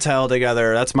Hollywood Hotel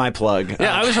together. That's my plug.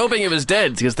 Yeah, I was hoping it was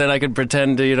dead because then I could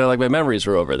pretend, like my memories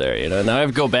were over there. Now I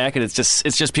go back and it's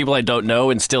just people I don't know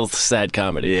and still sad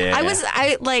comedy. Yeah.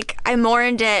 I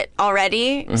mourned it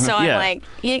already, so I'm Yeah. like,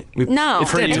 no,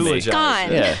 It's dead to me. it's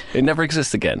gone. Yeah, it never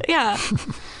exists again. Yeah.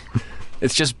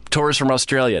 It's just tourists from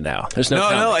Australia now. There's no.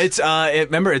 No, comics. it's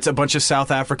remember, it's a bunch of South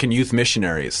African youth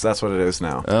missionaries. That's what it is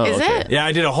now. Oh, Is okay. it? Yeah,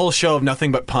 I did a whole show of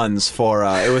nothing but puns for.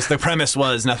 The premise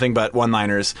was nothing but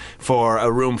one-liners for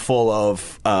a room full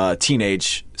of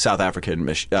teenage South African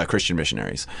Christian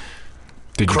missionaries.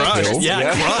 Did you Crushed. kill?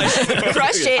 Yeah, crushed.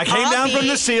 Crushed it. I came down from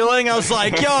the ceiling. I was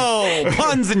like, "Yo,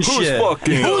 puns and shit.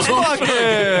 fucking? Who's fucking?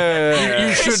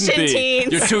 You shouldn't Christian be.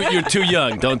 teens. You're too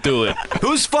young. Don't do it.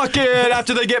 Who's fucking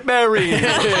after they get married?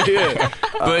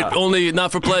 But only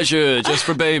not for pleasure, just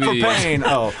for baby. For pain.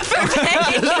 Oh,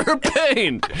 Just for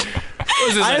pain. What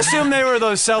is this, I assume they were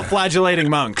those self-flagellating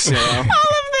monks. You know? All of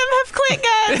them have clit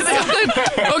guns.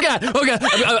 Oh God!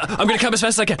 I'm gonna come as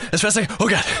fast as I can. As fast as I can. Oh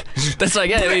God! That's like,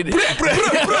 yeah, I mean,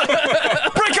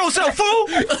 Break yourself, fool!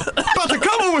 About to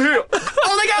come over here.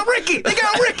 Oh, they got Ricky.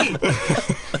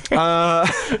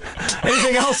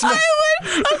 Anything else?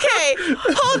 Okay,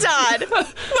 hold on.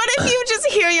 What if you just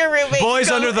hear your roommate Boys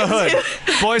go under the hood.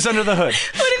 into- Boys under the hood.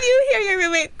 What if you hear your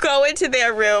roommate go into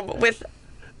their room with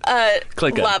a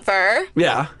Clit gun. lover,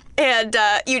 Yeah. and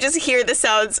you just hear the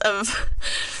sounds of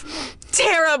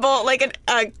terrible, like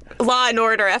a Law and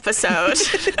Order episode.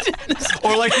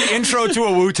 Or like the intro to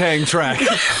a Wu-Tang track.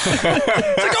 It's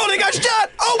like, oh, they got shot.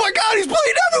 Oh my God, he's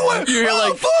bleeding everywhere. you hear Oh,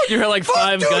 like fuck. you hear like Fuck,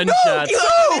 5 dude, gunshots. You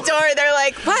open the door, they're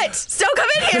like, "What? Don't come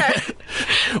in here."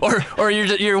 Or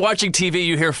you're watching TV,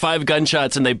 you hear 5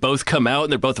 gunshots, and they both come out,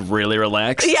 and they're both really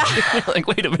relaxed. Yeah. You're like,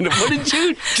 wait a minute, what did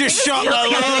you? Just shot my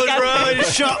load, bro.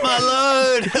 Just shot my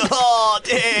load. Oh,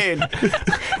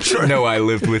 dude. No, I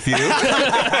lived with you.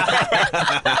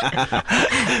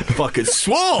 Fucking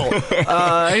swole.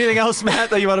 Anything else, Matt,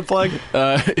 that you want to plug?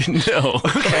 No.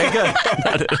 Okay, good.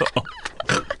 Not at all.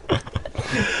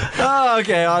 Oh,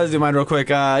 okay, I'll just do mine real quick.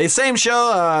 Same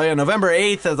show, November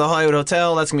 8th at the Hollywood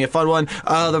Hotel. That's going to be a fun one.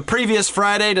 The previous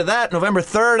Friday to that, November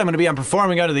 3rd, I'm going to be on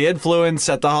Performing Under the Influence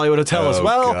at the Hollywood Hotel as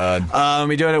well. God. I'll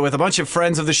be doing it with a bunch of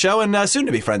friends of the show and soon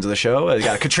to be friends of the show. I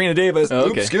got Katrina Davis. Oh, okay.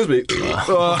 Oops, excuse me.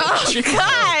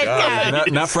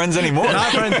 God. Not friends anymore.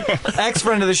 Not friend,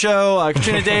 ex-friend of the show,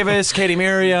 Katrina Davis, Katie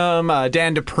Miriam,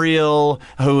 Dan DePriel,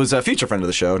 who's a future friend of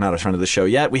the show, not a friend of the show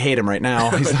yet. We hate him right now.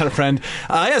 He's not a friend.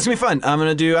 Yeah, it's gonna be fun. I'm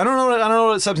gonna do. I don't know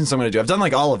what substance I'm gonna do. I've done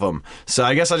like all of them, so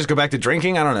I guess I'll just go back to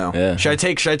drinking. I don't know. Yeah. Should I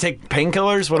take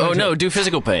painkillers? What? Oh do I no, take? do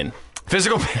physical pain.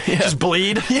 Physical pain. Just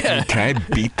bleed. Yeah. Can I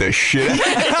beat the shit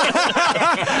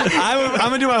out of you? I'm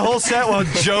gonna do my whole set while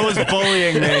Joe is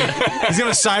bullying me. He's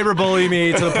gonna cyberbully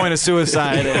me to the point of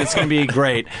suicide, and it's gonna be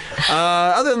great.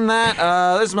 Other than that,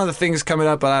 there's some other things coming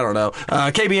up, but I don't know.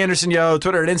 KB Anderson Yo,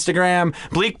 Twitter and Instagram.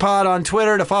 Bleak Pod on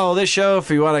Twitter to follow this show if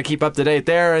you want to keep up to date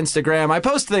there. Instagram. I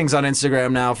post things on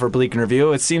Instagram now for Bleak and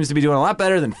Review. It seems to be doing a lot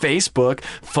better than Facebook.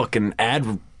 Fucking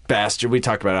ad bastard. We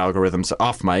talked about algorithms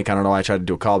off mic. I don't know why I tried to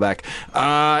do a callback.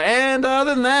 And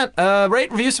other than that,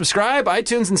 rate, review, subscribe,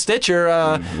 iTunes and Stitcher.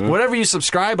 Whatever you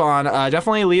subscribe on,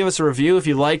 definitely leave us a review if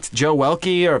you liked Joe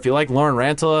Welke or if you like Lauren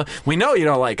Rantala. We know you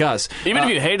don't like us. Even if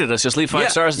you hated us, just leave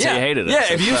 5 stars and say you hated us.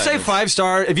 Yeah, if you say 5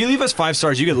 star, if you leave us 5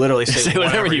 stars, you could literally say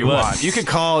whatever you want. You could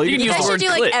call. You can You use guys the should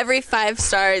word do like clit. every 5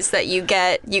 stars that you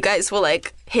get. You guys will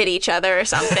like hit each other or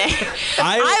something.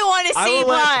 I want to see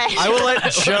blood. I will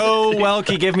let Joe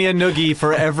Welke give me a noogie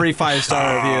for every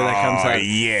 5-star review that comes out.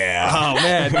 Yeah. Oh,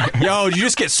 man. Yo, did you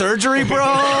just get surgery,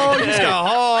 bro? You just got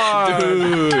hard.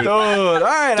 Dude. All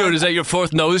right. Dude, is that your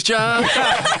 4th nose job?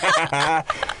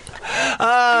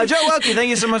 Joe Welke, thank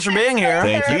you so much for being here.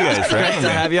 Thank you guys for Great having to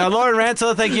me. have you on. Lauren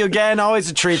Rantala, thank you again. Always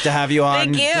a treat to have you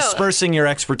on. Thank you. Dispersing your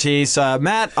expertise.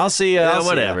 Matt, I'll see you. I'll see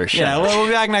whatever. you. Shut Yeah, up. we'll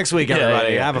be back next week,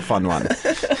 everybody. yeah. Have a fun one.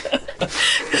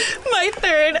 My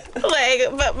 3rd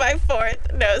leg, but my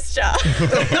 4th nose job.